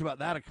 We talked about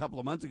that a couple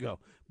of months ago.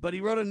 But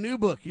he wrote a new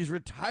book. He's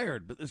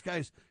retired, but this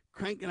guy's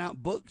cranking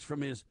out books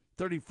from his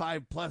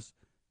 35-plus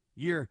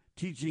year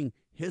teaching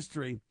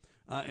history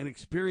and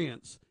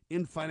experience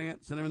in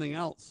finance and everything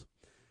else.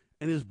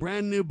 And his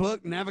brand new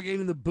book,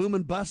 Navigating the Boom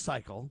and Bust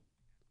Cycle,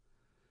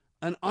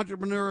 an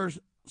entrepreneur's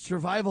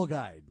survival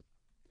guide.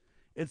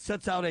 It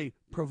sets out a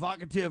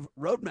provocative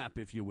roadmap,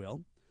 if you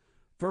will,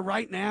 for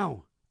right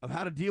now of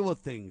how to deal with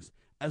things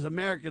as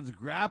Americans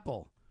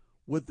grapple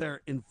with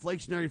their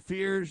inflationary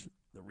fears,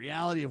 the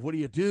reality of what do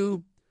you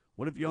do?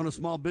 What if you own a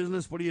small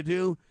business? What do you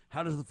do?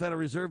 How does the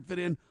Federal Reserve fit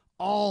in?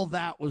 All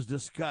that was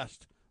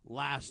discussed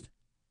last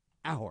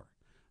hour.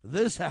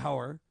 This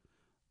hour,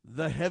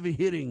 the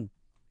heavy-hitting,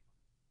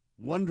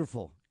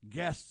 wonderful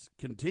guests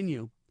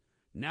continue.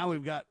 Now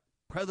we've got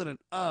President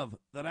of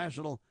the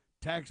National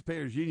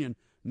Taxpayers Union,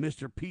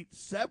 Mr. Pete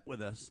Sepp,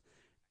 with us.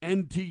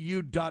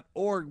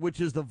 NTU.org, which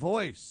is the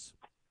voice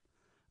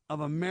of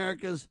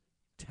America's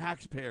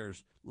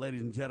taxpayers,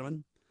 ladies and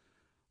gentlemen,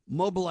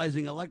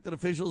 mobilizing elected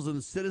officials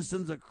and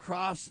citizens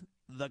across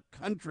the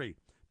country,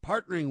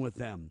 partnering with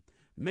them,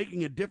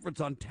 making a difference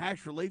on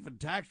tax relief and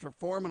tax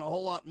reform and a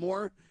whole lot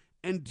more.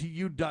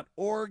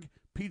 NTU.org.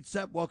 Pete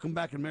Sepp, welcome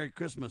back and Merry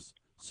Christmas,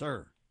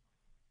 sir.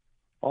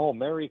 Oh,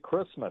 Merry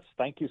Christmas.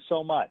 Thank you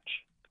so much.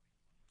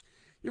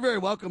 You're very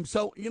welcome.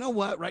 So, you know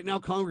what? Right now,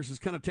 Congress is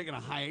kind of taking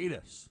a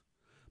hiatus.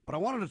 But I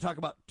wanted to talk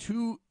about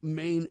two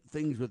main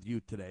things with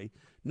you today.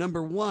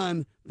 Number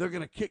one, they're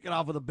going to kick it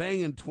off with a bang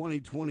in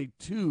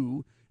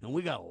 2022, and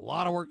we got a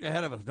lot of work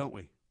ahead of us, don't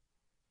we?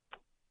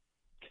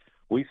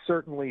 We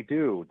certainly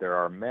do. There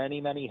are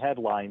many, many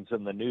headlines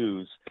in the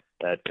news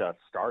that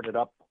started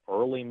up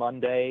early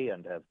Monday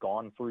and have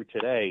gone through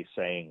today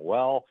saying,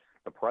 well,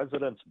 the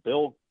president's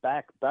Build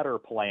Back Better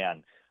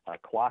plan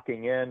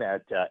clocking in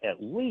at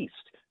least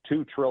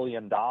 $2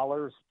 trillion,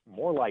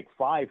 more like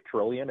 $5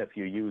 trillion if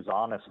you use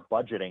honest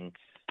budgeting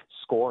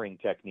scoring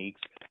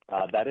techniques,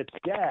 that it's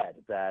dead,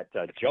 that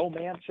Joe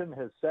Manchin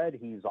has said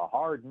he's a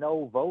hard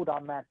no vote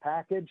on that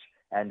package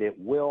and it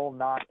will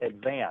not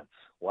advance.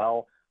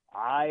 Well,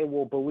 I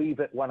will believe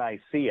it when I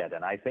see it,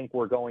 and I think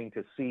we're going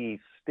to see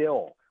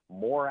still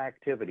more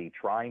activity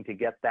trying to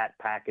get that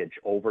package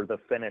over the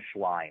finish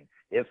line,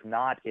 if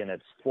not in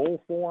its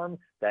full form,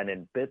 then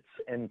in bits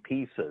and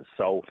pieces.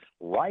 So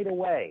right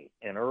away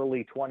in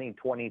early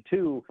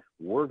 2022,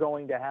 we're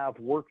going to have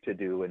work to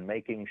do in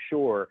making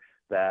sure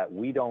that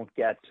we don't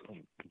get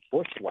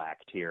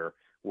bushwhacked here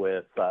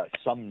with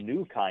some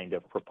new kind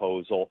of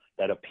proposal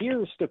that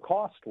appears to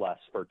cost less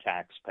for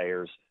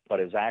taxpayers, but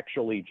is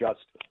actually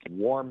just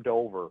warmed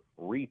over,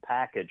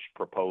 repackaged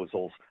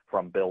proposals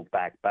from Build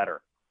Back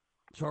Better.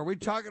 So are we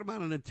talking about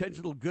an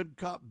intentional good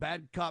cop,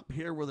 bad cop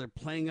here where they're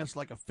playing us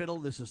like a fiddle?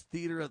 This is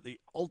theater at the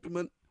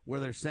ultimate where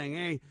they're saying,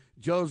 hey,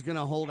 Joe's going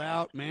to hold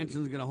out,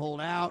 Manchin's going to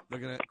hold out, they're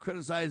going to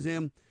criticize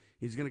him,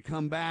 he's going to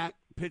come back,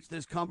 pitch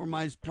this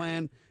compromise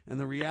plan, and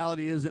the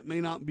reality is it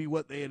may not be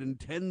what they had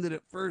intended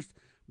at first,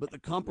 but the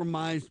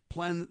compromise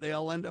plan that they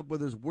all end up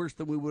with is worse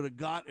than we would have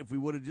got if we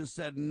would have just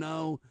said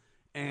no,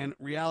 and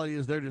reality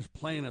is they're just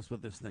playing us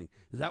with this thing.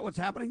 Is that what's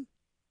happening?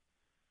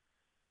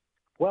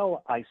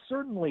 Well, I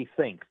certainly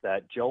think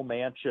that Joe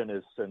Manchin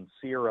is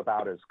sincere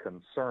about his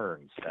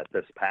concerns that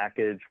this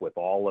package, with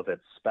all of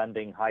its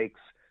spending hikes,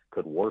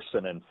 could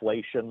worsen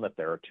inflation, that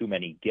there are too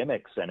many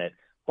gimmicks in it.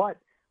 But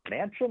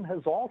Manchin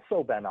has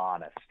also been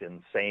honest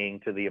in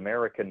saying to the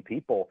American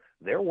people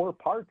there were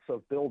parts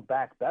of Build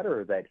Back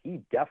Better that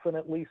he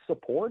definitely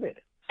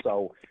supported.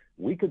 So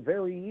we could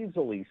very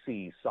easily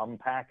see some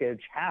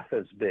package half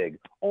as big,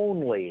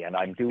 only, and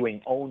I'm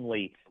doing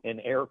only in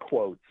air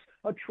quotes,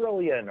 $1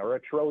 trillion or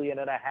 $1.5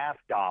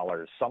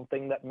 trillion,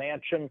 something that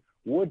Manchin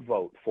would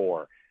vote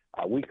for.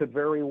 We could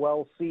very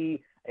well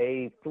see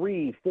a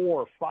 3,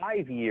 4,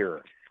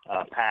 5-year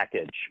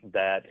package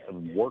that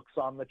works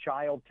on the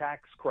child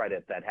tax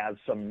credit, that has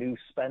some new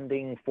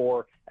spending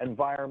for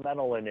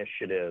environmental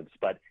initiatives,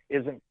 but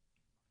isn't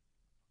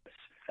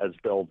as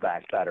Build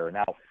Back Better.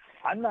 Now,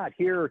 I'm not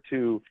here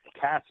to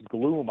cast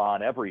gloom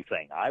on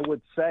everything. I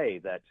would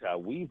say that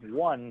we've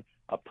won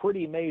a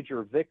pretty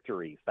major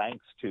victory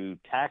thanks to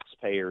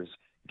taxpayers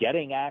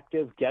getting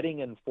active, getting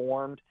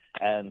informed,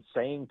 and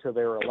saying to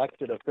their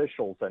elected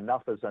officials,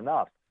 enough is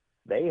enough.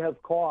 They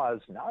have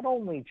caused not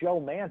only Joe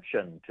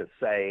Manchin to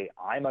say,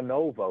 I'm a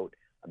no vote,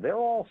 they're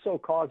also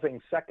causing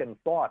second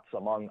thoughts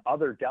among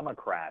other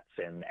Democrats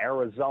in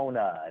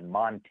Arizona and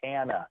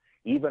Montana,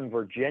 even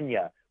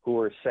Virginia, who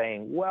are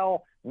saying,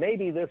 well,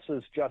 maybe this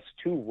is just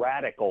too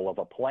radical of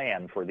a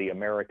plan for the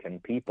American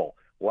people.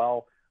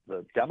 Well,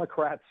 the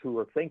Democrats who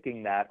are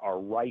thinking that are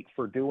right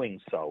for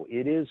doing so.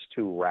 It is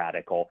too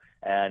radical.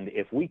 And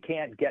if we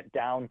can't get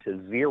down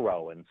to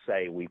zero and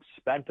say we've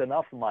spent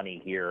enough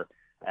money here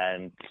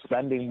and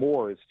spending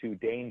more is too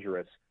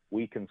dangerous,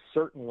 we can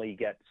certainly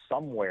get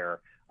somewhere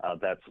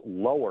that's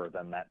lower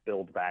than that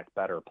Build Back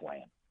Better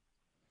plan.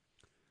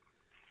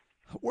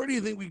 Where do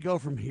you think we go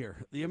from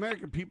here? The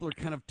American people are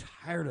kind of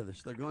tired of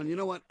this. They're going, you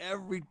know what?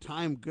 Every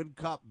time good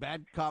cop,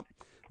 bad cop,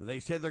 they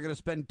say they're going to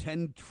spend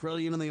 $10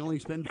 trillion and they only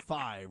spend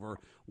 $5 or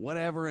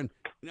whatever. And,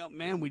 you know,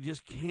 man, we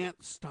just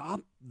can't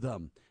stop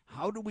them.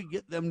 How do we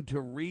get them to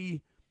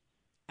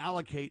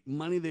reallocate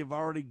money they've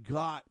already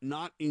got,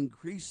 not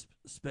increase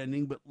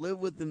spending, but live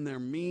within their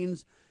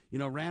means? You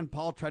know, Rand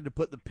Paul tried to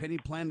put the penny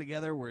plan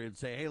together where he'd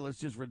say, hey, let's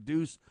just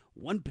reduce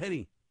 1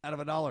 penny out of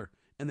 $1.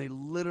 And they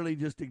literally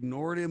just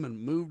ignored him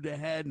and moved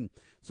ahead. And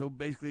so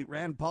basically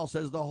Rand Paul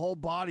says the whole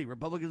body,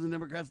 Republicans and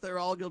Democrats, they're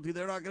all guilty.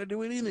 They're not going to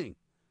do anything.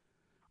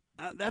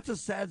 That's a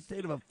sad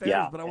state of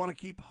affairs, but I want to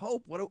keep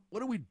hope. What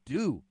do we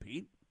do,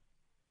 Pete?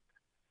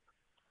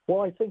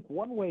 Well, I think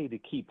one way to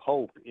keep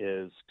hope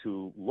is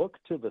to look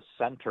to the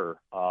center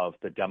of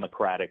the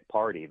Democratic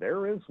Party.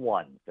 There is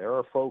one. There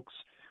are folks,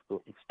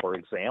 for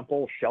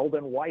example,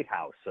 Sheldon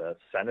Whitehouse, a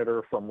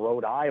senator from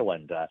Rhode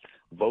Island,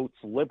 votes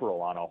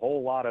liberal on a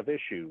whole lot of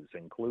issues,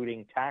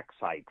 including tax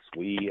hikes.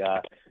 We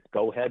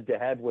go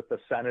head-to-head with the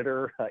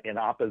senator in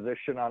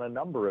opposition on a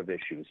number of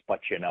issues.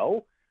 But, you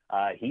know,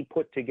 he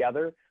put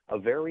together a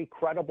very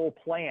credible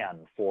plan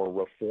for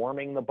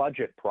reforming the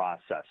budget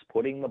process,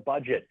 putting the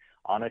budget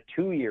on a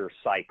 2-year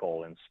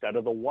cycle instead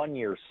of the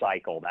 1-year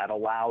cycle. That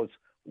allows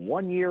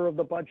 1 year of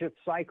the budget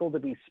cycle to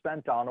be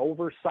spent on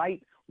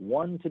oversight,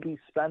 1 to be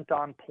spent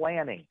on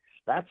planning.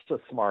 That's a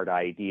smart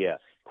idea.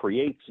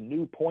 Creates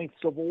new points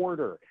of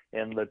order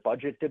in the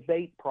budget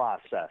debate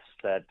process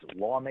that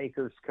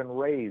lawmakers can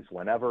raise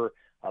whenever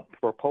a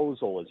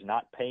proposal is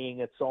not paying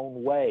its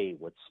own way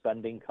with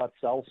spending cuts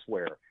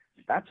elsewhere.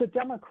 That's a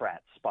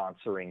Democrat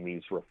sponsoring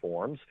these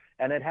reforms,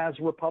 and it has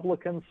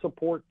Republican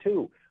support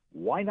too.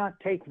 Why not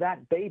take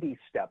that baby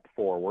step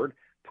forward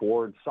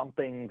towards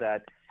something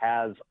that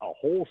has a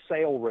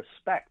wholesale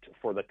respect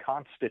for the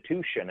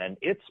Constitution and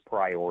its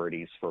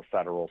priorities for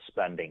federal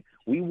spending?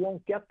 We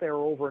won't get there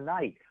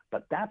overnight,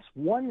 but that's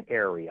one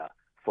area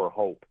for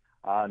hope.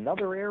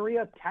 Another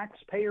area,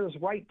 Taxpayers'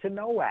 Right to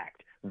Know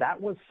Act.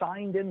 That was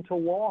signed into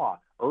law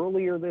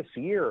earlier this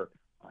year.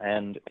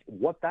 And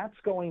what that's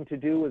going to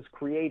do is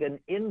create an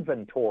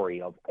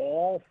inventory of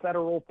all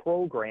federal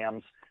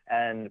programs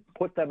and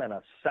put them in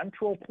a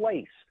central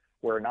place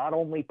where not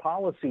only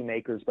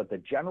policymakers but the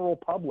general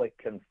public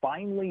can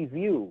finally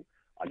view,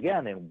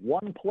 again, in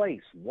one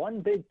place, one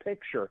big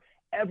picture,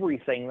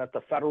 everything that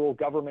the federal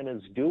government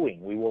is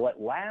doing. We will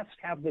at last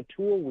have the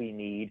tool we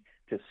need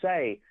to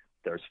say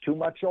there's too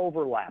much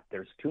overlap,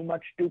 there's too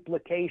much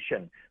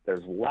duplication,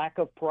 there's lack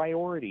of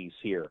priorities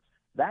here.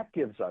 That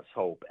gives us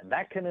hope, and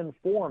that can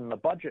inform the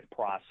budget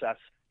process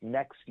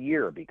next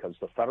year because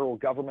the federal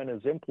government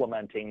is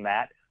implementing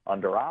that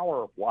under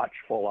our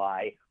watchful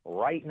eye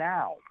right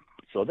now.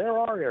 So there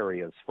are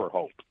areas for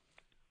hope.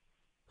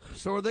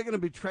 So are they going to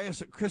betray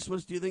us at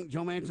Christmas? Do you think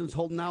Joe Manchin's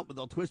holding out, but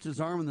they'll twist his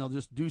arm and they'll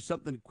just do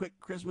something quick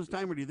Christmas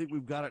time? Or do you think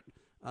we've got it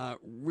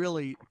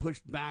really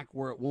pushed back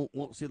where it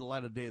won't see the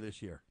light of day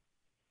this year?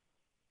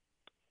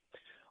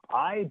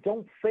 I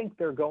don't think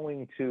they're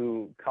going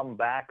to come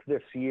back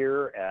this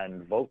year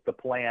and vote the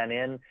plan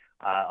in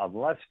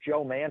unless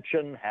Joe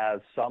Manchin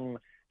has some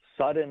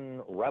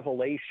sudden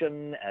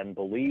revelation and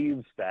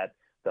believes that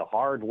the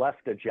hard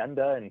left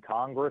agenda in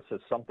Congress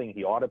is something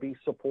he ought to be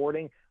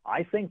supporting.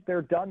 I think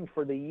they're done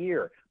for the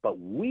year, but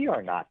we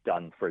are not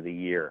done for the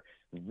year.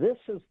 This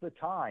is the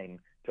time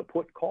to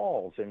put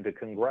calls into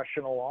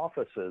congressional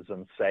offices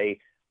and say,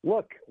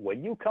 look,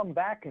 when you come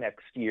back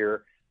next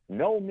year,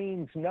 no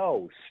means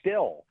no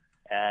still.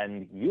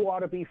 And you ought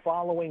to be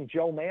following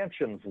Joe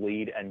Manchin's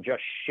lead and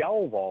just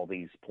shelve all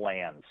these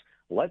plans.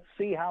 Let's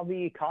see how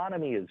the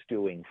economy is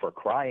doing, for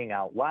crying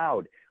out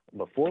loud,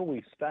 before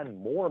we spend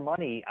more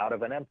money out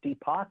of an empty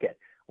pocket.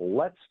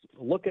 Let's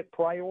look at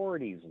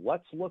priorities.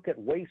 Let's look at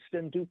waste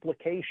and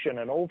duplication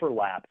and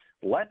overlap.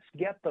 Let's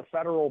get the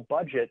federal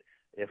budget,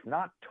 if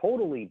not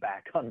totally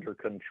back under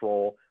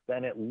control,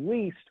 then at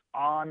least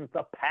on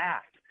the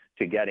path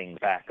to getting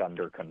back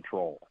under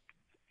control.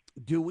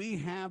 Do we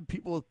have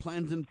people with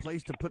plans in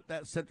place to put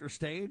that center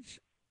stage?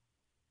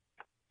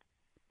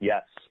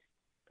 Yes,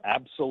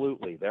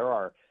 absolutely. There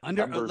are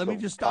let me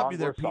just stop you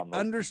there, Pete.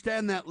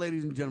 Understand that,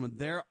 ladies and gentlemen.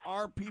 There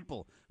are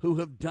people who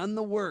have done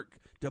the work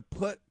to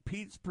put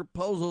Pete's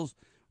proposals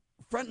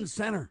front and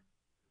center.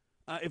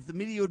 If the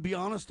media would be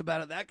honest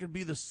about it, that could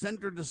be the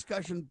center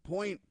discussion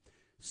point.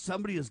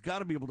 Somebody has got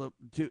to be able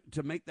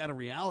to make that a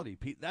reality,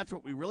 Pete. That's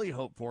what we really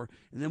hope for.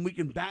 And then we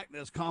can back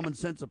this common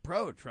sense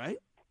approach, right?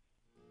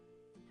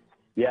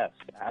 Yes,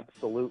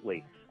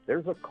 absolutely.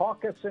 There's a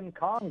caucus in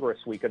Congress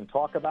we can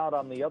talk about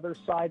on the other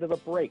side of the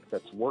break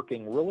that's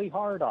working really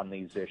hard on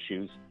these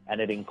issues,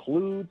 and it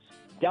includes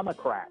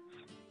Democrats.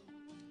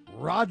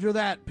 Roger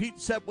that.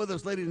 Pete Sepp with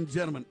us, ladies and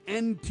gentlemen.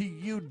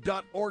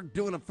 NTU.org,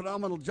 doing a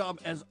phenomenal job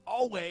as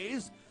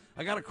always.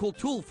 I got a cool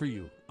tool for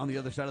you on the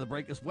other side of the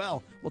break as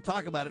well. We'll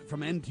talk about it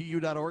from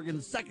NTU.org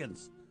in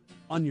seconds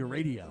on your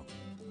radio.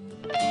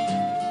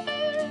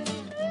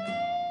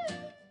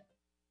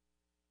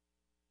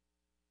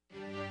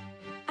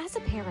 As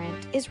a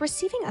parent, is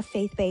receiving a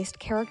faith-based,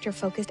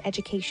 character-focused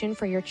education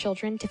for your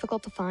children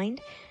difficult to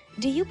find?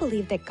 Do you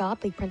believe that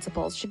godly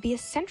principles should be a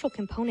central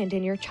component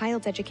in your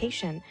child's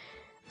education?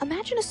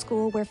 Imagine a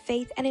school where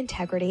faith and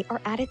integrity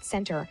are at its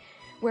center,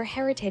 where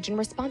heritage and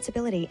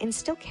responsibility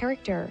instill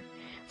character.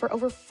 For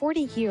over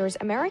 40 years,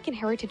 American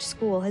Heritage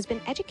School has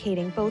been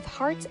educating both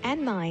hearts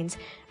and minds,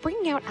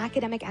 bringing out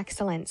academic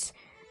excellence.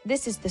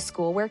 This is the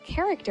school where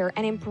character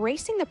and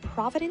embracing the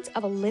providence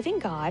of a living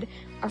God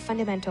are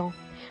fundamental,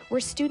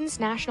 where students'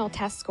 national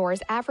test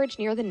scores average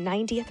near the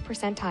 90th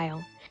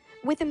percentile.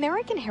 With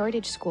American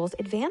Heritage School's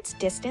advanced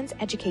distance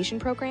education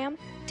program,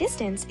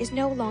 distance is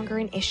no longer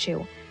an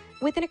issue.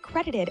 With an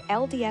accredited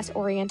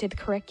LDS-oriented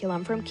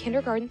curriculum from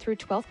kindergarten through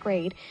 12th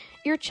grade,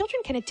 your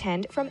children can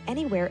attend from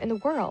anywhere in the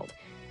world.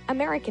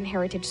 American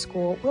Heritage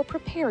School will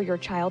prepare your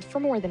child for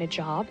more than a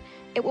job.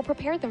 It will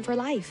prepare them for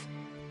life.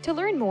 To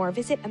learn more,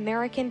 visit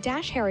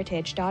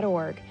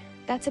American-Heritage.org.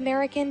 That's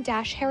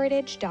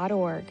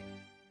American-Heritage.org.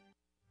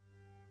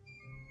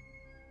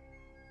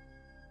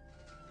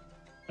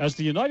 As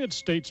the United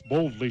States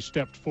boldly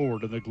stepped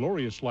forward in the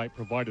glorious light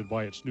provided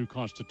by its new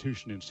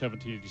Constitution in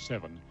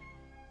 1787,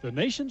 the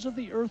nations of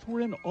the earth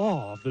were in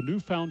awe of the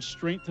newfound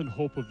strength and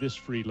hope of this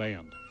free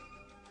land.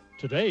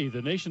 Today,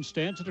 the nation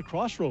stands at a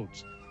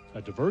crossroads.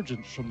 A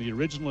divergence from the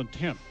original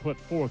intent put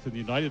forth in the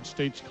United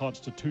States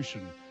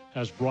Constitution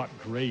has brought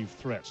grave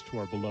threats to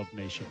our beloved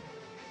nation.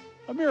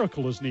 A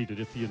miracle is needed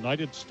if the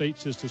United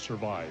States is to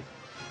survive.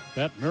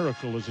 That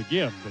miracle is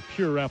again the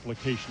pure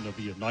application of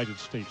the United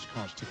States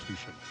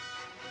Constitution.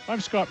 I'm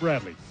Scott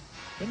Bradley.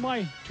 In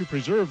my To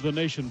Preserve the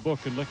Nation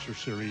book and lecture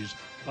series,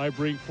 I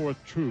bring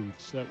forth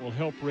truths that will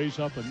help raise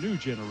up a new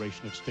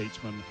generation of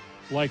statesmen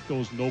like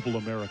those noble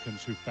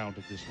Americans who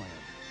founded this land.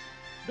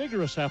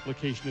 Vigorous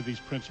application of these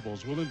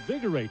principles will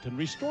invigorate and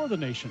restore the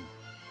nation,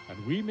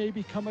 and we may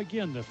become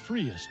again the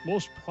freest,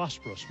 most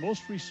prosperous,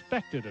 most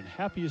respected, and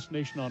happiest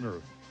nation on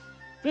earth.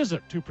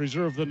 Visit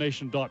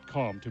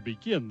topreservethenation.com to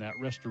begin that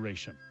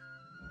restoration.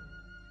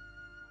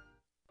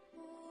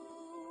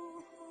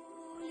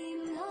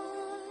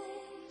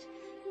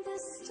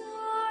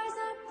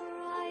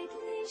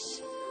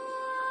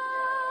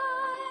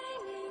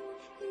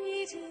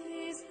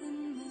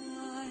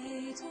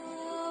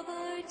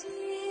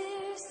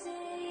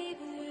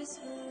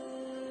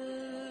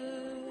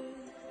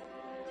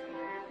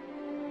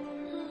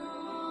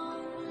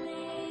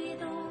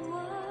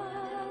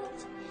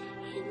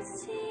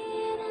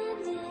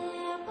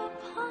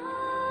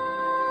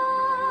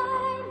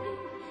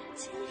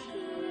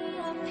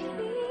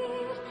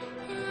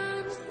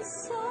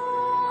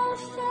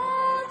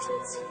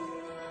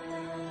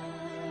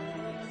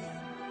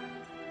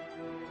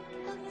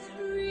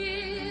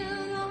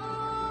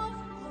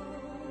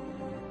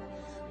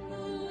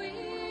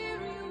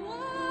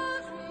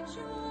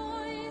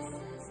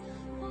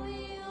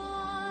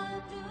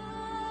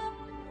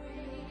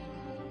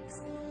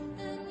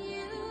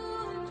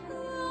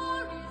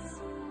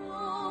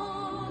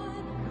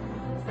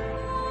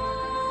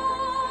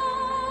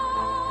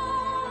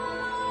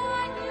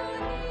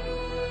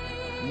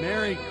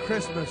 Merry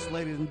Christmas,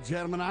 ladies and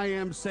gentlemen. I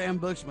am Sam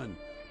Bushman.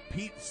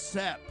 Pete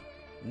Sepp,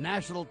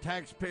 National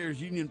Taxpayers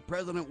Union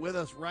president, with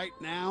us right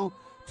now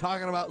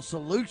talking about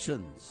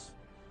solutions.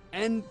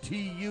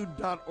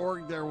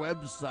 NTU.org, their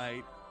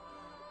website.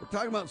 We're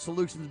talking about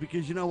solutions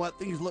because you know what?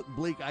 Things look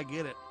bleak. I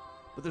get it.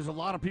 But there's a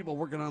lot of people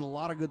working on a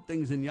lot of good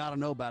things, and you ought to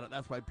know about it.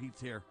 That's why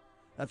Pete's here.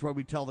 That's why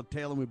we tell the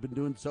tale, and we've been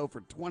doing so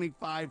for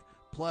 25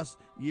 plus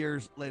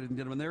years, ladies and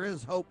gentlemen. There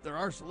is hope. There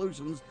are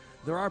solutions.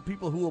 There are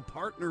people who will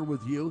partner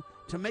with you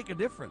to make a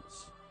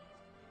difference.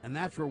 And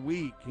that's where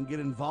we can get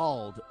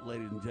involved,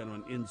 ladies and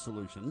gentlemen, in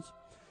solutions.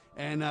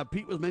 And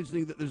Pete was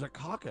mentioning that there's a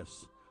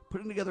caucus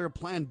putting together a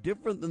plan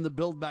different than the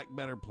Build Back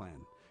Better plan.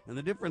 And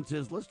the difference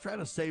is, let's try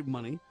to save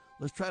money.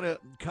 Let's try to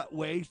cut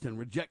waste and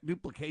reject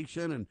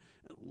duplication. And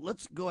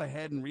let's go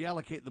ahead and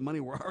reallocate the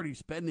money we're already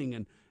spending.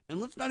 And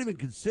let's not even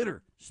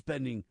consider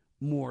spending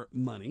more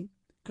money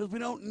because we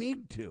don't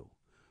need to.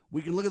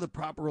 We can look at the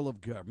proper role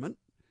of government,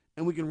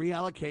 and we can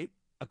reallocate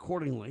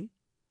accordingly,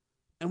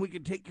 and we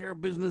can take care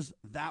of business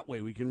that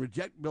way. We can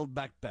reject Build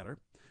Back Better,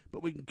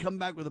 but we can come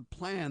back with a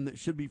plan that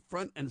should be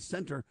front and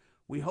center.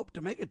 We hope to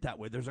make it that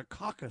way. There's a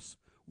caucus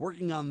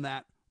working on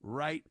that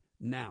right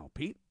now.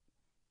 Pete?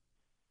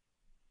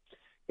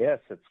 Yes,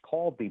 it's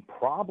called the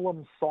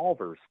Problem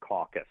Solvers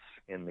Caucus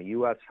in the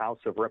U.S. House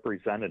of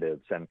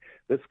Representatives, and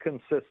this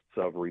consists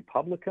of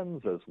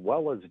Republicans as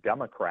well as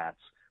Democrats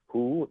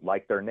who,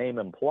 like their name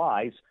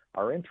implies,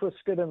 are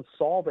interested in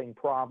solving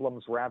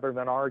problems rather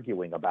than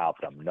arguing about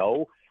them.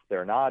 No,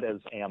 they're not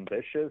as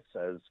ambitious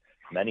as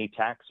many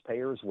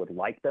taxpayers would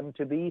like them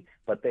to be,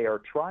 but they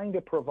are trying to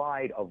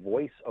provide a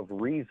voice of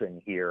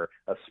reason here,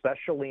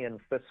 especially in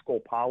fiscal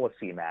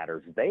policy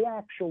matters. They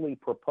actually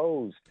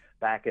proposed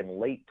back in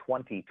late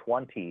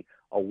 2020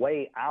 a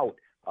way out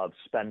of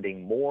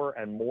spending more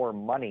and more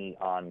money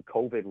on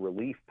COVID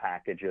relief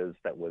packages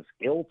that was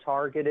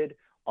ill-targeted,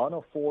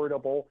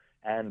 unaffordable,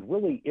 and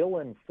really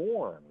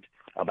ill-informed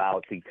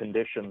about the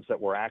conditions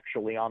that were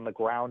actually on the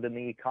ground in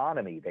the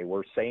economy. They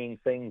were saying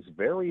things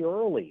very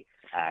early,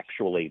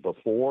 actually,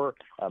 before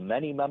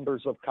many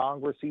members of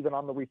Congress, even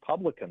on the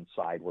Republican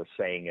side, were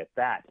saying it,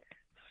 that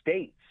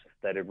states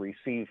that had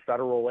received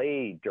federal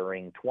aid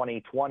during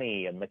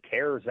 2020 and the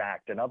CARES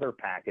Act and other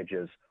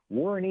packages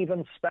weren't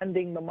even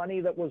spending the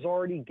money that was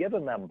already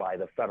given them by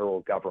the federal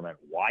government.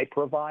 Why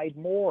provide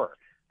more?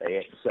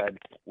 They said,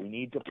 we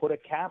need to put a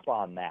cap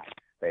on that.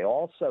 They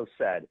also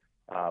said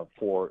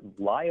for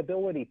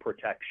liability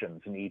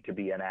protections need to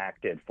be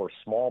enacted for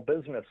small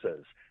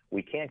businesses.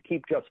 We can't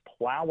keep just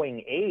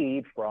plowing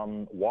aid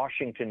from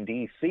Washington,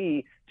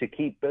 D.C. to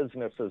keep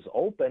businesses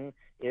open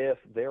if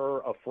they're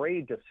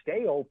afraid to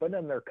stay open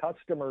and their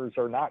customers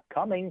are not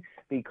coming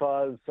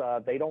because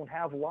they don't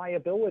have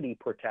liability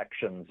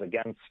protections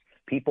against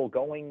people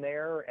going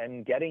there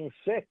and getting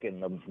sick in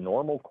the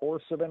normal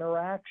course of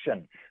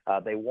interaction.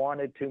 They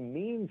wanted to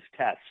means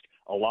test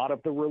a lot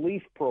of the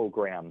relief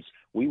programs.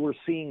 We were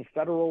seeing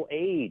federal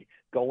aid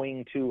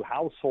going to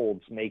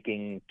households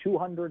making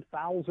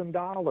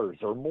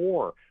 $200,000 or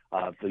more.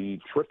 The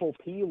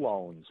PPP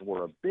loans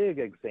were a big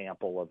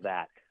example of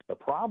that. The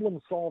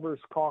Problem Solvers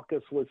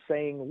Caucus was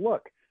saying,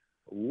 look,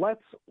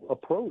 let's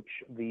approach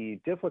the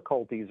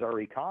difficulties our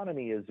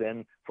economy is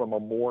in from a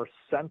more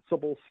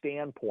sensible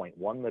standpoint,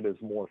 one that is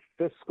more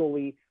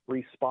fiscally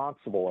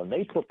responsible. And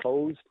they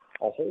proposed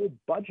a whole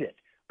budget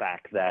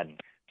back then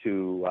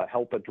to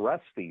help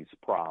address these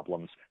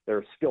problems. There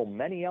are still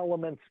many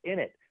elements in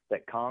it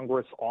that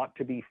Congress ought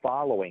to be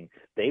following.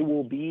 They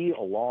will be,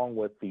 along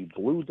with the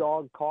Blue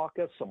Dog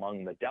Caucus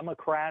among the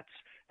Democrats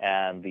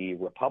and the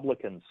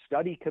Republican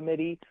Study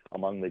Committee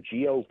among the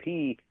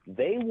GOP,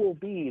 they will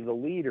be the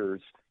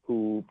leaders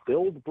who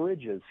build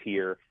bridges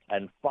here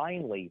and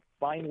finally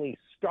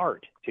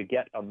start to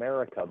get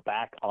America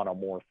back on a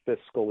more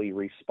fiscally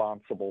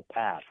responsible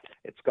path.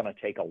 It's going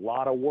to take a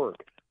lot of work,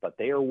 but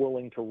they are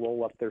willing to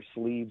roll up their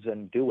sleeves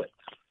and do it.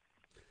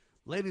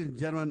 Ladies and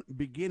gentlemen,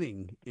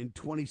 beginning in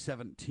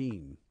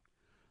 2017,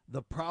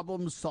 the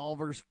Problem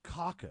Solvers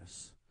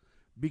Caucus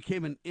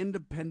became an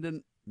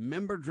independent,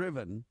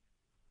 member-driven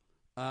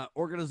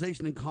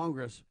organization in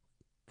Congress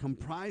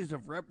comprised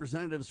of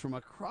representatives from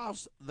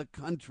across the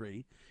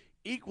country,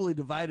 equally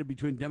divided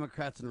between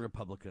Democrats and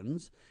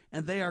Republicans,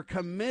 and they are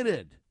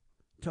committed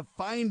to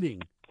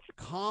finding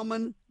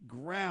common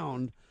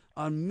ground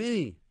on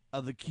many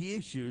of the key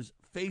issues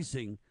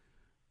facing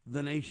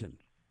the nation.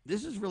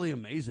 This is really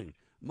amazing.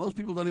 Most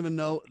people don't even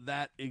know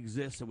that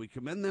exists, and we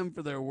commend them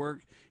for their work.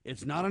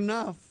 It's not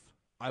enough,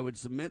 I would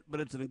submit, but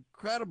it's an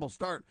incredible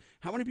start.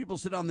 How many people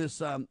sit on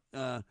this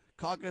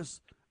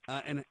caucus,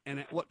 and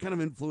what kind of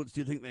influence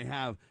do you think they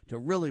have to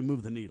really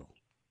move the needle?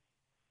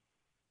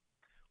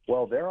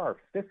 Well, there are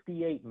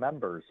 58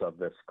 members of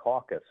this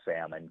caucus,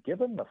 Sam, and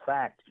given the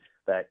fact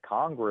that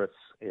Congress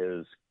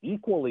is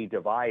equally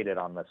divided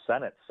on the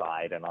Senate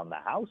side and on the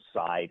House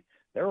side,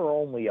 there are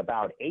only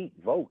about 8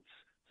 votes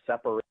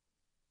separating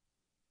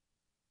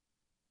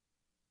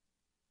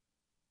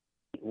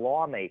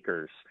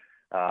lawmakers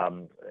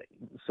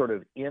sort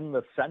of in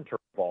the center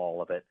of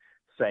all of it.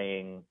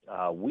 saying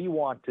we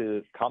want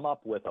to come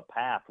up with a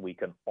path we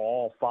can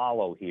all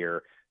follow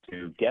here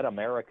to get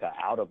America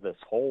out of this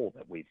hole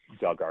that we've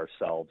dug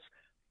ourselves.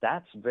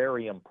 That's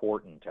very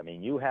important. I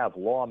mean, you have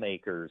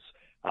lawmakers,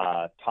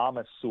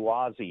 Thomas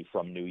Suozzi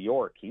from New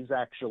York. He's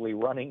actually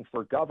running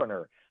for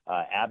governor.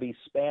 Abby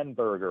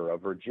Spanberger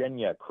of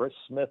Virginia, Chris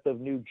Smith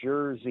of New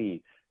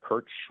Jersey,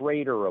 Kurt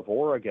Schrader of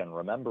Oregon.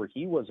 Remember,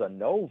 he was a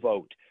no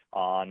vote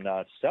on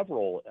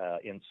several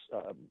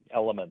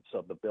elements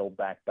of the Build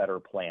Back Better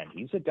plan.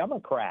 He's a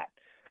Democrat.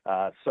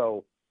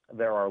 So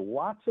there are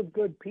lots of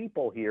good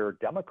people here,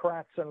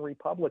 Democrats and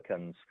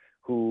Republicans,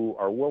 who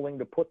are willing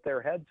to put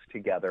their heads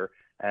together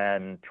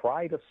and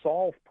try to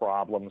solve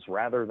problems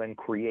rather than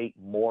create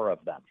more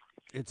of them.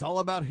 It's all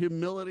about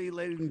humility,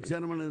 ladies and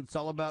gentlemen, and it's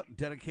all about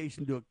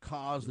dedication to a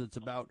cause, and it's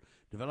about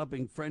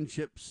developing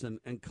friendships and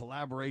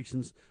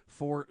collaborations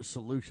for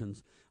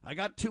solutions. I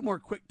got two more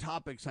quick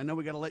topics. I know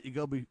we got to let you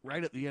go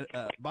right at the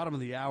bottom of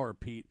the hour,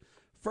 Pete.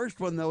 First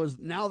one, though, is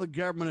now the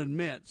government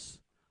admits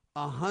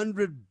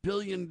 $100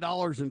 billion in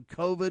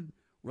COVID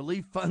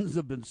relief funds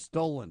have been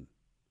stolen.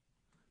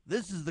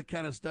 This is the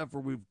kind of stuff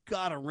where we've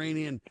got to rein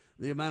in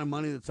the amount of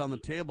money that's on the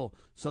table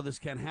so this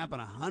can't happen.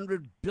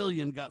 $100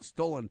 billion got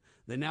stolen.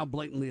 They now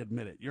blatantly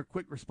admit it. Your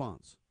quick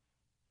response.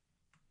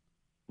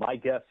 My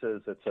guess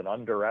is it's an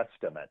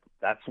underestimate.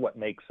 That's what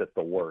makes it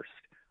the worst.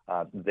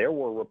 There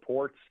were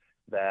reports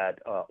that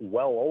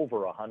well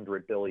over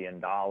 $100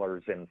 billion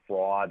in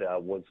fraud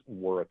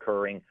were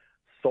occurring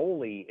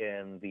solely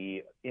in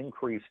the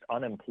increased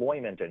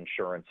unemployment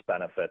insurance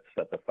benefits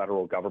that the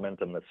federal government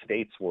and the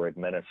states were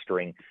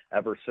administering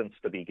ever since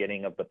the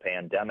beginning of the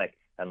pandemic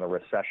and the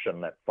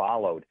recession that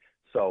followed.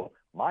 So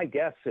my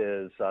guess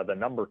is the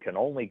number can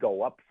only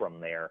go up from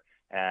there.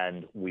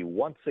 And we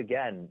once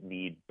again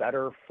need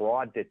better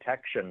fraud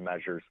detection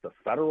measures. The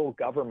federal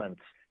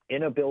government's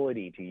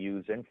inability to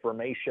use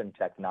information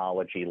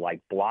technology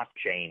like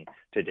blockchain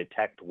to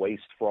detect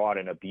waste, fraud,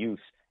 and abuse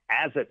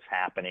as it's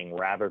happening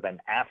rather than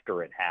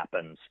after it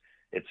happens.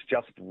 It's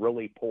just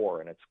really poor,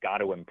 and it's got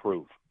to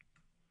improve.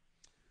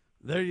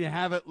 There you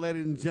have it,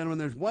 ladies and gentlemen.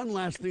 There's one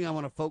last thing I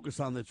want to focus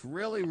on that's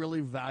really,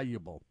 really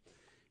valuable.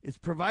 It's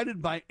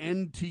provided by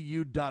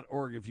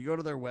NTU.org. If you go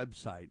to their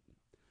website,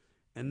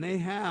 and they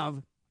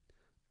have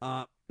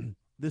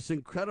this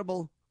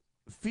incredible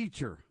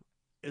feature,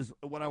 is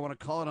what I want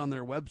to call it, on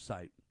their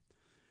website.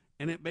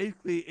 And it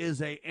basically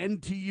is a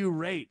NTU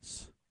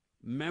rates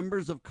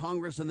members of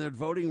Congress and their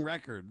voting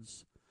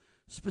records,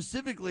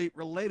 specifically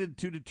related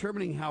to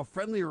determining how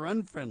friendly or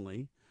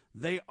unfriendly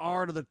they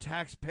are to the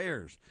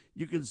taxpayers.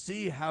 You can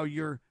see how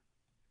your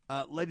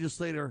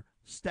legislator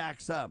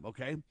stacks up,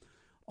 okay?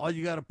 All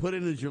you got to put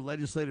in is your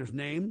legislator's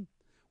name,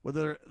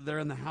 whether they're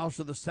in the House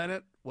or the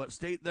Senate, what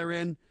state they're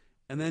in,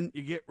 and then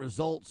you get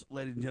results,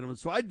 ladies and gentlemen.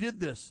 So I did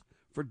this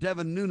for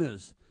Devin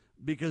Nunes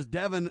because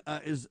Devin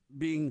is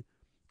being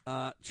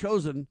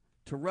chosen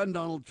to run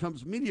Donald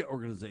Trump's media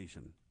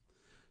organization.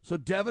 So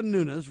Devin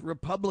Nunes,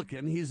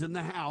 Republican, he's in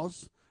the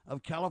House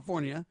of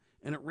California,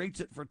 and it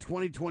rates it for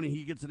 2020.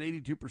 He gets an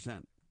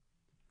 82%.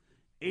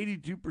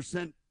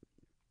 82%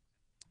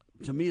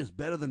 to me is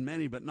better than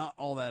many, but not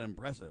all that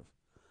impressive.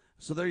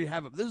 So there you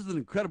have it. This is an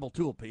incredible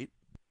tool, Pete.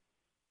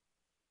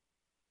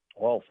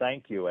 Well,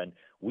 thank you. And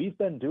we've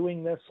been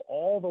doing this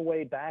all the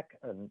way back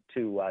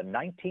to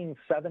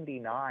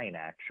 1979,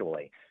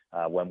 actually,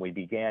 when we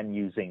began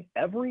using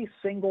every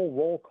single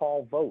roll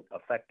call vote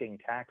affecting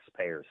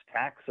taxpayers,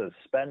 taxes,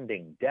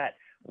 spending, debt,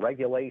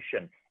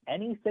 regulation,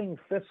 anything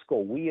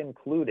fiscal, we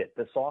include it.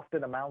 This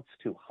often amounts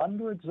to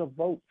hundreds of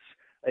votes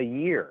a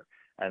year.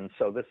 And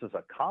so this is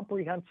a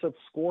comprehensive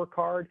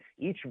scorecard.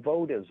 Each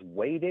vote is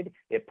weighted.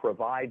 It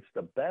provides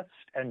the best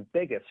and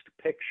biggest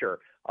picture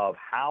of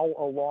how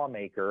a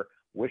lawmaker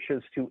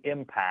wishes to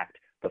impact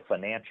the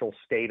financial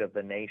state of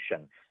the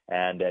nation.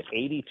 And at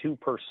 82%,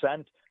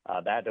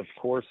 that, of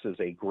course, is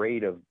a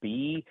grade of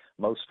B.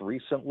 Most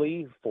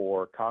recently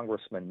for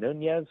Congressman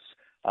Nunes,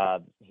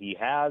 he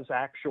has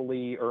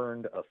actually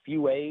earned a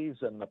few A's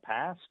in the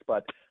past,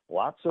 but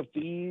lots of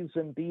B's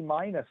and B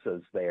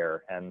minuses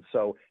there. And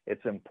so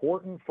it's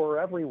important for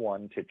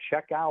everyone to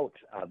check out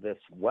this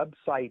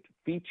website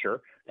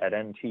feature at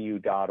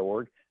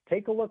NTU.org.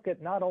 Take a look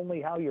at not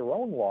only how your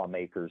own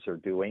lawmakers are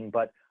doing,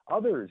 but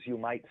others you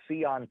might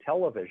see on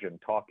television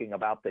talking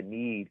about the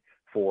need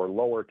for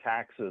lower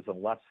taxes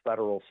and less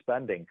federal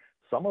spending.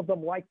 Some of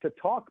them like to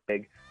talk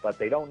big, but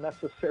they don't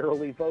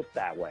necessarily vote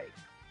that way.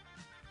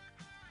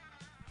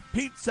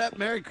 Pete Sepp,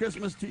 Merry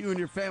Christmas to you and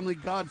your family.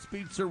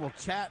 Godspeed, sir. We'll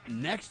chat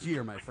next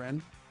year, my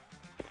friend.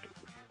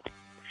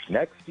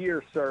 Next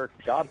year, sir.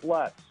 God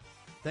bless.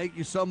 Thank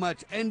you so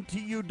much.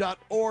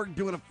 NTU.org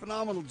doing a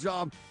phenomenal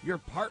job. Your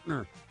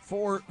partner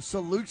for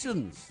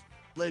solutions,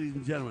 ladies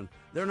and gentlemen.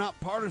 They're not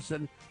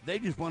partisan. They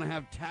just want to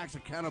have tax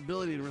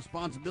accountability and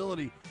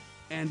responsibility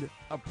and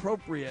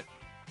appropriate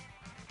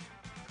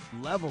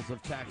levels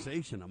of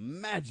taxation.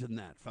 Imagine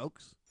that,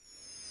 folks.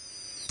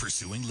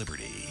 Pursuing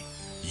liberty,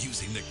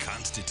 using the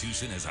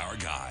Constitution as our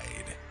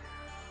guide.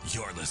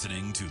 You're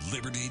listening to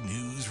Liberty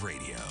News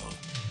Radio.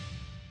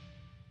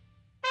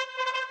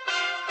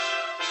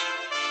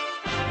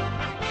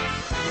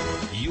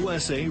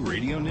 USA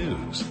Radio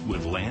News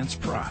with Lance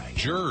Pry.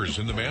 Jurors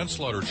in the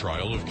manslaughter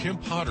trial of Kim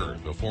Potter,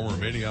 the former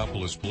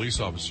Minneapolis police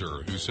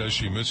officer who says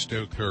she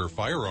mistook her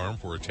firearm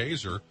for a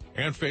taser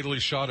and fatally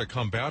shot a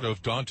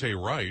combative Dante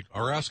Wright,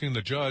 are asking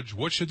the judge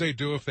what should they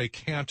do if they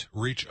can't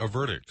reach a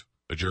verdict.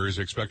 The jury is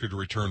expected to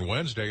return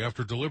Wednesday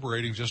after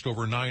deliberating just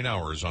over 9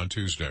 hours on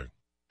Tuesday.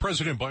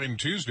 President Biden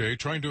Tuesday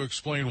trying to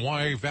explain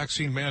why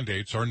vaccine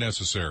mandates are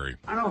necessary.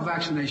 I know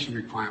vaccination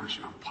requirements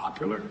are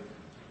unpopular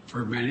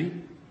for many,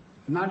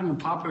 not even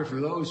popular for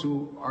those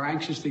who are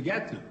anxious to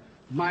get them.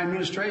 My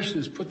administration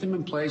has put them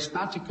in place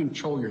not to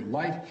control your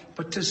life,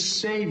 but to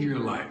save your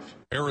life.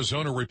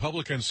 Arizona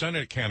Republican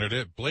Senate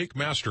candidate Blake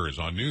Masters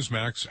on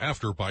Newsmax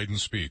after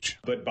Biden's speech.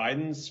 But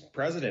Biden's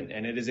president,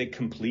 and it is a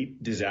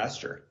complete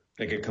disaster,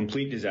 like a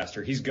complete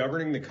disaster. He's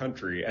governing the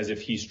country as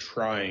if he's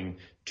trying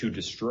to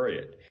destroy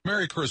it.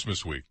 Merry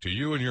Christmas week to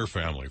you and your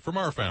family from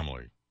our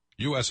family.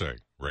 USA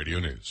Radio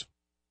News.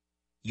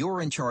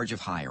 You're in charge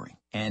of hiring,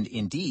 and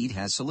Indeed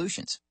has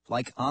solutions,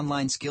 like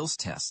online skills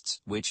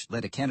tests, which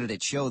let a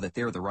candidate show that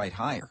they're the right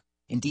hire.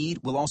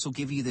 Indeed will also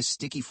give you the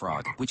sticky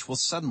frog, which will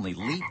suddenly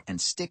leap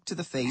and stick to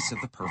the face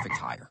of the perfect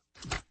hire.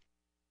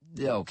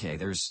 Okay,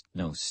 there's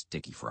no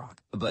sticky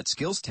frog, but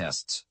skills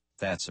tests,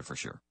 that's a for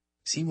sure.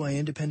 See why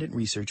independent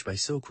research by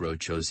Silk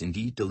Road shows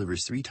Indeed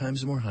delivers 3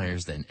 times more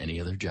hires than any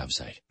other job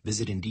site.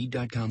 Visit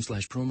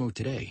Indeed.com/promo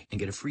today and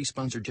get a free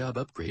sponsored job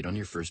upgrade on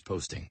your first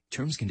posting.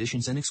 Terms,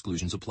 conditions, and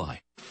exclusions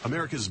apply.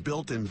 America's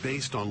built and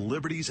based on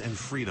liberties and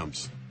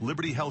freedoms.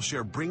 Liberty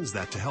HealthShare brings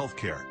that to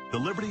healthcare. The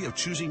liberty of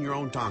choosing your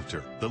own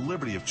doctor. The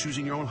liberty of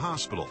choosing your own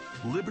hospital.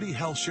 Liberty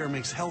HealthShare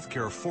makes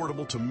healthcare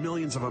affordable to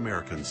millions of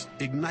Americans.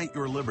 Ignite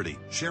your liberty.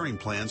 Sharing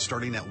plans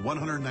starting at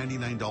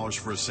 $199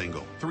 for a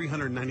single,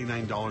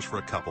 $399 for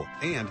a couple.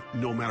 And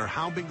no matter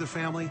how big the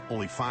family,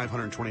 only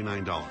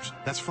 $529.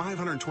 That's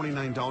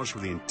 $529 for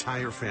the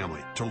entire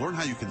family. To learn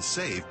how you can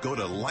save, go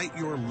to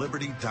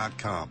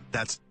lightyourliberty.com.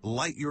 That's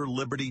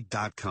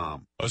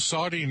lightyourliberty.com. A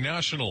Saudi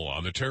national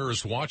on the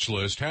terrorist watch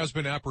list has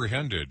been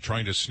apprehended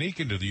trying to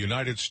sneak into the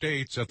United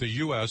States at the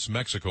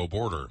U.S.-Mexico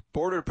border.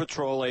 Border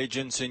Patrol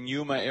agents in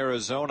Yuma,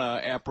 Arizona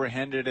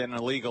apprehended an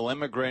illegal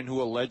immigrant who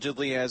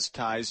allegedly has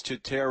ties to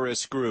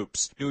terrorist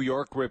groups. New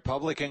York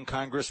Republican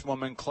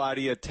Congresswoman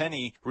Claudia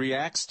Tenney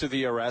reacts to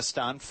the arrest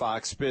on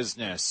Fox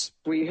Business.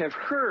 We have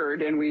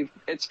heard, and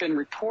it's been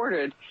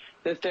reported,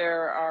 that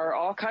there are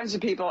all kinds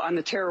of people on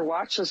the terror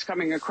watch list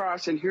coming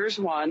across, and here's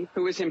one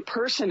who is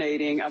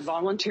impersonating a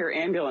volunteer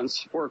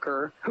ambulance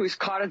worker who's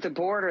caught at the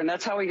border, and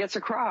that's how he gets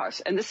across.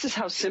 And this is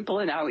how simple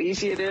and how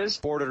easy it is.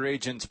 Border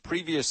agents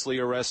previously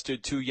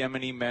arrested 2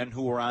 Yemeni men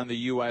who were on the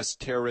U.S.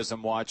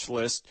 terrorism watch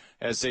list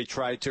as they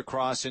tried to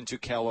cross into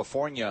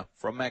California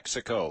from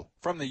Mexico.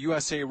 From the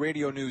USA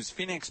Radio News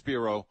Phoenix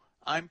Bureau,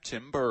 I'm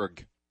Tim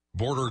Berg.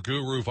 Border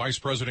guru Vice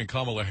President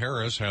Kamala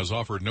Harris has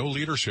offered no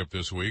leadership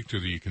this week to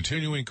the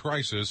continuing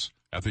crisis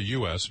at the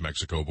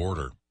U.S.-Mexico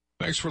border.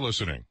 Thanks for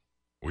listening.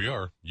 We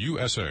are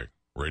USA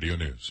Radio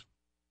News.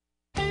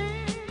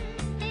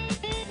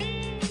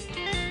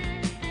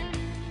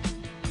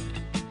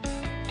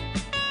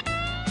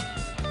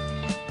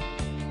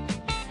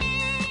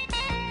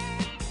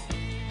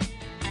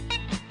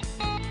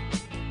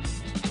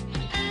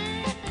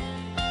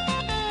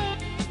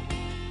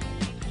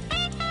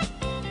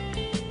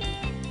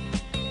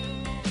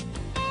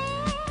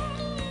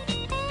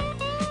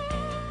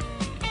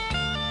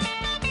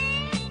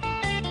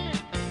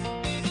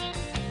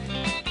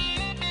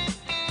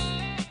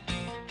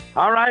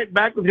 All right,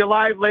 back with you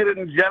live, ladies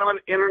and gentlemen.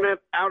 Internet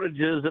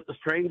outages at the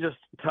strangest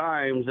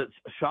times. It's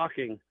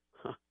shocking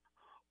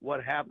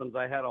what happens.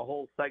 I had a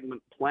whole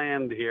segment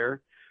planned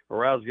here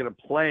where I was going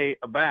to play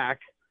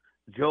back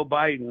Joe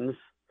Biden's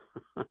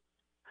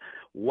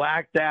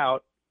whacked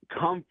out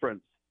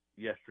conference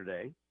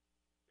yesterday,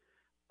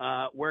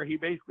 where he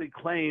basically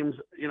claims,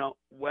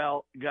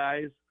 well,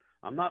 guys,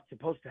 I'm not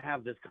supposed to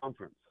have this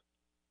conference.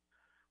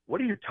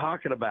 What are you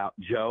talking about,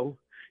 Joe?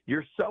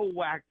 You're so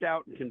whacked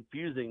out and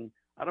confusing.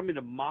 I don't mean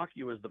to mock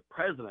you as the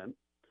president,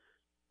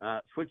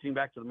 switching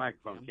back to the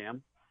microphone,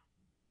 Cam.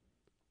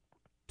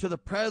 To the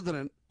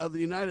president of the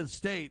United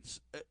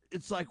States,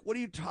 it's like, what are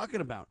you talking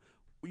about?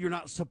 You're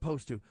not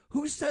supposed to.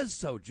 Who says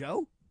so,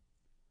 Joe?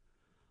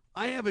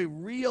 I have a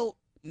real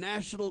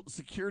national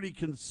security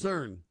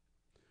concern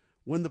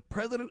when the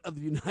president of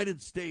the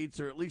United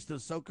States, or at least the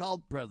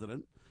so-called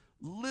president,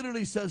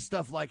 literally says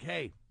stuff like,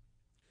 hey,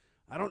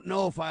 I don't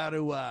know if I ought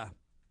to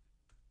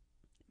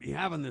be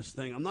having this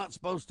thing. I'm not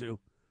supposed to.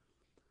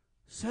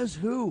 Says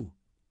who?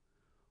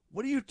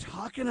 What are you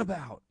talking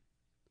about?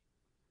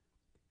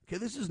 Okay,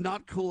 this is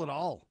not cool at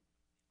all,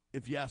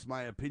 if you ask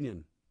my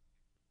opinion.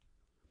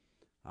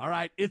 All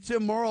right, it's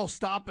immoral.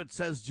 Stop it,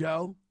 says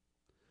Joe.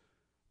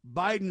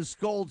 Biden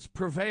scolds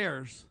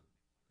purveyors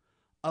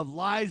of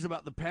lies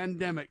about the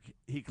pandemic,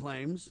 he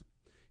claims.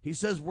 He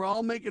says we're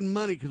all making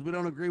money because we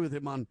don't agree with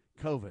him on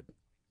COVID.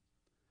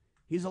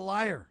 He's a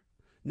liar.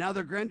 Now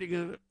they're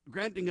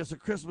granting us a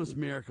Christmas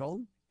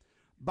miracle.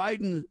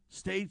 Biden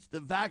states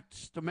that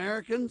vaxxed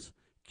Americans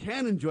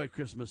can enjoy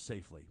Christmas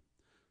safely.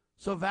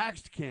 So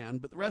vaxxed can,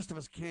 but the rest of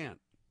us can't.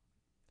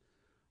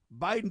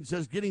 Biden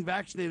says getting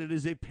vaccinated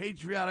is a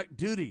patriotic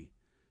duty.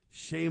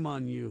 Shame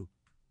on you,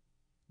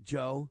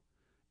 Joe.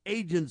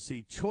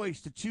 Agency,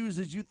 choice to choose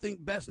as you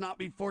think best, not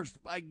be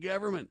forced by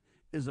government,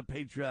 is a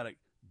patriotic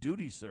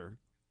duty, sir.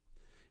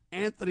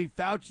 Anthony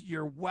Fauci,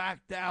 your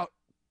whacked out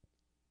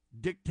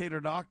dictator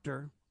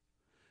doctor,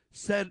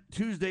 said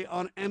Tuesday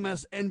on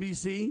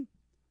MSNBC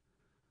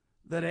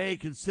that, hey,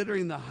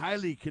 considering the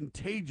highly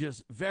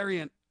contagious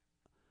variant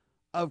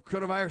of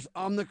coronavirus,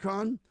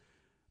 Omicron,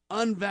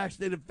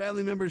 unvaccinated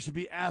family members should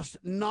be asked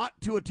not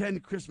to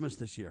attend Christmas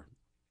this year.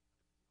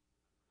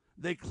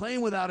 They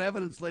claim without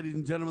evidence, ladies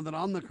and gentlemen, that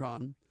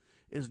Omicron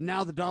is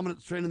now the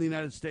dominant strain in the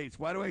United States.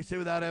 Why do I say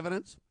without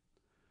evidence?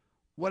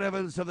 What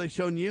evidence have they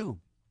shown you?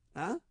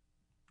 Huh?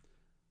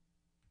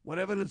 What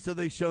evidence have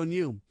they shown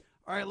you?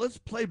 All right, let's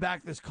play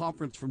back this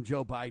conference from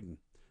Joe Biden.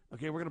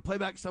 Okay, we're going to play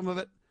back some of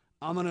it.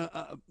 I'm going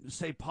to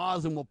say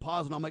pause, and we'll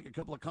pause, and I'll make a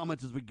couple of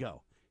comments as we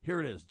go. Here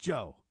it is,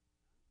 Joe.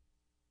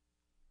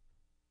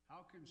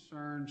 How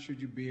concerned should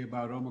you be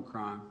about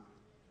Omicron,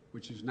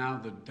 which is now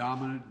the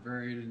dominant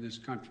variant in this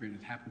country, and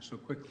it happened so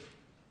quickly?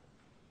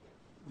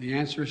 The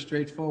answer is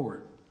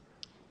straightforward.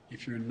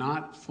 If you're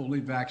not fully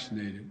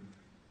vaccinated,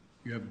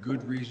 you have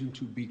good reason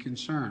to be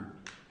concerned.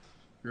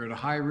 You're at a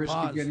high risk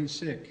of getting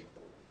sick.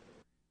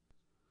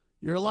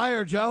 You're a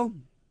liar, Joe.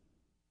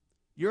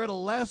 You're at a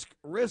less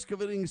risk of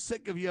getting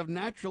sick if you have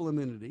natural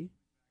immunity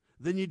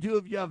than you do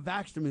if you have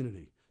vaxxed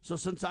immunity. So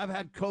since I've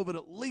had COVID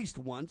at least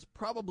once,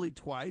 probably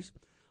twice,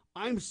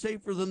 I'm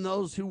safer than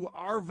those who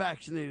are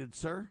vaccinated,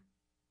 sir.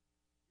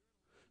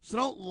 So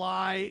don't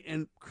lie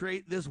and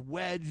create this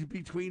wedge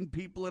between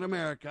people in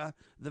America,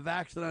 the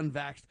vaxxed and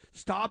unvaxxed.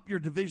 Stop your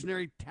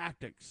divisionary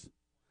tactics.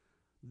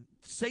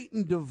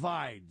 Satan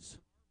divides.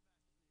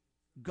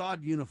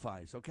 God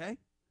unifies, okay?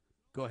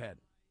 Go ahead.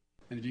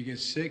 And if you get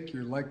sick,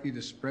 you're likely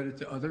to spread it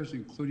to others,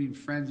 including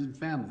friends and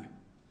family.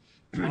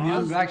 And the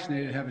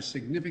unvaccinated have a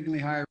significantly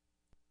higher...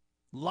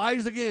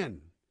 Lies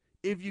again.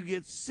 If you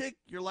get sick,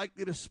 you're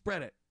likely to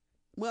spread it.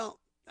 Well,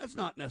 that's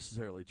not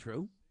necessarily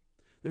true.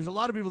 There's a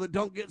lot of people that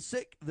don't get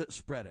sick that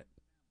spread it.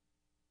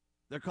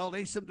 They're called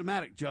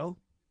asymptomatic, Joe.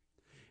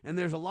 And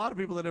there's a lot of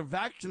people that are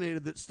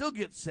vaccinated that still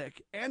get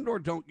sick and or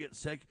don't get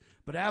sick,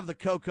 but have the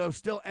CoCo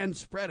still and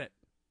spread it.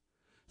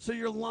 So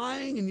you're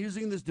lying and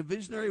using this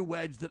divisionary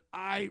wedge that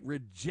I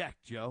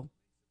reject, Joe.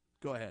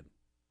 Go ahead.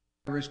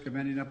 Risk of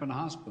ending up in a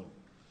hospital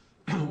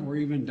or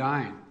even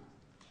dying.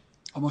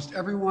 Almost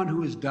everyone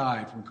who has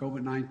died from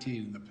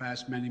COVID-19 in the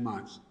past many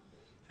months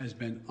has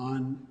been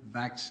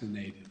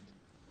unvaccinated.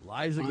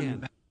 Lies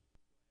again.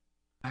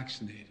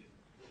 Vaccinated.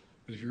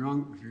 But if you're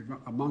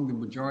among the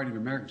majority of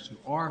Americans who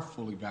are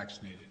fully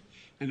vaccinated,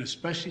 and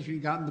especially if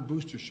you've gotten the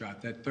booster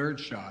shot, that third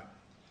shot,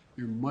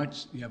 you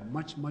have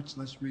much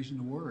less reason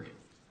to worry.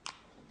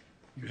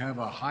 You have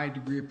a high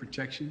degree of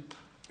protection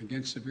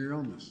against severe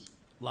illness.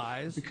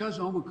 Lies. Because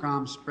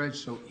Omicron spreads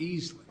so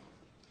easily,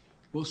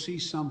 we'll see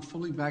some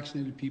fully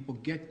vaccinated people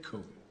get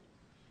COVID,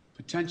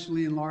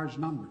 potentially in large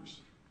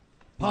numbers.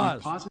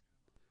 Pause.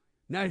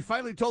 Now, he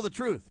finally told the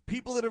truth.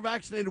 People that are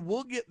vaccinated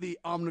will get the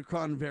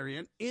Omicron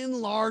variant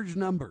in large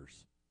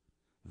numbers.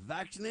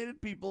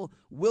 Vaccinated people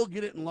will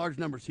get it in large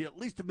numbers. He at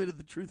least admitted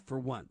the truth for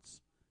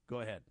once. Go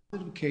ahead.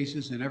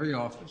 Cases in every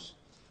office,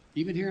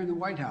 even here in the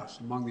White House,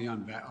 among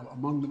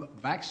the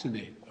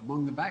vaccinated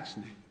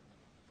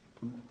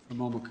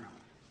from Omicron.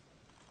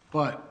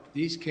 But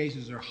these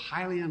cases are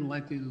highly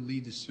unlikely to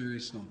lead to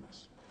serious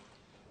illness.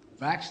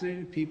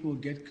 Vaccinated people who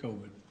get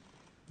COVID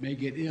may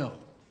get ill,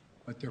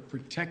 but they're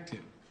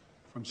protected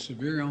from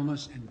severe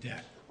illness and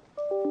death.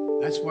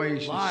 That's why you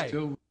should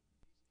still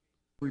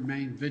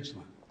remain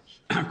vigilant.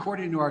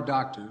 According to our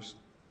doctors,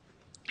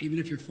 even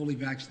if you're fully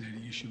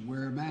vaccinated, you should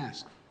wear a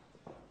mask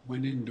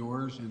when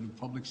indoors and in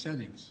public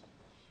settings.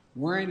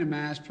 Wearing a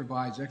mask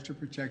provides extra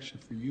protection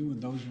for you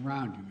and those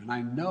around you. And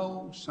I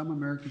know some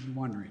Americans are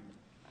wondering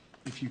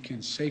if you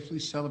can safely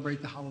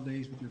celebrate the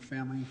holidays with your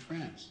family and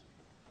friends.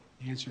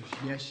 The answer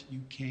is yes, you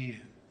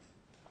can.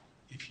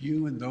 If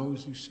you and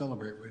those you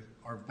celebrate with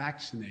are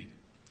vaccinated,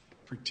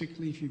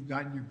 particularly if you've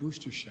gotten your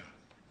booster shot.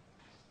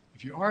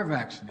 If you are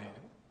vaccinated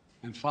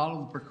and follow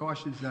the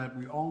precautions that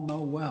we all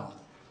know well,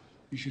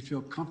 you should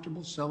feel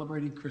comfortable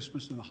celebrating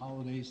Christmas and the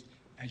holidays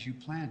as you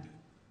planned it.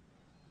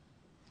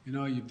 You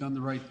know, you've done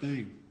the right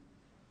thing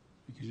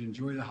because you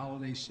enjoy the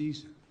holiday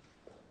season.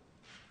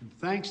 And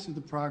thanks to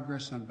the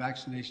progress on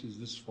vaccinations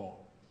this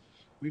fall,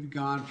 we've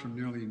gone from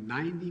nearly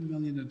 90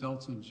 million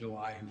adults in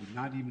July who had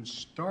not even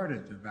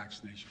started their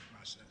vaccination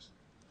process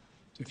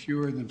to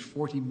fewer than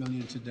 40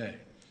 million today.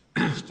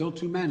 Still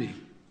too many.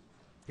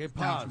 Okay,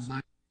 pause.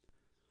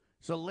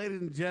 So, ladies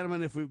and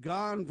gentlemen, if we've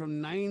gone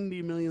from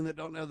 90 million that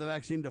don't have the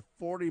vaccine to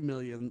 40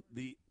 million,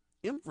 the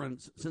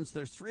inference, since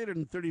there's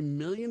 330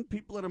 million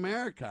people in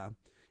America,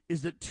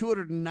 is that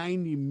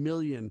 290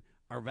 million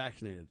are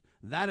vaccinated.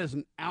 That is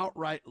an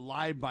outright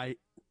lie by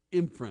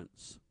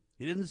inference.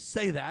 He didn't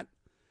say that,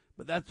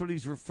 but that's what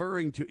he's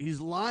referring to. He's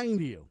lying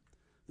to you.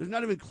 There's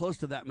not even close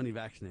to that many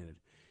vaccinated.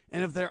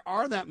 And if there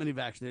are that many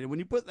vaccinated, when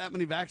you put that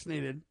many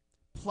vaccinated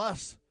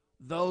plus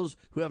those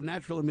who have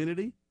natural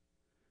immunity,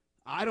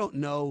 I don't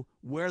know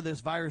where this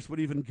virus would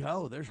even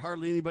go. There's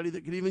hardly anybody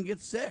that could even get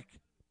sick.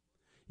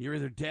 You're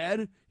either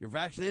dead, you're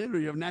vaccinated, or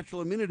you have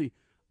natural immunity.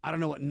 I don't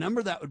know what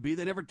number that would be.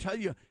 They never tell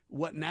you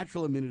what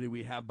natural immunity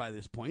we have by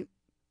this point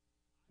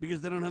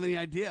because they don't have any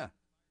idea.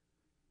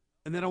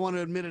 And they don't want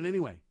to admit it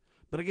anyway.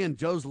 But again,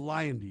 Joe's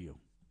lying to you.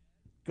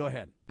 Go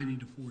ahead. 90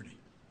 to 40.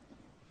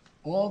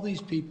 All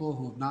these people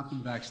who have not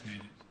been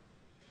vaccinated,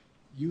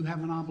 you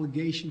have an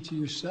obligation to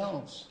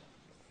yourselves,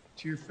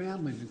 to your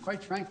families, and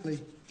quite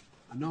frankly,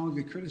 I know I'll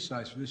get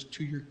criticized for this,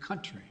 to your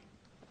country.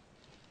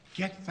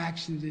 Get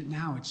vaccinated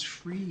now. It's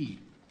free.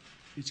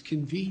 It's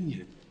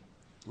convenient.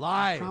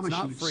 Lie. I promise It's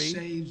not you, free. It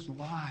saves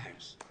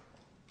lives.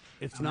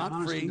 It's I not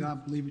honestly, free.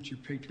 God, believe it's your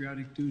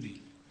patriotic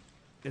duty.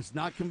 It's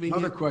not convenient.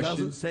 Another question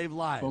Doesn't save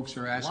lives. folks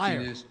are asking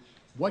Liar. is,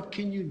 what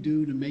can you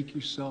do to make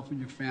yourself and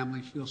your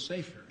family feel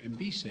safer and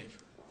be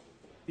safer?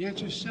 The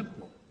answer is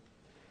simple.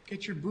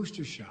 Get your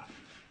booster shot.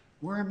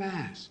 Wear a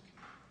mask.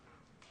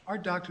 Our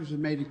doctors have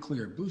made it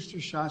clear.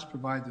 Booster shots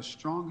provide the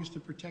strongest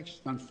of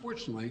protections.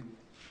 Unfortunately,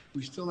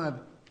 we still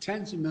have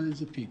tens of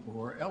millions of people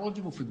who are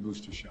eligible for the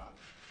booster shot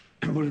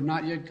but have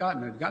not yet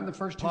gotten it. Gotten the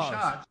first two Pause.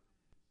 shots.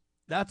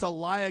 That's a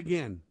lie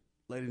again,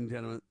 ladies and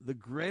gentlemen. The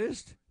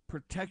greatest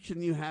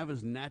protection you have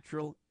is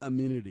natural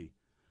immunity.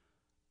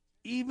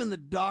 Even the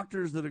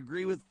doctors that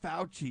agree with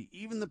Fauci,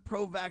 even the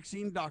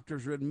pro-vaccine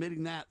doctors are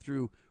admitting that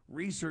through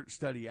research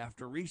study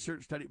after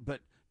research study.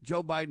 But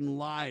Joe Biden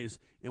lies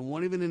and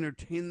won't even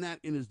entertain that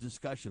in his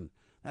discussion.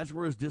 That's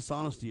where his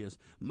dishonesty is.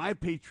 My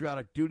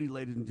patriotic duty,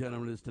 ladies and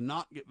gentlemen, is to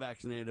not get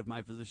vaccinated if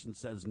my physician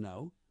says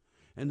no,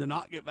 and to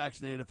not get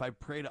vaccinated if I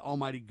pray to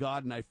Almighty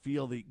God and I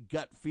feel the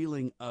gut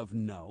feeling of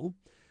no.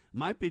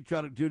 My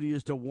patriotic duty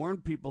is to warn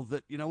people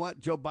that, you know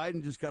what, Joe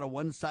Biden just got a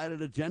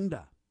one-sided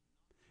agenda.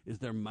 Is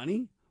there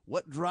money?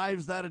 What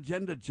drives that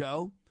agenda,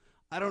 Joe?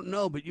 I don't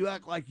know, but you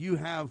act like you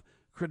have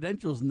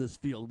credentials in this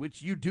field,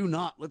 which you do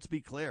not. Let's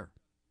be clear.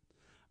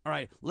 All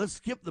right, let's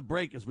skip the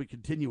break as we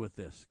continue with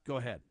this. Go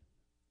ahead.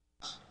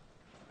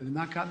 They have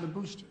not gotten the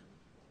booster.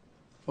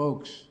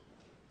 Folks,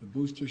 the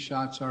booster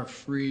shots are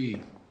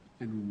free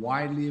and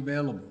widely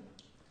available.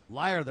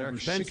 Liar, they're Over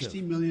expensive.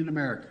 60 million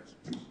Americans,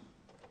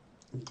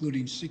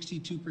 including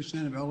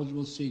 62% of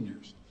eligible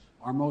seniors,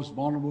 our most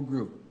vulnerable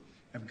group,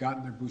 have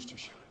gotten their booster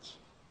shots.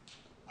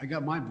 I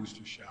got my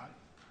booster shot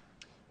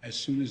as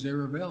soon as they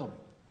were available.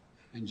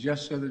 And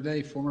just the other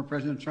day, former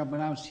President Trump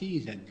announced he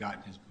had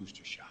gotten his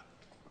booster shot.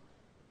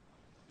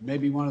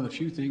 Maybe one of the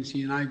few things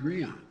he and I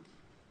agree on.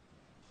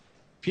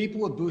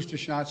 People with booster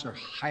shots are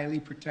highly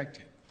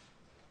protected.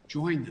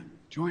 Join them.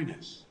 Join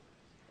us.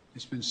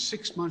 It's been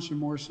 6 months or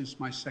more since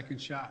my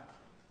second shot.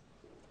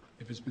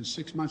 If it's been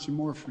 6 months or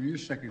more from your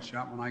second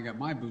shot when I got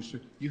my booster,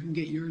 you can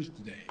get yours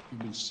today.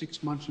 It's been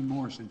 6 months or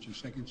more since your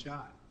second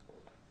shot.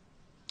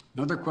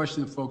 Another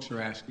question that folks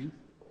are asking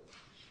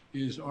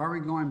is, are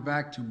we going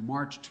back to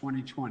March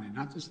 2020?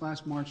 Not this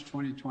last March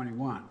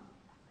 2021,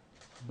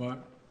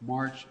 but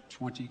March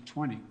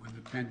 2020 when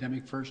the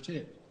pandemic first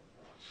hit.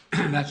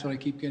 That's what I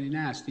keep getting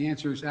asked. The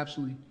answer is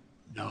absolutely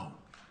no.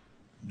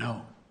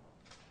 No.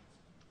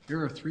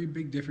 There are three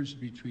big differences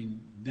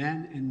between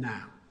then and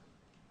now.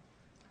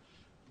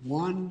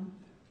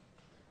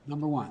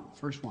 Number one,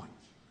 first one,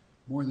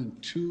 more than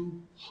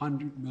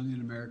 200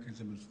 million Americans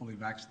have been fully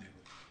vaccinated.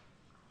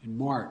 In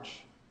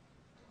March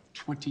of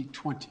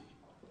 2020,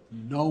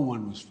 no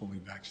one was fully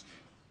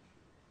vaccinated.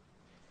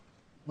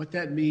 What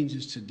that means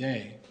is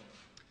today,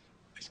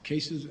 a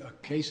case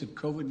of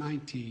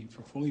COVID-19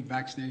 for fully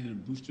vaccinated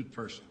and boosted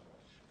person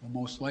will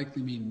most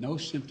likely mean no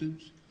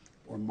symptoms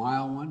or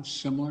mild ones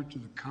similar to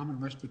the common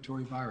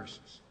respiratory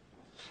viruses.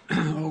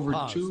 Over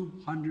Pause.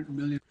 200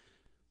 million.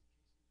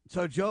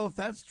 So, Joe, if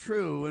that's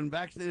true and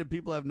vaccinated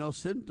people have no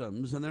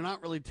symptoms and they're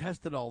not really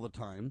tested all the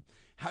time,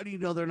 how do you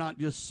know they're not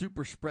just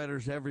super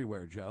spreaders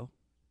everywhere, Joe?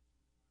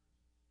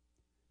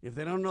 If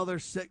they don't know they're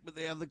sick but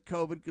they have the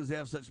COVID because they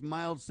have such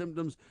mild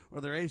symptoms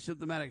or they're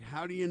asymptomatic,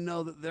 how do you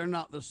know that they're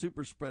not the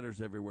super spreaders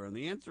everywhere? And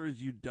the answer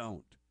is you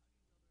don't.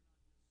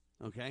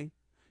 Okay?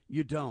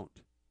 You don't.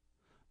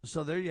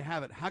 So there you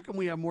have it. How come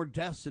we have more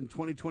deaths in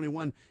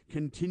 2021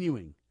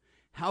 continuing?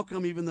 How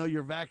come even though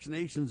your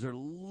vaccinations are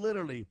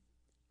literally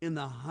in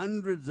the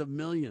hundreds of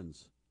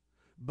millions,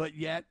 but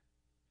yet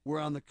we're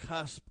on the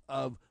cusp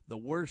of the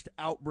worst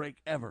outbreak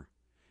ever?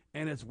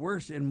 And it's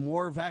worse in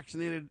more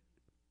vaccinated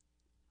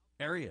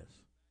areas.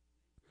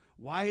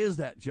 Why is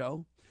that,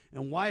 Joe?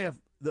 And why, if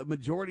the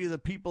majority of the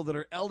people that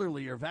are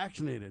elderly are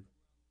vaccinated,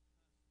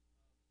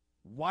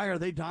 why are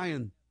they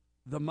dying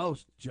the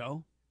most,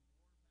 Joe?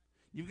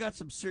 You've got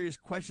some serious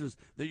questions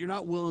that you're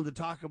not willing to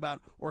talk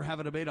about or have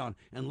a debate on.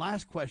 And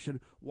last question,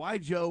 why,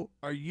 Joe,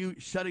 are you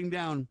shutting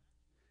down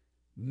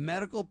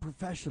medical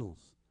professionals,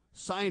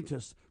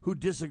 scientists who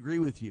disagree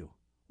with you?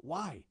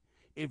 Why?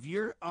 If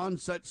you're on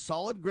such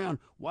solid ground,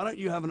 why don't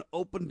you have an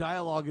open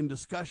dialogue and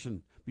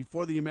discussion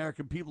before the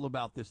American people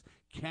about this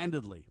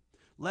candidly?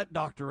 Let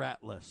Dr.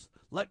 Atlas,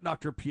 let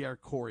Dr. Pierre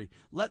Corey,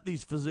 let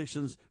these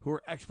physicians who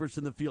are experts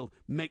in the field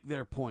make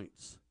their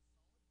points.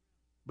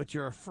 But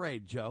you're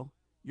afraid, Joe.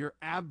 You're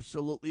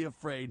absolutely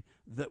afraid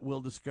that we'll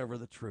discover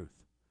the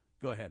truth.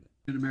 Go ahead.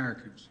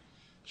 Americans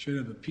should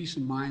have the peace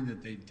of mind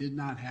that they did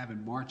not have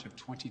in March of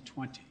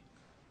 2020.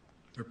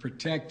 They're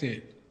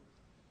protected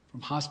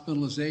from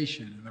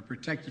hospitalization, and they're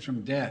protected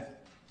from death.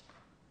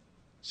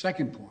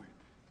 Second point,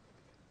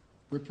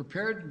 we're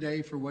prepared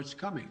today for what's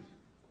coming.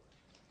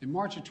 In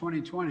March of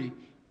 2020,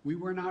 we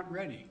were not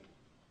ready.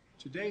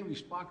 Today, we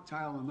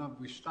stockpiled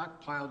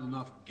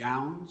enough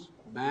gowns,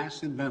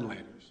 masks, and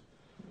ventilators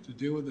to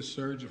deal with the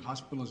surge of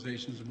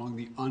hospitalizations among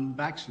the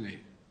unvaccinated.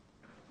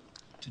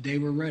 Today,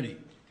 we're ready.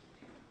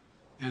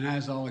 And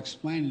as I'll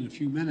explain in a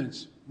few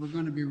minutes, we're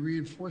going to be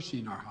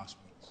reinforcing our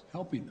hospitals,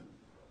 helping them.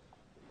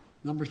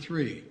 Number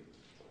three,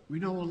 we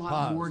know a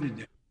lot more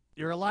today.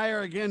 You're a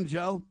liar again,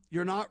 Joe.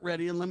 You're not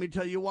ready, and let me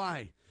tell you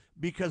why.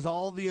 Because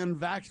all the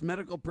unvaxxed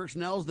medical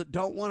personnel that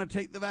don't want to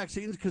take the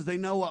vaccines because they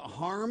know what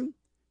harm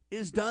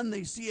is done.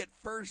 They see it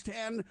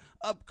firsthand,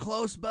 up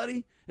close,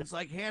 buddy. It's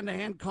like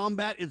hand-to-hand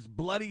combat. It's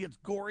bloody, it's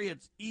gory,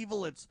 it's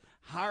evil, it's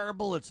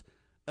horrible,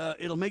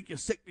 it'll make you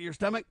sick to your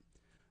stomach.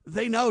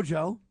 They know,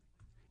 Joe,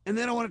 and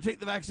they don't want to take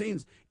the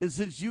vaccines. And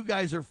since you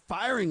guys are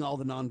firing all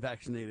the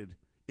non-vaccinated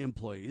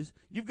employees,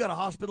 you've got a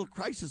hospital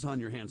crisis on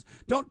your hands.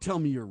 Don't tell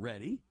me you're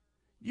ready.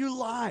 You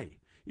lie.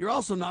 You're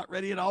also not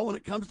ready at all when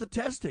it comes to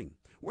testing.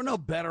 We're no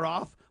better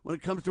off when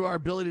it comes to our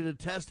ability to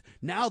test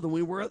now than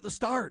we were at the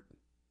start,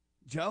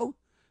 Joe.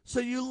 So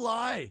you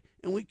lie,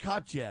 and we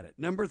caught you at it.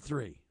 Number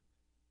three.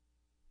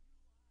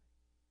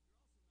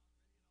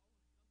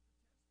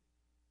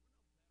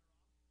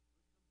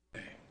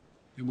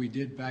 Than we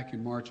did back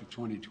in March of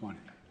 2020.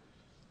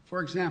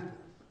 For example,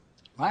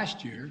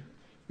 last year,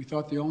 we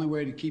thought the only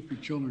way to keep your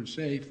children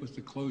safe was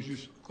to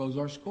close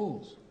our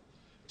schools.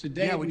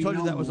 Today, we told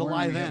you that was a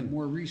lie we then. have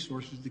more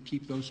resources to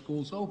keep those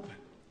schools open.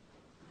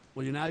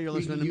 Well, now you're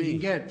listening to me. You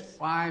can get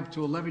 5 to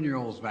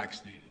 11-year-olds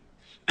vaccinated,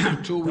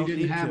 tool we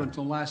didn't have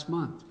until last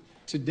month.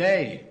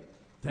 Today,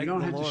 we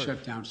don't have to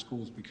shut down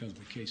schools because of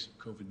the case of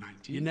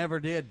COVID-19. You never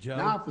did, Joe.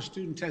 Now, if a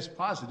student tests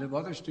positive,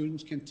 other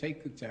students can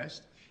take the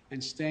test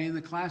and stay in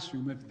the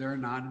classroom if they're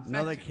not infected.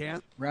 No, they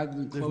can't. Rather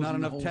than There's closing not the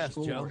enough whole tests,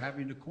 school Joe. or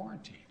having to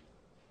quarantine.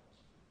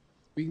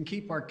 We can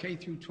keep our K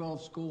through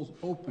 12 schools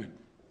open.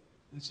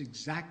 That's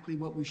exactly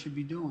what we should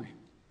be doing.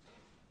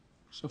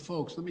 So,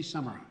 folks, let me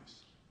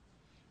summarize.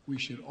 We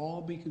should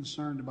all be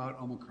concerned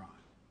about Omicron,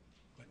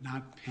 but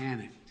not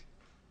panicked.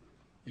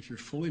 If you're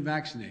fully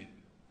vaccinated,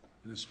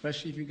 and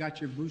especially if you got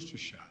your booster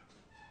shot,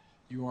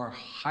 you are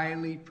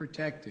highly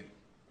protected.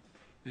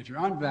 And if you're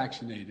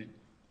unvaccinated,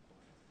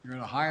 you're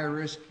at a higher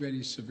risk of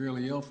getting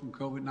severely ill from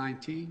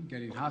COVID-19,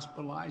 getting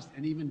hospitalized,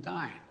 and even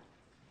dying.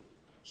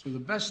 So the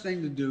best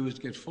thing to do is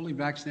get fully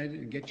vaccinated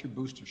and get your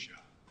booster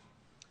shot.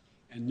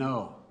 And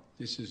no,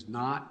 this is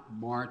not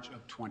March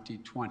of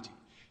 2020.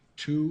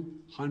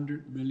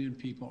 200 million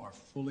people are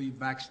fully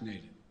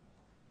vaccinated.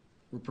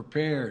 We're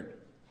prepared.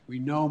 We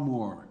know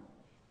more.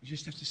 We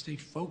just have to stay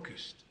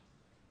focused.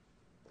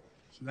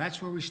 So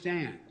that's where we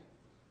stand.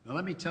 Now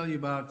let me tell you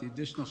about the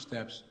additional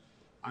steps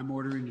I'm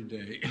ordering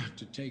today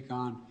to take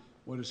on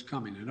what is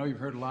coming. I know you've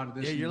heard a lot of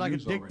this. Yeah, you're like a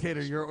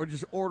dictator. You're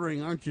just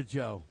ordering, aren't you,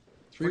 Joe?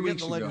 3 Forget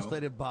weeks the ago,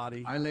 legislative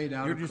body. I laid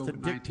out You're a just a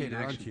COVID-19 dictator,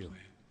 aren't action you? plan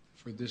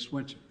for this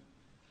winter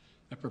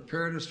that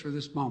prepared us for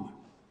this moment.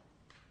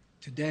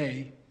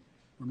 Today,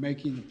 we're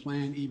making the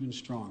plan even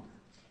stronger.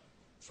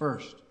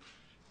 First,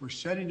 we're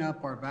setting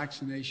up our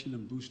vaccination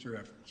and booster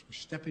efforts. We're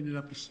stepping it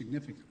up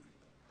significantly.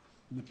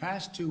 In the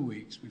past 2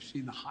 weeks, we've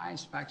seen the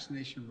highest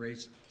vaccination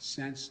rates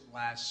since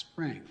last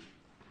spring.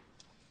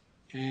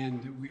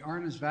 And we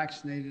aren't as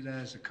vaccinated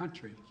as a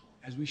country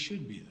as we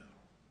should be, though.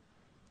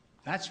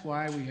 That's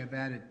why we have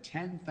added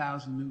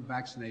 10,000 new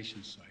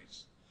vaccination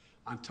sites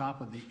on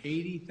top of the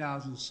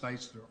 80,000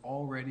 sites that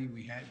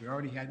we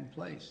already had in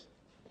place.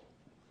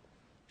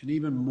 And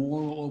even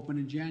more will open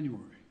in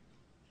January.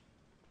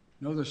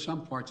 I know there's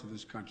some parts of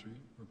this country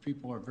where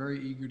people are very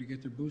eager to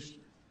get their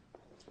booster,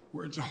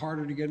 where it's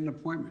harder to get an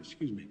appointment,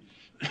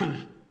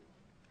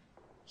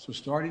 So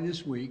starting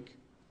this week,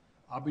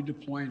 I'll be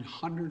deploying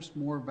hundreds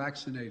more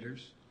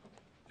vaccinators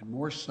and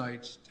more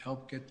sites to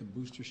help get the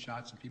booster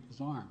shots in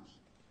people's arms.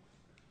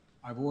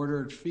 I've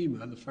ordered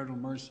FEMA, the Federal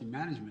Emergency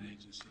Management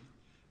Agency,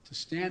 to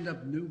stand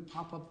up new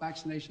pop-up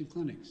vaccination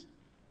clinics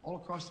all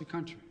across the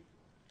country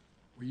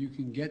where you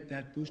can get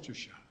that booster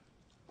shot.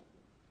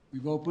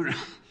 We've opened,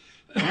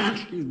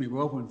 we've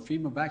opened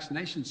FEMA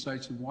vaccination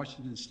sites in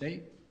Washington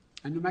State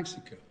and New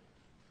Mexico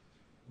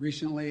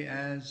recently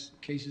as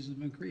cases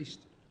have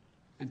increased.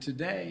 And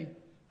today,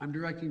 I'm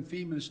directing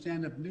FEMA to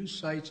stand up new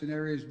sites in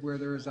areas where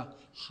there is a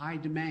high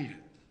demand.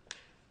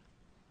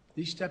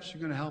 These steps are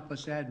going to help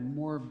us add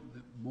more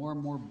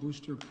and more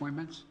booster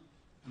appointments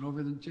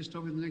and just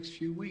over the next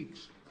few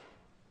weeks.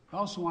 I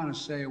also want to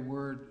say a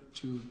word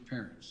to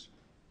parents.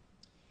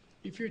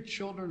 If your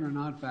children are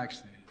not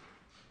vaccinated,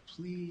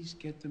 please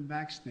get them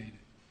vaccinated.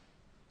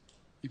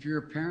 If you're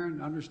a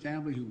parent,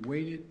 understandably, who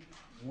waited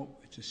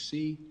to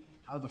see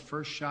how the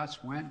first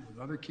shots went with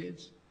other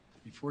kids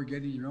before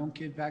getting your own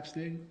kid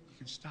vaccinated, you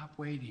can stop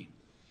waiting.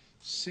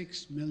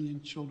 6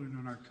 million children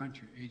in our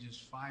country,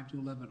 ages 5 to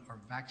 11, are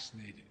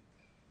vaccinated.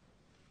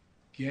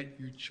 Get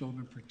your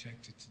children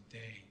protected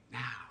today,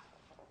 now.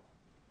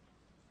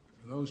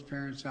 For those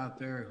parents out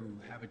there who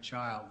have a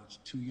child that's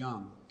too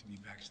young to be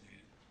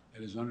vaccinated,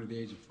 that is under the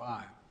age of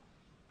 5,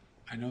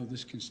 I know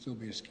this can still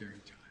be a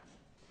scary time.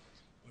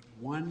 But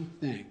one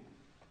thing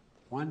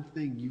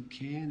you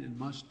can and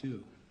must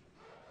do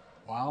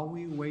while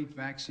we await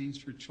vaccines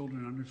for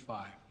children under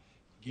 5,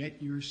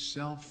 get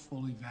yourself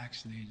fully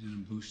vaccinated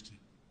and boosted,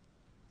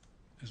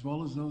 as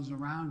well as those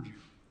around you,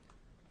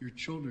 your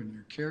children,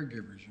 your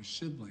caregivers, your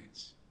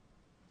siblings.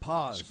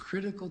 Pause. It's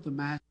critical to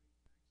match.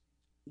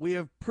 We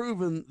have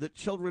proven that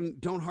children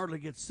don't hardly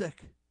get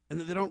sick and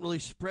that they don't really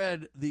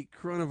spread the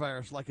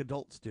coronavirus like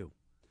adults do.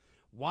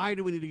 Why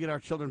do we need to get our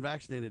children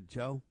vaccinated,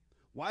 Joe?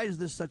 Why is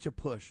this such a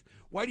push?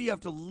 Why do you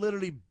have to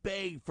literally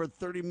beg for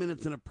 30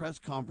 minutes in a press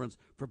conference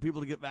for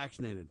people to get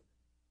vaccinated?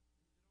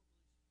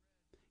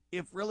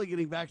 If really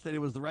getting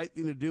vaccinated was the right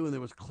thing to do and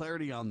there was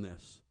clarity on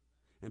this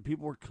and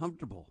people were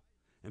comfortable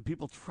and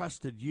people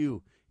trusted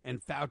you and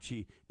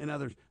Fauci and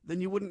others, then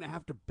you wouldn't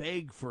have to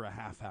beg for a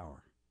half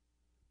hour.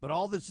 But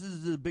all this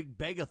is a big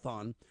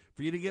begathon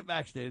for you to get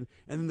vaccinated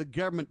and then the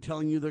government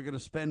telling you they're going to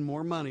spend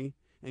more money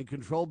and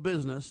control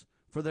business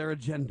for their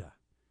agenda.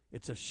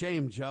 It's a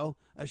shame, Joe.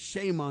 A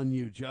shame on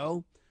you,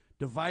 Joe.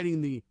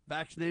 Dividing the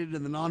vaccinated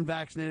and the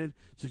non-vaccinated,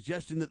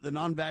 suggesting that the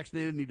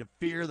non-vaccinated need to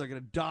fear they're going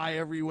to die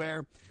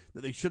everywhere,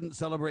 that they shouldn't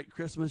celebrate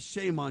Christmas.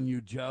 Shame on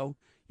you, Joe.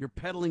 Your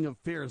peddling of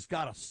fear has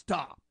got to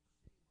stop.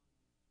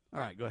 All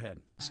right, go ahead.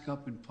 Mask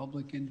up in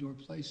public indoor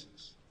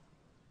places.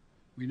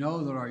 We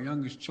know that our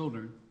youngest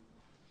children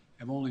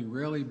have only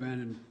rarely been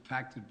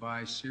impacted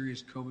by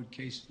serious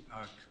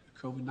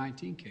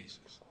COVID-19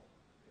 cases,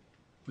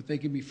 but they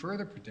can be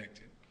further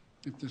protected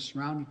if they're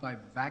surrounded by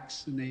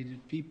vaccinated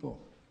people.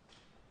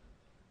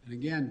 And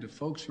again, to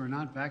folks who are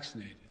not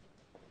vaccinated,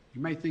 you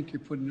might think you're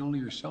putting only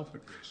yourself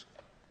at risk,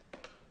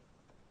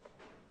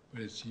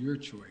 but it's your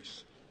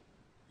choice.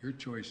 Your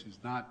choice is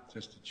not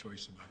just a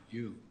choice about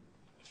you.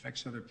 It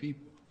affects other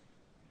people.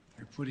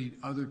 You're putting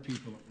other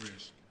people at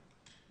risk.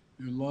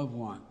 Your loved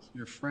ones,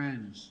 your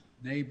friends,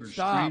 neighbors,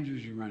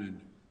 strangers you run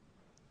into.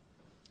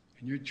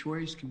 And your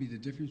choice can be the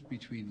difference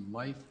between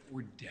life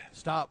or death.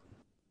 Stop.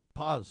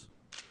 Pause.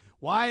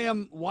 Why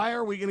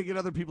are we going to get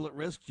other people at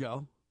risk,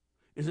 Joe?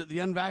 Is it the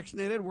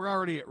unvaccinated? We're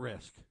already at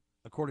risk,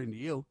 according to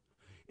you.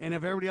 And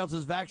if everybody else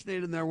is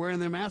vaccinated and they're wearing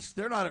their masks,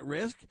 they're not at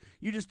risk.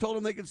 You just told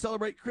them they could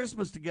celebrate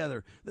Christmas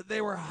together, that they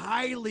were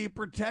highly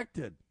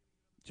protected.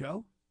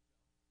 Joe?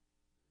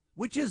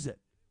 Which is it?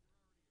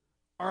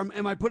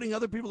 Am I putting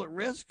other people at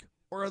risk,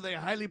 or are they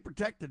highly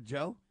protected,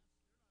 Joe?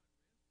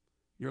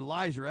 Your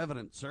lies are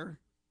evident, sir.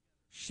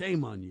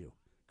 Shame on you.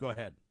 Go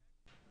ahead.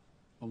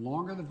 The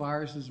longer the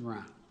virus is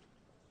around,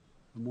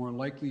 the more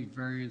likely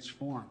variants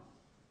form.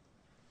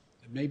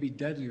 It may be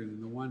deadlier than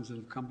the ones that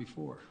have come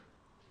before.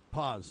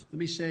 Pause. Let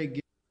me say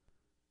again.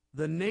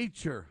 The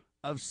nature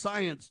of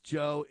science,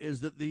 Joe,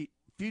 is that the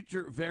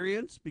future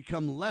variants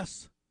become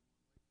less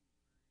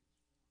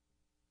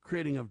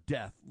creating of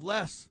death,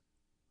 less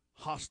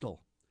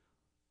hostile.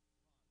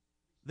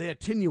 They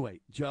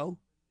attenuate, Joe.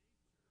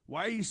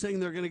 Why are you saying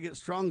they're going to get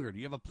stronger? Do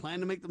you have a plan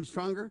to make them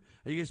stronger?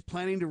 Are you guys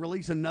planning to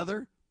release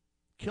another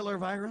killer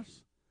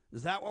virus?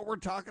 Is that what we're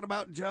talking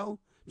about, Joe?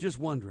 Just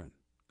wondering.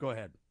 Go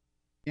ahead.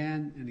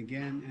 Again and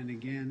again and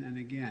again and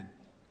again.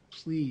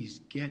 Please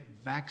get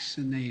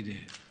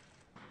vaccinated.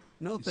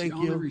 No, it's thank the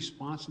you. only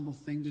responsible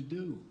thing to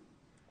do.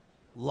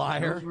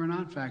 Liar. Those who are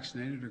not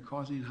vaccinated are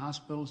causing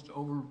hospitals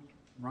to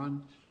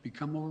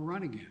become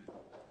overrun again.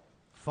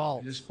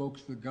 False. I just spoke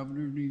to the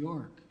governor of New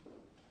York.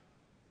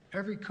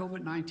 Every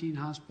COVID-19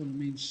 hospital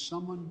means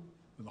someone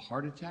with a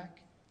heart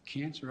attack,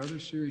 cancer, or other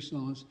serious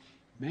illness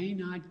may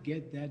not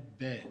get that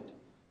bed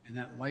and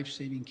that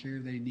life-saving care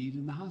they need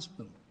in the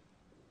hospital.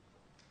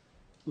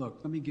 Look,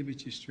 let me give it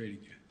to you straight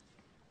again.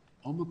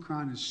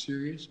 Omicron is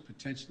serious,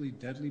 potentially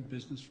deadly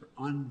business for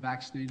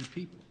unvaccinated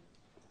people.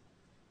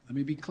 Let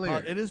me be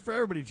clear. It is for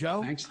everybody,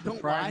 Joe. Thanks to the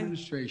prior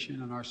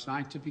administration and our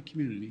scientific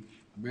community,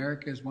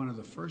 America is one of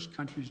the first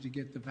countries to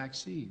get the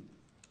vaccine.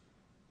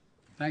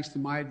 Thanks to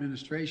my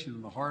administration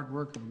and the hard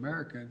work of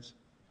Americans,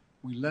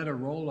 we led a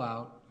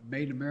rollout,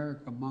 made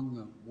America among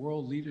the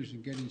world leaders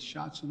in getting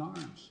shots in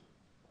arms.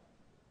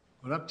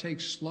 But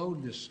uptake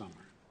slowed this summer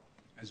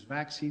as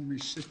vaccine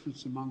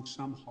resistance among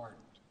some hardened.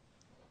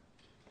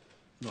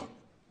 Look,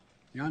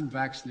 the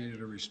unvaccinated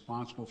are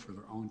responsible for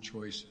their own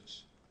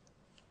choices.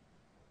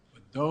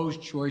 But those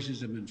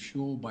choices have been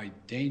fueled by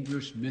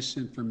dangerous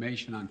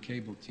misinformation on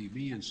cable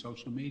TV and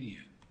social media.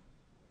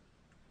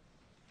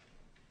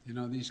 You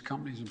know, these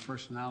companies and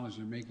personalities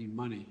are making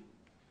money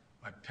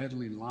by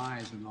peddling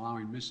lies and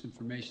allowing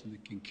misinformation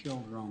that can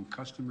kill their own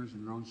customers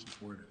and their own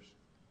supporters.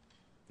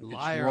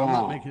 Liar, I'm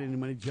not making any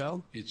money,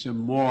 Joe. It's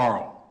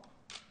immoral.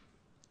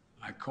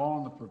 I call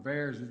on the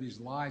purveyors of these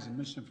lies and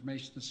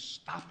misinformation to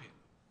stop it.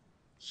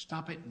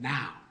 Stop it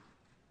now.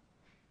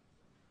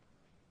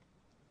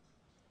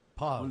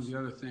 Pause. One of the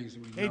other things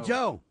that we Hey, know.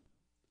 Joe,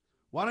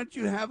 why don't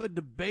you have a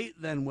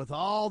debate then with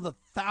all the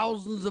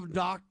thousands of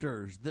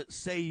doctors that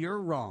say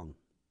you're wrong?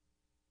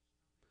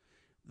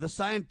 The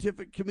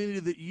scientific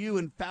community that you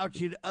and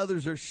Fauci and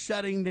others are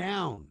shutting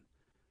down.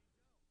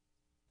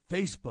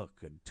 Facebook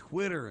and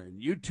Twitter and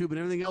YouTube and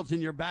everything else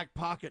in your back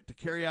pocket to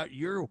carry out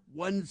your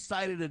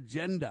one-sided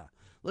agenda.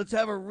 Let's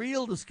have a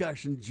real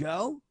discussion,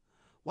 Joe.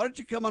 Why don't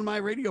you come on my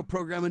radio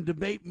program and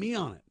debate me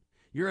on it?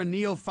 You're a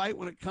neophyte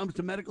when it comes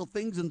to medical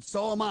things, and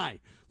so am I.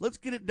 Let's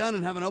get it done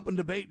and have an open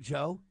debate,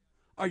 Joe.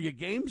 Are you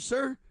game,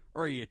 sir,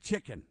 or are you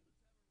chicken?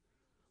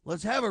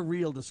 Let's have a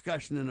real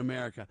discussion in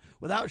America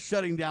without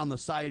shutting down the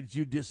sides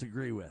you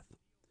disagree with.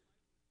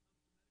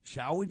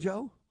 Shall we,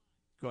 Joe?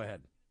 Go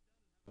ahead.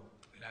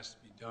 It has to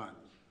be done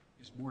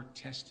is more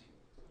testing.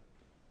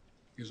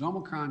 Because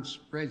Omicron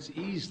spreads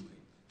easily,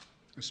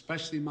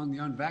 especially among the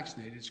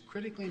unvaccinated. It's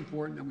critically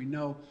important that we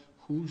know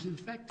who's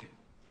infected.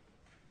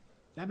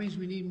 That means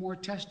we need more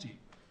testing.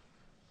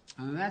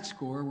 And on that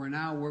score, we're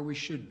now where we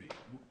should be.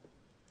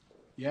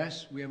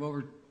 Yes, we have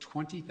over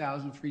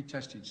 20,000 free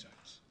testing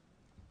sites.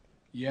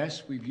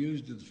 Yes, we've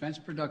used the Defense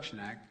Production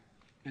Act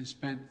and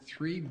spent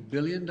 $3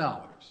 billion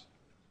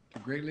to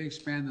greatly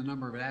expand the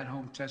number of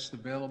at-home tests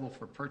available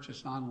for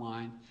purchase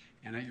online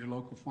and at your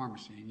local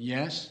pharmacy. And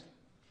yes,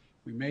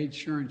 we made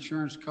sure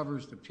insurance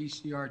covers the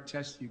PCR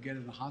tests you get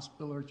in the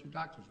hospital or at your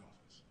doctor's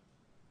office.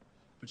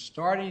 But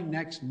starting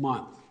next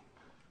month,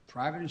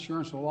 private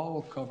insurance will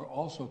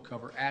also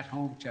cover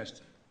at-home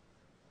testing.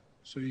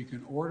 So you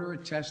can order a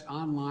test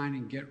online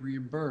and get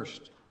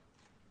reimbursed.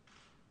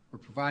 We're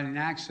providing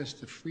access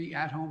to free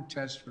at-home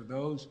tests for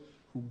those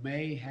who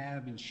may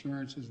have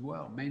insurance as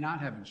well, may not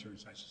have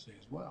insurance, I should say,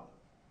 as well.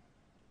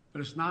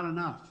 But it's not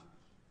enough.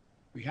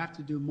 We have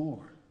to do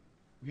more.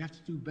 We have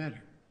to do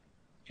better,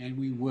 and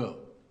we will.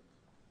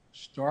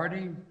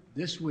 Starting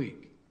this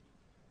week,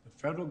 the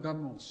federal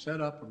government will set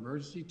up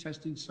emergency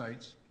testing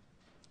sites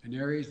in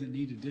areas that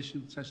need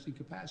additional testing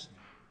capacity.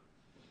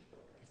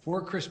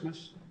 Before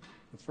Christmas,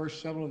 the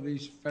first several of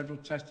these federal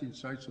testing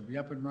sites will be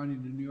up and running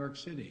in New York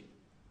City,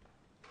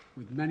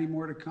 with many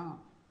more to come.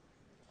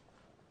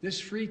 This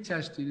free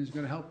testing is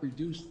going to help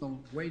reduce the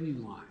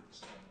waiting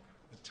lines,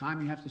 the time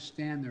you have to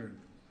stand there,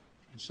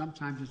 and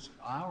sometimes it's an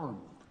hour or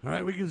more. All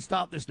right, we can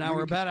stop this now.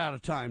 We're about out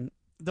of time.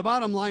 The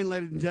bottom line,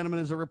 ladies and gentlemen,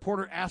 is a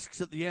reporter asks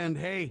at the end,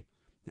 hey,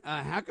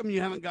 how come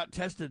you haven't got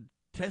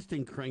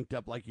testing cranked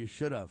up like you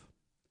should have?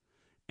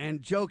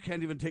 And Joe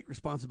can't even take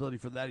responsibility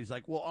for that. He's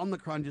like, well,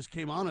 Omicron just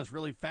came on us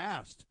really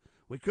fast.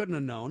 We couldn't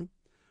have known.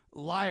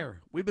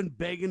 Liar. We've been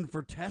begging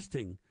for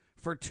testing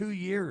for 2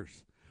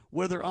 years.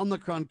 Whether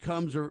Omicron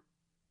comes or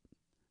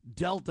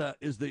Delta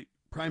is the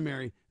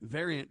primary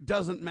variant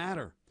doesn't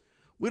matter.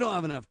 We don't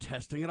have enough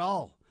testing at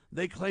all.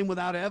 They claim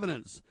without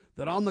evidence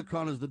that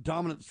Omicron is the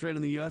dominant strain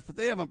in the U.S., but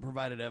they haven't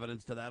provided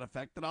evidence to that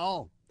effect at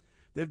all.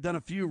 They've done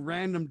a few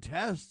random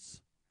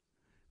tests.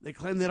 They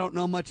claim they don't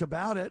know much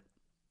about it.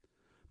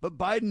 But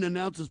Biden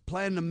announces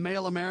plan to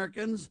mail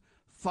Americans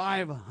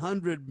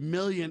 500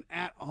 million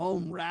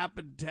at-home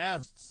rapid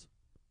tests.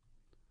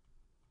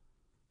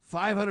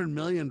 500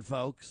 million,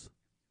 folks.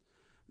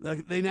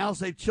 They now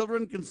say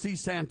children can see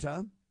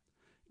Santa,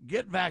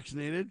 get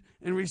vaccinated,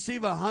 and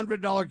receive a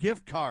 $100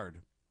 gift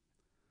card.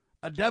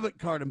 A debit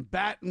card in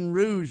Baton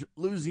Rouge,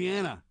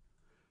 Louisiana.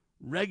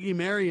 Reggie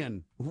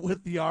Marion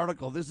with the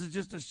article. This is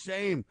just a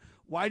shame.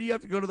 Why do you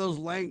have to go to those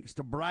lengths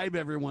to bribe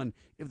everyone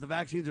if the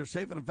vaccines are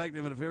safe and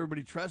effective and if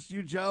everybody trusts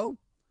you, Joe?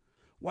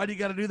 Why do you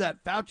got to do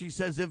that? Fauci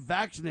says if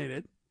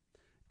vaccinated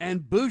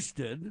and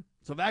boosted,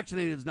 so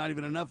vaccinated is not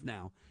even enough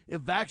now,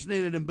 if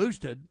vaccinated and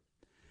boosted,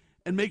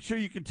 and make sure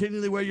you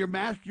continually wear your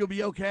mask, you'll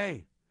be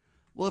okay.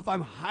 Well, if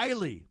I'm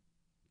highly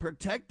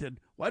protected,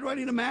 why do I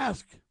need a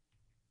mask?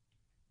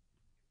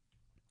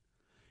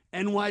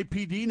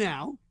 NYPD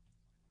now.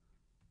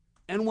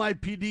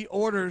 NYPD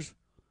orders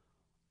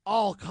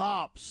all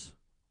cops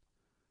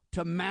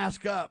to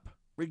mask up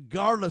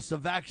regardless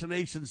of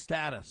vaccination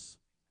status.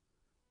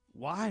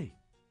 Why?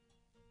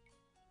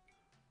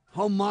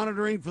 Home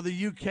monitoring for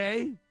the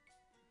UK.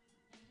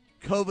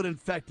 COVID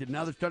infected.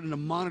 Now they're starting to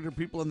monitor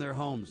people in their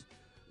homes.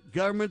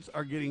 Governments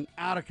are getting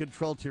out of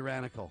control,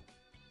 tyrannical.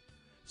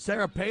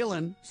 Sarah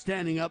Palin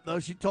standing up, though.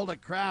 She told a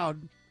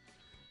crowd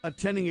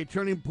attending a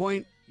Turning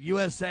Point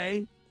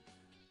USA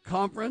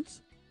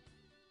conference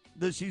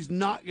that she's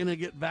not going to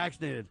get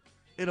vaccinated.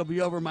 It'll be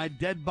over my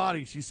dead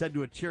body, she said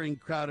to a cheering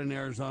crowd in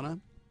Arizona.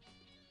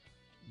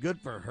 Good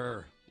for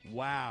her.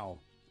 Wow.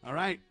 All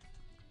right.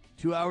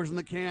 2 hours in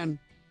the can.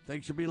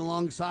 Thanks for being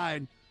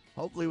alongside.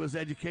 Hopefully it was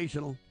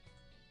educational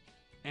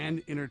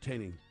and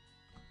entertaining.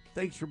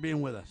 Thanks for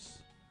being with us.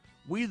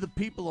 We, the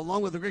people,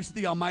 along with the grace of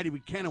the Almighty, we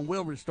can and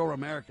will restore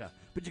America.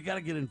 But you got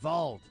to get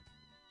involved.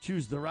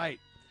 Choose the right.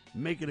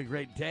 Make it a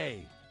great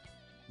day.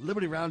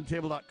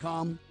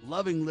 LibertyRoundtable.com,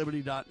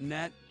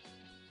 LovingLiberty.net.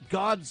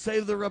 God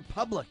save the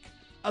Republic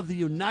of the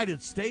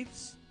United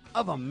States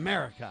of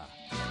America.